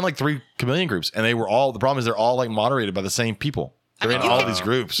so I'm in like 3 chameleon groups, and they were all, the problem is they're all like moderated by the same people. They're in you all can- these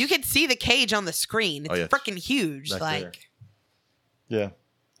groups. You can see the cage on the screen. It's Oh, yeah. freaking huge. Back Like there.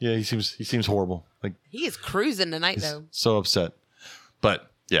 Yeah. He seems horrible. Like, he is cruising tonight he's though. so upset.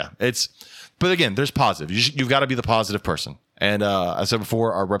 But yeah, but again, there's positive. You've got to be the positive person. And I said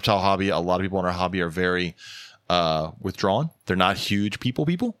before, our reptile hobby, a lot of people in our hobby are very withdrawn. They're not huge people.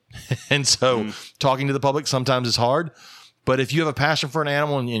 And so talking to the public sometimes is hard. But if you have a passion for an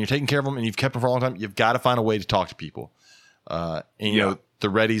animal and you're taking care of them and you've kept them for a long time, you've got to find a way to talk to people. And you know, the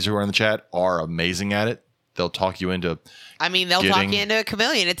Reddies who are in the chat are amazing at it. They'll talk you into I mean, they'll talk you into a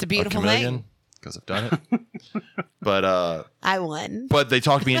chameleon. It's a beautiful thing. because I've done it. But I won. But they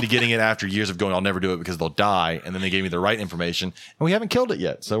talked me into getting it after years of going, I'll never do it because they'll die. And then they gave me the right information. And we haven't killed it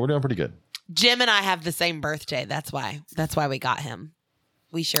yet. So we're doing pretty good. Jim and I have the same birthday. That's why we got him.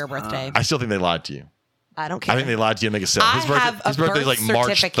 We share a birthday. I still think they lied to you. I don't care. I think they lied to you to make a sale. I have a His birthday's like birth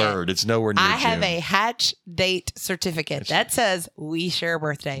March certificate. 3rd. It's nowhere near I have June. a hatch date certificate that says we share a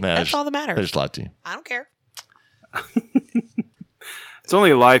birthday. Nah, That's all that They matters. just lied to you. I don't care. It's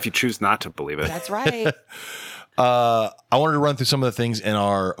only a lie if you choose not to believe it. That's right. I wanted to run through some of the things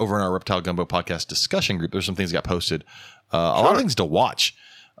over in our Reptile Gumbo podcast discussion group. There's some things that got posted. A lot of things to watch.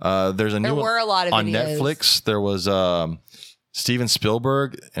 There's a new were a lot of on videos. Netflix. There was Steven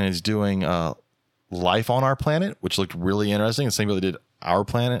Spielberg, and he's doing Life on Our Planet, which looked really interesting. The same way they did Our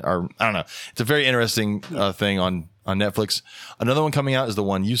Planet, or I don't know. It's a very interesting thing on Netflix. Another one coming out is the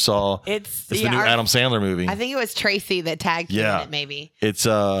one you saw. It's the new Adam Sandler movie. I think it was Tracy that tagged you in it, maybe. It's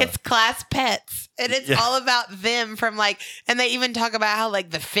Class Pets. And it's all about them from and they even talk about how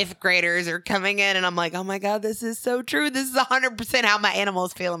the 5th graders are coming in. And I'm like, oh my God, this is so true. This is 100% how my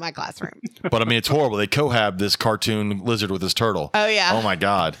animals feel in my classroom. But I mean, it's horrible. They cohab this cartoon lizard with this turtle. Oh, yeah. Oh my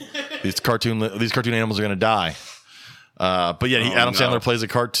God. These cartoon animals are going to die. But yeah, Adam Sandler plays a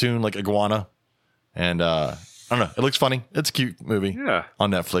cartoon iguana. And I don't know. It looks funny. It's a cute movie. Yeah. On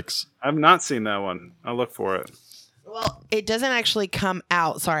Netflix. I've not seen that one. I'll look for it. Well, it doesn't actually come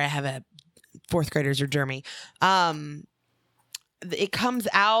out. Sorry, I have a 4th graders or Jeremy. It comes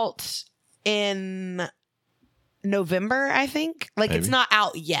out in November, I think. Maybe. It's not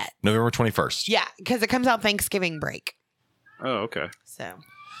out yet. November 21st. Yeah, because it comes out Thanksgiving break. Oh, okay. So.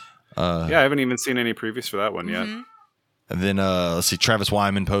 Yeah, I haven't even seen any previews for that one yet. And then let's see. Travis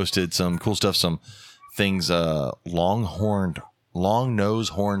Wyman posted some cool stuff. Some things. Long-nosed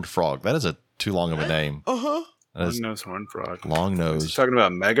horned frog. That is too long of a name. Long-nosed horned frog. Long nose. He's talking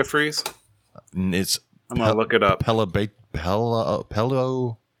about mega freeze. It's. I'm gonna look it up.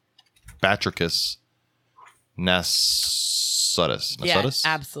 Pelobatrachus nasudus. Yeah,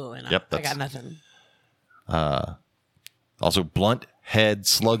 absolutely not. Yep, I got nothing. Also, blunt head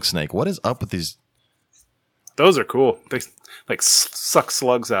slug snake. What is up with these? Those are cool. They suck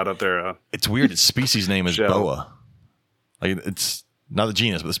slugs out of their. It's weird. Its species name is shell. boa. It's not the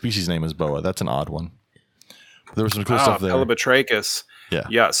genus, but the species name is boa. That's an odd one. But there was some cool stuff there. Pelobatrachus.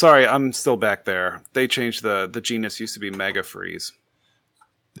 Yeah. Sorry, I'm still back there. They changed the genus. Used to be megafreeze.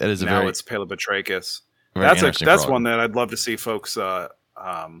 That is Now it's Pelobatrachus. That's That's one that I'd love to see folks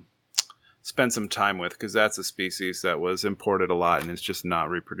spend some time with, because that's a species that was imported a lot and it's just not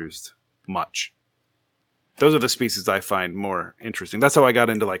reproduced much. Those are the species I find more interesting. That's how I got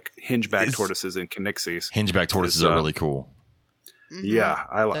into hingeback tortoises and canixies. Hingeback tortoises are really cool. Yeah,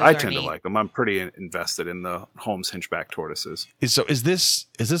 I tend to like them. I'm pretty invested in the Holmes hingeback tortoises. Is this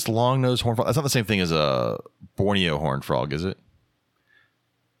long-nosed horned frog? That's not the same thing as a Borneo horned frog, is it?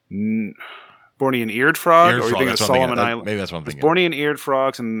 Bornean eared frog? Or are you thinking of Solomon Island? Maybe that's what I'm thinking. Bornean eared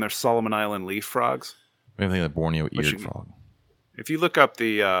frogs, and then there's Solomon Island leaf frogs. Maybe I'm thinking of the Borneo eared frog. If you look up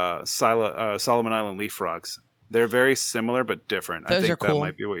the Solomon Island leaf frogs, they're very similar but different. Those I think are cool. That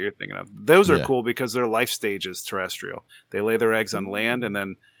might be what you're thinking of. Those are cool because their life stage is terrestrial. They lay their eggs on land, and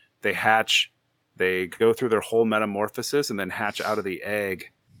then they hatch. They go through their whole metamorphosis and then hatch out of the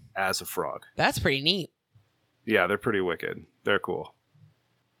egg as a frog. That's pretty neat. Yeah, they're pretty wicked. They're cool.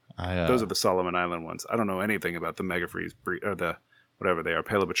 Those are the Solomon Island ones. I don't know anything about the megafreeze or the whatever they are,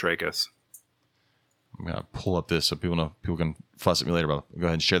 Pelobatrachus. I'm gonna pull up this so people can fuss at me later. But I'll go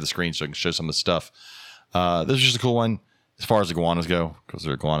ahead and share the screen so I can show some of the stuff. This is just a cool one as far as iguanas go, because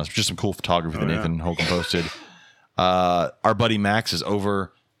they're iguanas. Just some cool photography that Nathan Holcomb posted. Our buddy Max is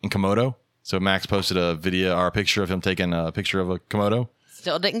over in Komodo, So Max posted a video or a picture of him taking a picture of a Komodo.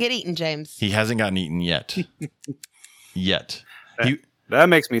 Still didn't get eaten, James. He hasn't gotten eaten yet. That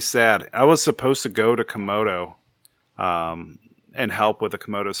makes me sad. I was supposed to go to Komodo and help with the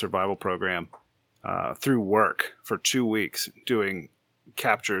Komodo survival program through work for 2 weeks doing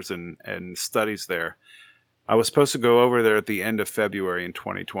captures and studies there. I was supposed to go over there at the end of February in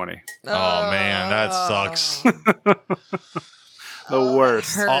 2020. Oh man, that sucks. The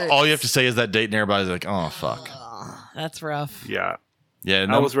worst. All you have to say is that date and everybody's like, oh, fuck. That's rough. Yeah. Yeah,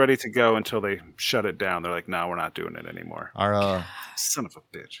 I was ready to go until they shut it down. They're like, no, we're not doing it anymore. Our son of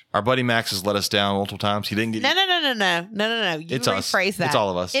a bitch. Our buddy Max has let us down multiple times. He didn't get... No. You it's rephrase us. that. It's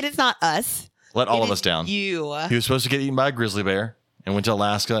all of us. It is not us. Let all of us down. You. He was supposed to get eaten by a grizzly bear and went to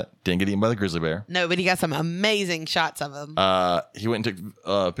Alaska. Didn't get eaten by the grizzly bear. No, but he got some amazing shots of him. He went and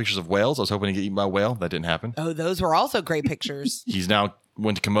took pictures of whales. I was hoping to get eaten by a whale. That didn't happen. Oh, those were also great pictures. He's now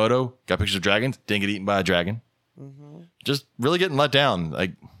went to Komodo, got pictures of dragons. Didn't get eaten by a dragon. Mm-hmm. Just really getting let down.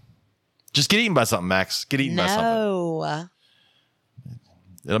 Like, just get eaten by something, Max. Get eaten by something. No.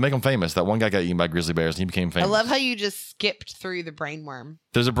 It'll make him famous. That one guy got eaten by grizzly bears and he became famous. I love how you just skipped through the brain worm.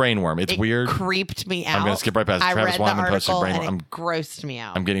 There's a brain worm. It's weird. Creeped me out. I'm going to skip right past it. I Travis read the Wyman posted article brain and worm. it grossed me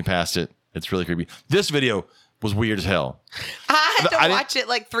out. I'm getting past it. It's really creepy. This video was weird as hell. I had to watch it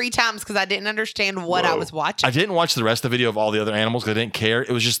like 3 times because I didn't understand what I was watching. I didn't watch the rest of the video of all the other animals because I didn't care.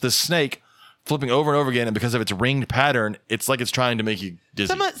 It was just this snake flipping over and over again, and because of its ringed pattern, it's like it's trying to make you dizzy.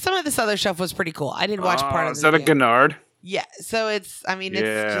 Some of this other stuff was pretty cool. I did watch part of it. Is that a Gennard? Yeah, so it's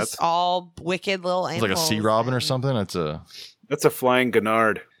just all wicked little animals. It's like a sea robin or something. That's a flying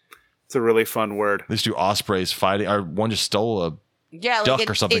Gennard. It's a really fun word. These 2 ospreys fighting, or one just stole a duck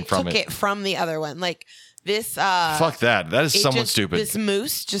or something from it. It took it from the other one. Like this. Fuck that. That is somewhat stupid. This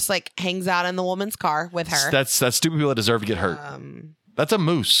moose just like hangs out in the woman's car with her. That's stupid people that deserve to get hurt. That's a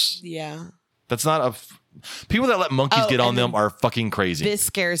moose. Yeah. That's not a... People that let monkeys get on them are fucking crazy. This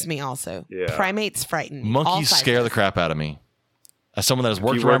scares me also. Yeah. Primates frighten me. Monkeys scare the crap out of me. As someone that has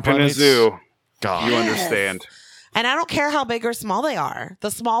worked around around primates, in a zoo, God, you understand. And I don't care how big or small they are.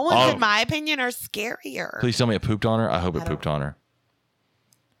 The small ones, in my opinion, are scarier. Please tell me it pooped on her. I hope it pooped on her.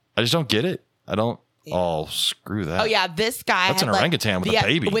 I just don't get it. I don't... Yeah. Oh, screw that. Oh, yeah. This guy That's an orangutan with a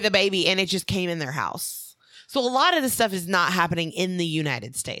baby. With a baby, and it just came in their house. So a lot of this stuff is not happening in the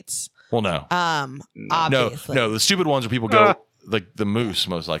United States. Well, no. Obviously. No. The stupid ones where people go, like the moose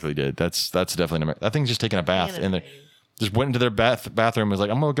most likely did. That's definitely... That thing's just taking a bath in there. Just went into their bathroom and was like,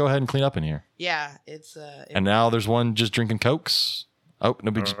 I'm going to go ahead and clean up in here. Yeah, it's... and now there's one just drinking Cokes. Oh,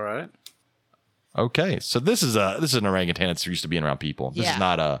 no big... All right. Okay, so this is an orangutan that's used to being around people. This is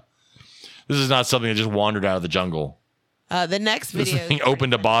not something that just wandered out of the jungle. The next video... This thing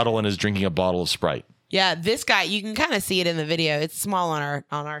opened a bottle and is drinking a bottle of Sprite. Yeah, this guy, you can kind of see it in the video. It's small on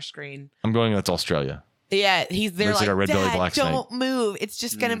our screen. I'm going, that's Australia. Yeah, he's there like, a red-bellied black don't snake. move. It's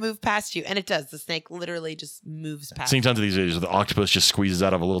just going to move past you. And it does. The snake literally just moves past Seen tons of these videos where the octopus just squeezes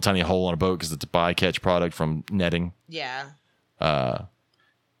out of a little tiny hole on a boat because it's a bycatch product from netting. Yeah. And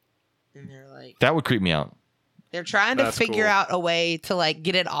they're like... That would creep me out. They're trying to figure out a way to like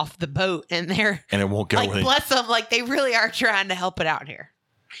get it off the boat. And it won't go like, bless them. Like they really are trying to help it out here.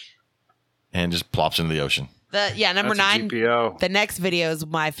 And just plops into the ocean. Number 9. GPO. The next video is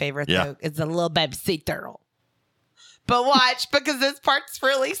my favorite, though. It's a little baby sea turtle. But watch, because this part's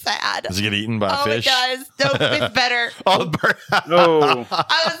really sad. Does it get eaten by a fish? Oh, it does. Nope, it's better. No.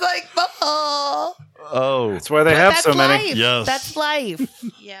 I was like, oh. That's why they have so many. Life. Yes. That's life.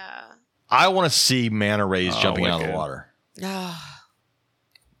 Yeah. I want to see manta rays jumping out of the water.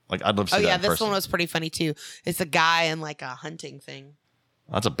 Like, I'd love to see that in this person. one was pretty funny, too. It's a guy in, like, a hunting thing.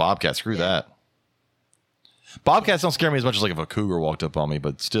 That's a bobcat. Screw that. Bobcats don't scare me as much as like if a cougar walked up on me,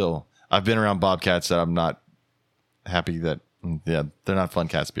 but still, I've been around bobcats that I'm not happy that, they're not fun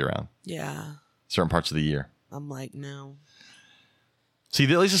cats to be around. Yeah. Certain parts of the year. I'm like, no. See,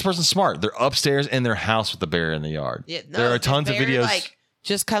 at least this person's smart. They're upstairs in their house with the bear in the yard. Yeah, no, there are tons of videos. Like,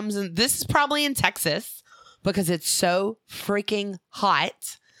 just comes in. This is probably in Texas because it's so freaking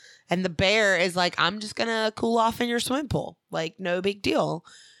hot. And the bear is like, I'm just going to cool off in your swimming pool. Like, no big deal.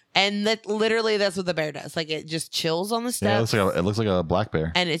 And that's what the bear does. Like, it just chills on the steps. Yeah, it looks like a black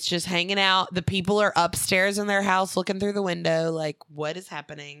bear. And it's just hanging out. The people are upstairs in their house looking through the window. Like, what is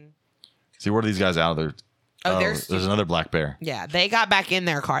happening? See, where are these guys out there? There's another black bear. Yeah, they got back in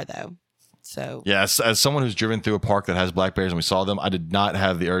their car, though. So yeah, as someone who's driven through a park that has black bears and we saw them, I did not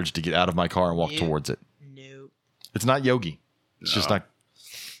have the urge to get out of my car and walk towards it. No. It's not Yogi. It's just not.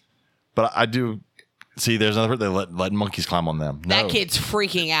 But I do See, there's another. They letting monkeys climb on them. No. That kid's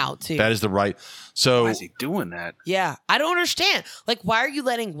freaking out too. That is the right. So Why is he doing that? Yeah, I don't understand. Like, why are you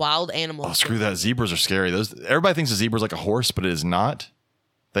letting wild animals? Oh, screw that. Zebras are scary. Everybody thinks a zebra is like a horse, but it is not.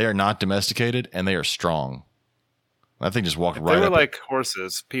 They are not domesticated, and they are strong. That thing just walked If right they were up. like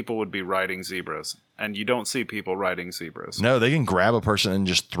horses, people would be riding zebras, and you don't see people riding zebras. No, they can grab a person and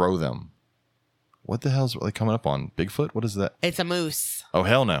just throw them. What the hell's they coming up on? Bigfoot? What is that? It's a moose. Oh,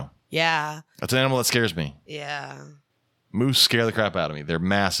 hell no. Yeah. That's an animal that scares me. Yeah. Moose scare the crap out of me. They're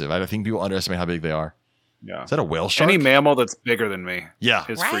massive. I think people underestimate how big they are. Yeah. Is that a whale shark? Any mammal that's bigger than me Yeah.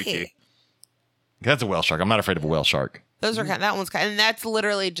 is Right. freaky. That's a whale shark. I'm not afraid of a whale shark. Those are that one's and that's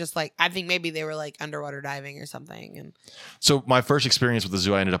literally just like, I think maybe they were like underwater diving or something. And So my first experience with the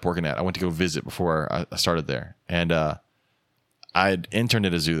zoo I ended up working at, I went to go visit before I started there. And I had interned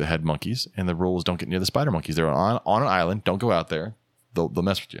at a zoo that had monkeys, and the rule was don't get near the spider monkeys. They're on an island. Don't go out there. They'll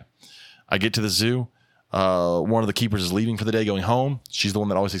mess with you. I get to the zoo. One of the keepers is leaving for the day, going home. She's the one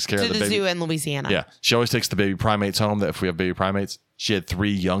that always takes care to of the the baby. zoo in Louisiana. Yeah. She always takes the baby primates home. That if we have baby primates, she had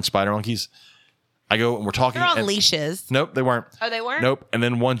 3 young spider monkeys. I go and we're talking. They're on and- leashes. Nope, they weren't. Oh, they weren't? Nope. And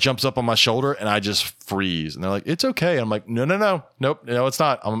then one jumps up on my shoulder, and I just freeze. And they're like, "It's okay." And I'm like, "No, nope, no, it's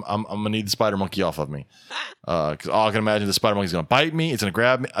not. I'm gonna need the spider monkey off of me, because all I can imagine the spider monkey's gonna bite me. It's gonna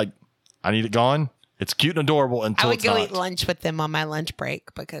grab me. I need it gone. It's cute and adorable until I would it's go not. eat lunch with them on my lunch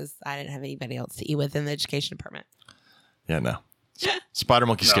break because I didn't have anybody else to eat with in the education department. Yeah, no. Spider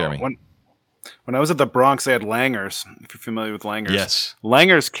monkeys scare me. When I was at the Bronx, they had langurs. If you're familiar with langurs. Yes.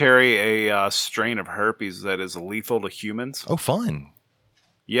 Langurs carry a strain of herpes that is lethal to humans. Oh, fun.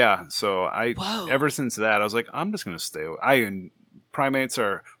 Yeah, so Whoa. ever since that, I was like, I'm just going to stay away. Primates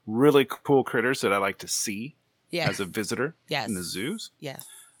are really cool critters that I like to see Yes. as a visitor Yes. in the zoos. Yes.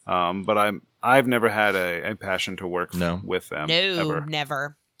 But I've never had a passion to work with them. No, ever.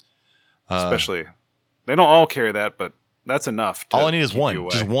 never. Especially, they don't all carry that, but that's enough. All I need is keep you one. away.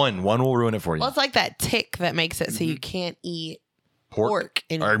 Just one. One will ruin it for you. Well, it's like that tick that makes it so you can't eat pork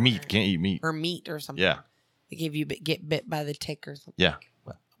or meat. Can't eat meat. or meat or something. Yeah. Like if you get bit by the tick or something. Yeah.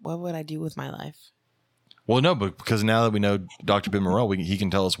 What would I do with my life? Well, no, but because now that we know Dr. Ben Morrell, he can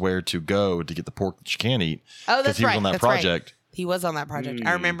tell us where to go to get the pork that you can't eat. Oh, that's he was right. on that That's project. Right. He was on that project.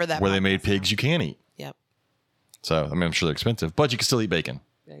 I remember that. Where they podcast. made pigs you can't eat. Yep. So, I mean, I'm sure they're expensive, but you can still eat bacon.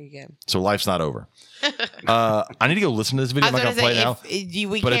 There you go. So life's not over. I need to go listen to this video. I'm not going to play it now.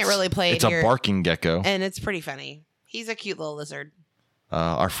 We but can't really play it It's here. a barking gecko. And it's pretty funny. He's a cute little lizard.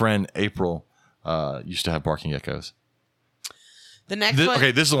 Our friend April used to have barking geckos. The next one.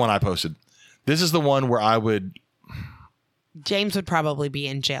 Okay, this is the one I posted. This is the one where I would... James would probably be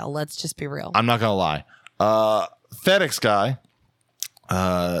in jail. Let's just be real. I'm not going to lie. FedEx guy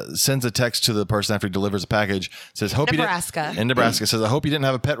sends a text to the person after he delivers a package. Says, "Hope Nebraska. you didn't." In Nebraska, says, "I hope you didn't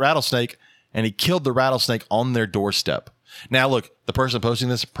have a pet rattlesnake," and he killed the rattlesnake on their doorstep. Now, look, the person posting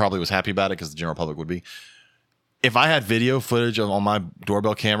this probably was happy about it because the general public would be. If I had video footage on my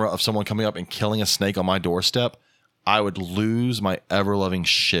doorbell camera of someone coming up and killing a snake on my doorstep, I would lose my ever-loving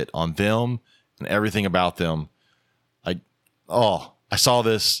shit on them and everything about them. I saw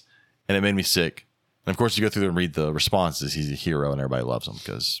this and it made me sick. And of course, you go through and read the responses. He's a hero and everybody loves him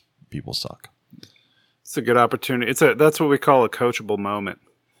because people suck. It's a good opportunity. That's what we call a coachable moment.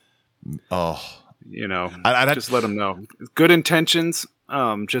 Oh, You know, I'd just let them know. Good intentions,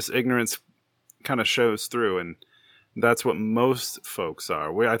 just ignorance kind of shows through, and that's what most folks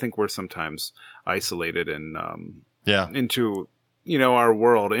are. I think we're sometimes isolated and into our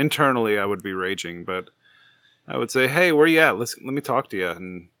world. Internally, I would be raging, but I would say, "Hey, where you at? Let me talk to you."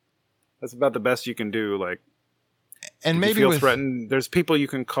 And that's about the best you can do. Like, and if maybe you feel threatened, there's people you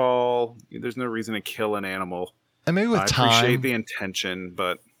can call. There's no reason to kill an animal. And maybe with I time, appreciate the intention,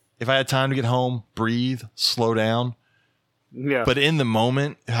 but if I had time to get home, breathe, slow down. yeah. But in the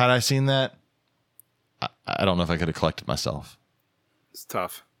moment, had I seen that, I don't know if I could have collected myself. It's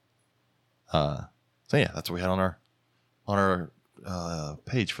tough. So yeah, that's what we had on our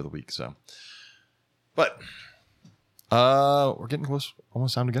page for the week. So, but we're getting close.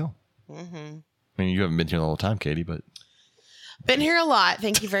 Almost time to go. Mm-hmm. I mean, you haven't been here the whole time, Katie, but Been here a lot.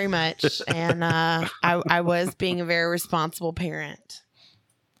 Thank you very much. And I was being a very responsible parent.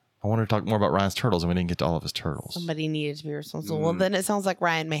 I wanted to talk more about Ryan's turtles, and we didn't get to all of his turtles. Somebody needed to be responsible. Well, then it sounds like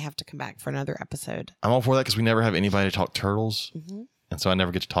Ryan may have to come back for another episode. I'm all for that because we never have anybody to talk turtles. Mm-hmm. And so I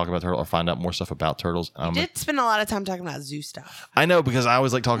never get to talk about turtles or find out more stuff about turtles. We did spend a lot of time talking about zoo stuff. I know, because I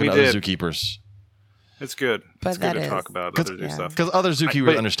always like talking to other zookeepers. It's good. But It's good that to is- talk about other zoo stuff. Because other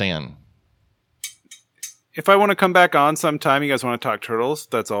zookeepers understand. if I want to come back on sometime, you guys want to talk turtles,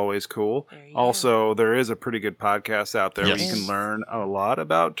 that's always cool. There you Also, there is a pretty good podcast out there where Yes. you can learn a lot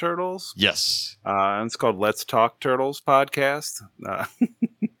about turtles. Yes. And it's called Let's Talk Turtles Podcast.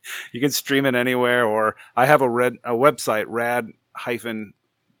 You can stream it anywhere, or I have a website,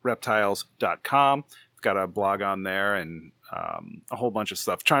 rad-reptiles.com. I've got a blog on there and a whole bunch of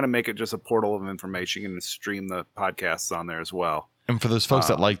stuff. Trying to make it just a portal of information. You can stream the podcasts on there as well. And for those folks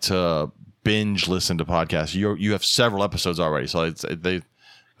that like to binge listen to podcasts, you have several episodes already, so they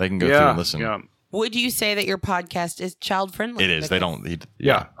can go through and listen. Yeah. Would you say that your podcast is child friendly? It is. They don't.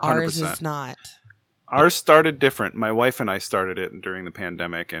 Yeah. 100%. Ours is not. Ours started different. My wife and I started it during the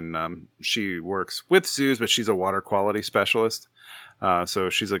pandemic, and she works with zoos, but she's a water quality specialist. So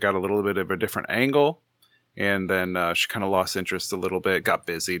she's got a little bit of a different angle. And then she kind of lost interest a little bit, got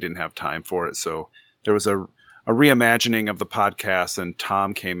busy, didn't have time for it. So there was a reimagining of the podcast, and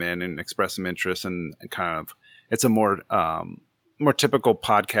Tom came in and expressed some interest, and kind of it's a more typical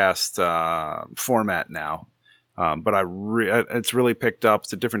podcast format now. But it's really picked up.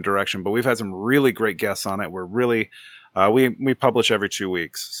 It's a different direction, but we've had some really great guests on it. We're really, we publish every 2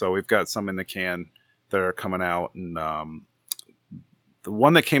 weeks. So we've got some in the can that are coming out. And the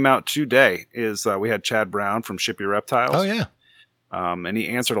one that came out today is we had Chad Brown from Ship Your Reptiles. Oh, yeah. And he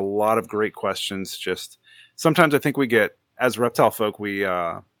answered a lot of great questions. Just sometimes I think we get, as reptile folk, we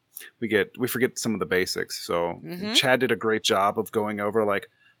forget some of the basics. So Chad did a great job of going over like,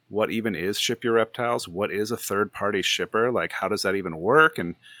 what even is Ship Your Reptiles? What is a third-party shipper? Like, how does that even work?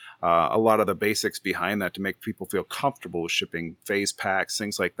 And a lot of the basics behind that to make people feel comfortable with shipping phase packs,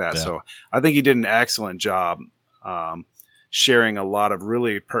 things like that. Yeah. So I think he did an excellent job sharing a lot of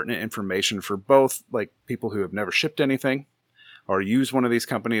really pertinent information for both like people who have never shipped anything or used one of these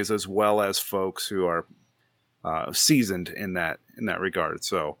companies, as well as folks who are seasoned in that regard.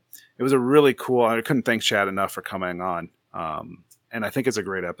 So it was a really cool. I couldn't thank Chad enough for coming on. And I think it's a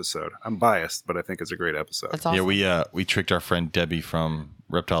great episode. I'm biased, but I think it's a great episode. That's awesome. Yeah, we tricked our friend Debbie from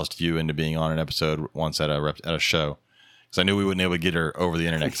Reptiles to You into being on an episode once at a show, because I knew we wouldn't be able to get her over the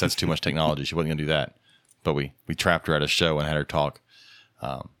internet because that's too much technology. She wasn't going to do that, but we trapped her at a show and had her talk.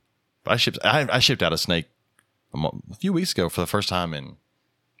 But I shipped out a snake a few weeks ago for the first time in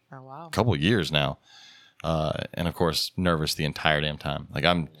a couple of years now, and of course nervous the entire damn time. Like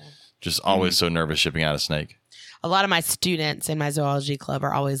I'm just always so nervous shipping out a snake. A lot of my students in my zoology club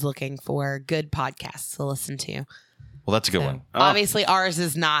are always looking for good podcasts to listen to. Well, that's a good one. Obviously, ours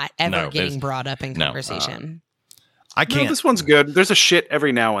is not ever getting there's- brought up in no. conversation. I No, can't. this one's good. There's a shit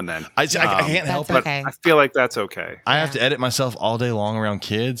every now and then. I can't help That's it. okay. I feel like that's okay. I have to edit myself all day long around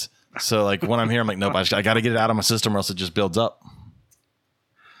kids. So like when I'm here, I'm like, nope, I got to get it out of my system or else it just builds up.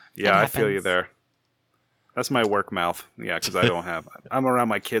 Yeah, It I feel you happens. there. That's my work mouth. Yeah, because I'm around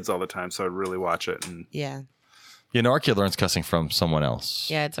my kids all the time, so I really watch it. And Yeah. You know, our kid learns cussing from someone else,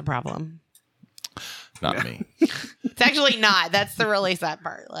 Yeah, it's a problem. not me. It's actually not. That's the really sad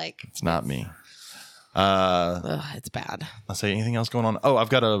part. Like, It's not me. it's bad. I'll say anything else going on. Oh, I've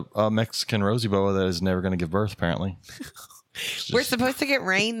got a Mexican rosy boa that is never going to give birth. Apparently, We're supposed to get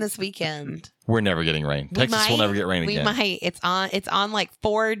rain this weekend. we're never getting rain. We Texas will might- never get rain We again. might. It's on like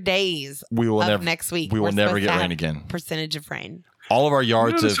 4 days We will of never. next week. We will We're never supposed get to rain have again. Percentage of rain. All of our you don't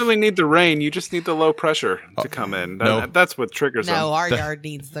yards have. necessarily need the rain. You just need the low pressure to come in. no. That's what triggers them. No, our yard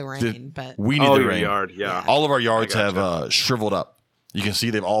needs the rain, but We need Oh, the your rain. yard. Yeah. All of our yards I have gotcha. shriveled up. You can see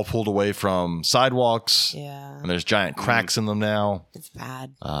they've all pulled away from sidewalks, yeah, and there's giant cracks in them now. it's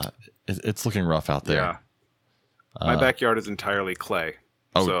bad. It's looking rough out there. Yeah. My backyard is entirely clay.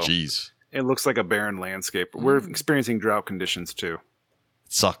 Oh, So jeez. it looks like a barren landscape. We're experiencing drought conditions too.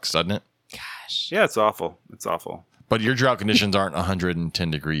 It sucks, doesn't it? Gosh. Yeah, it's awful. It's awful. But your drought conditions aren't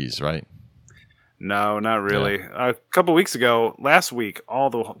 110 degrees, right? No, not really. A couple weeks ago, last week,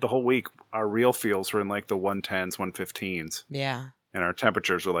 the whole week, our real fields were in like the 110s, 115s, Yeah. and our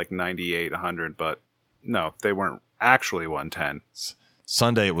temperatures were like 98, 100. But no, they weren't actually 110.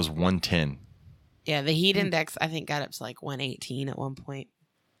 Sunday it was 110. Yeah, the heat index I think got up to like 118 at one point.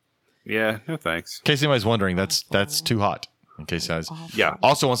 Yeah, no thanks. In case anybody's wondering, that's too hot. In case guys. Yeah.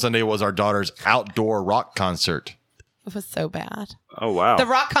 Also on Sunday was our daughter's outdoor rock concert. It was so bad. Oh wow. The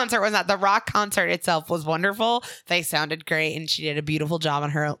rock concert was not. The rock concert itself was wonderful. They sounded great, and she did a beautiful job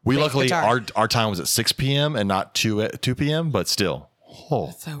on her. We bass luckily guitar. our time was at 6 p.m. and not 2 p.m. But still, So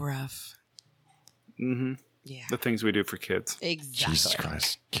rough. Mm-hmm. Yeah. The things we do for kids. Exactly. Jesus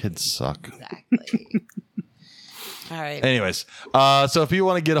Christ, kids suck. Exactly. All right. Anyways, so if you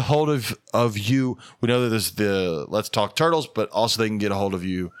want to get a hold of you, we know that there's the Let's Talk Turtles, but also they can get a hold of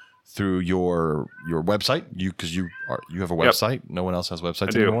you through your website. You have a website. No one else has websites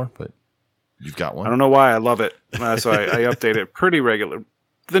I do. anymore, but You've got one? I don't know why. I love it. So I update it pretty regular.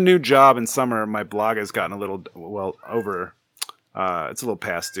 The new job in summer, my blog has gotten a little, over. It's a little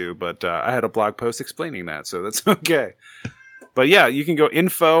past due, but I had a blog post explaining that, so that's okay. But yeah, you can go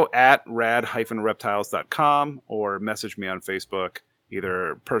info@rad-reptiles.com or message me on Facebook,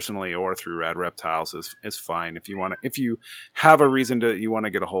 either personally or through Rad Reptiles is fine. If you have a reason you want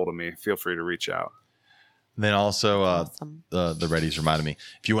to get a hold of me, feel free to reach out. Then also, Awesome. the Reddies reminded me,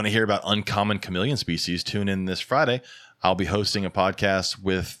 if you want to hear about uncommon chameleon species, tune in this Friday. I'll be hosting a podcast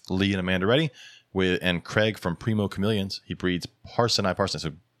with Lee and Amanda Reddy and Craig from Primo Chameleons. He breeds Parsoni parsons,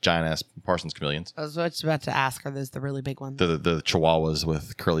 so giant-ass Parsons chameleons. I was just about to ask, are those the really big ones? The chihuahuas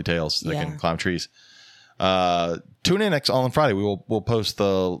with curly tails that can climb trees. Tune in on Friday. We'll post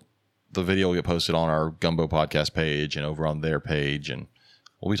the video will get posted on our Gumbo podcast page and over on their page, and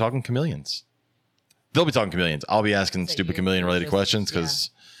we'll be talking chameleons. They'll be talking chameleons. I'll be asking stupid chameleon-related questions because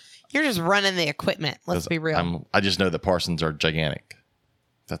you're just running the equipment. Let's be real. I just know that Parsons are gigantic.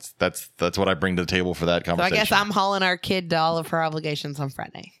 That's what I bring to the table for that conversation. So I guess I'm hauling our kid to all of her obligations on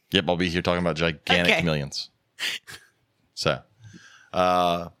Friday. Yep, I'll be here talking about gigantic chameleons. So,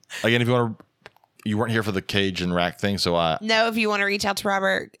 again, if you want to, you weren't here for the cage and rack thing, so No, if you want to reach out to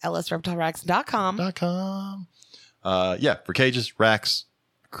Robert, lsreptileracks.com. Yeah, for cages, racks,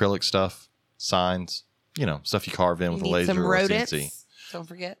 acrylic stuff, signs, stuff you carve in with a laser some or rodents. CNC. Don't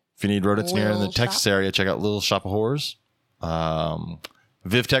forget. If you need rodents near in the Texas area, check out Little Shop of Horrors.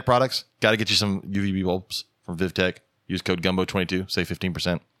 VivTech products. Got to get you some UVB bulbs from VivTech. Use code GUMBO22. Save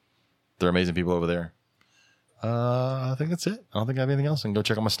 15%. They're amazing people over there. I think that's it. I don't think I have anything else. I can go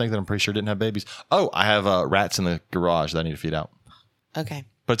check out my snake that I'm pretty sure didn't have babies. Oh, I have rats in the garage that I need to feed out. Okay.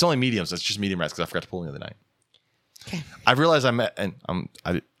 But it's only mediums. It's just medium rats because I forgot to pull them the other night. Okay. I've realized I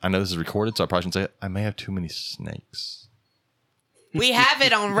know this is recorded, so I probably shouldn't say it. I may have too many snakes. We have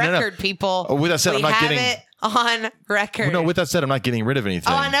it on record, people. Oh, with that said, I'm not getting it on record. No, with that said, I'm not getting rid of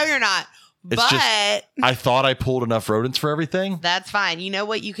anything. Oh, I know you're not. It's just I thought I pulled enough rodents for everything. That's fine. You know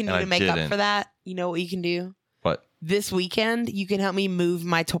what you can do to make up for that? You know what you can do? What? This weekend, you can help me move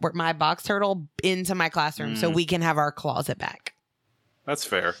my box turtle into my classroom so we can have our closet back. That's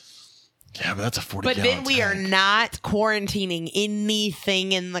fair. Yeah, but that's a 40 But gallon then we tank. are not quarantining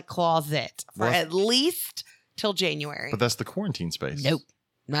anything in the closet for at least till January. But that's the quarantine space. Nope.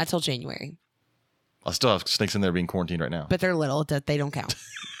 Not till January. I still have snakes in there being quarantined right now. But they're little. They don't count.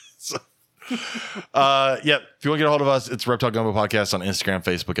 Yeah, if you want to get a hold of us, it's Reptile Gumbo Podcast on Instagram,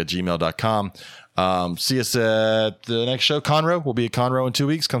 Facebook, at gmail.com. See us at the next show. Conroe. We'll be at Conroe in 2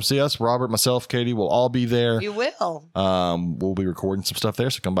 weeks. Come see us. Robert, myself, Katie will all be there. You will. We'll be recording some stuff there,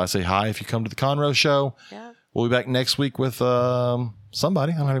 so come by, say hi if you come to the Conroe show. Yeah. We'll be back next week with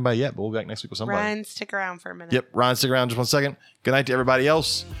somebody. I don't have anybody yet, but we'll be back next week with somebody. Ryan, stick around for a minute. Yep, Ryan, stick around just 1 second. Good night to everybody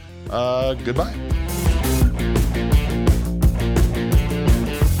else. Goodbye.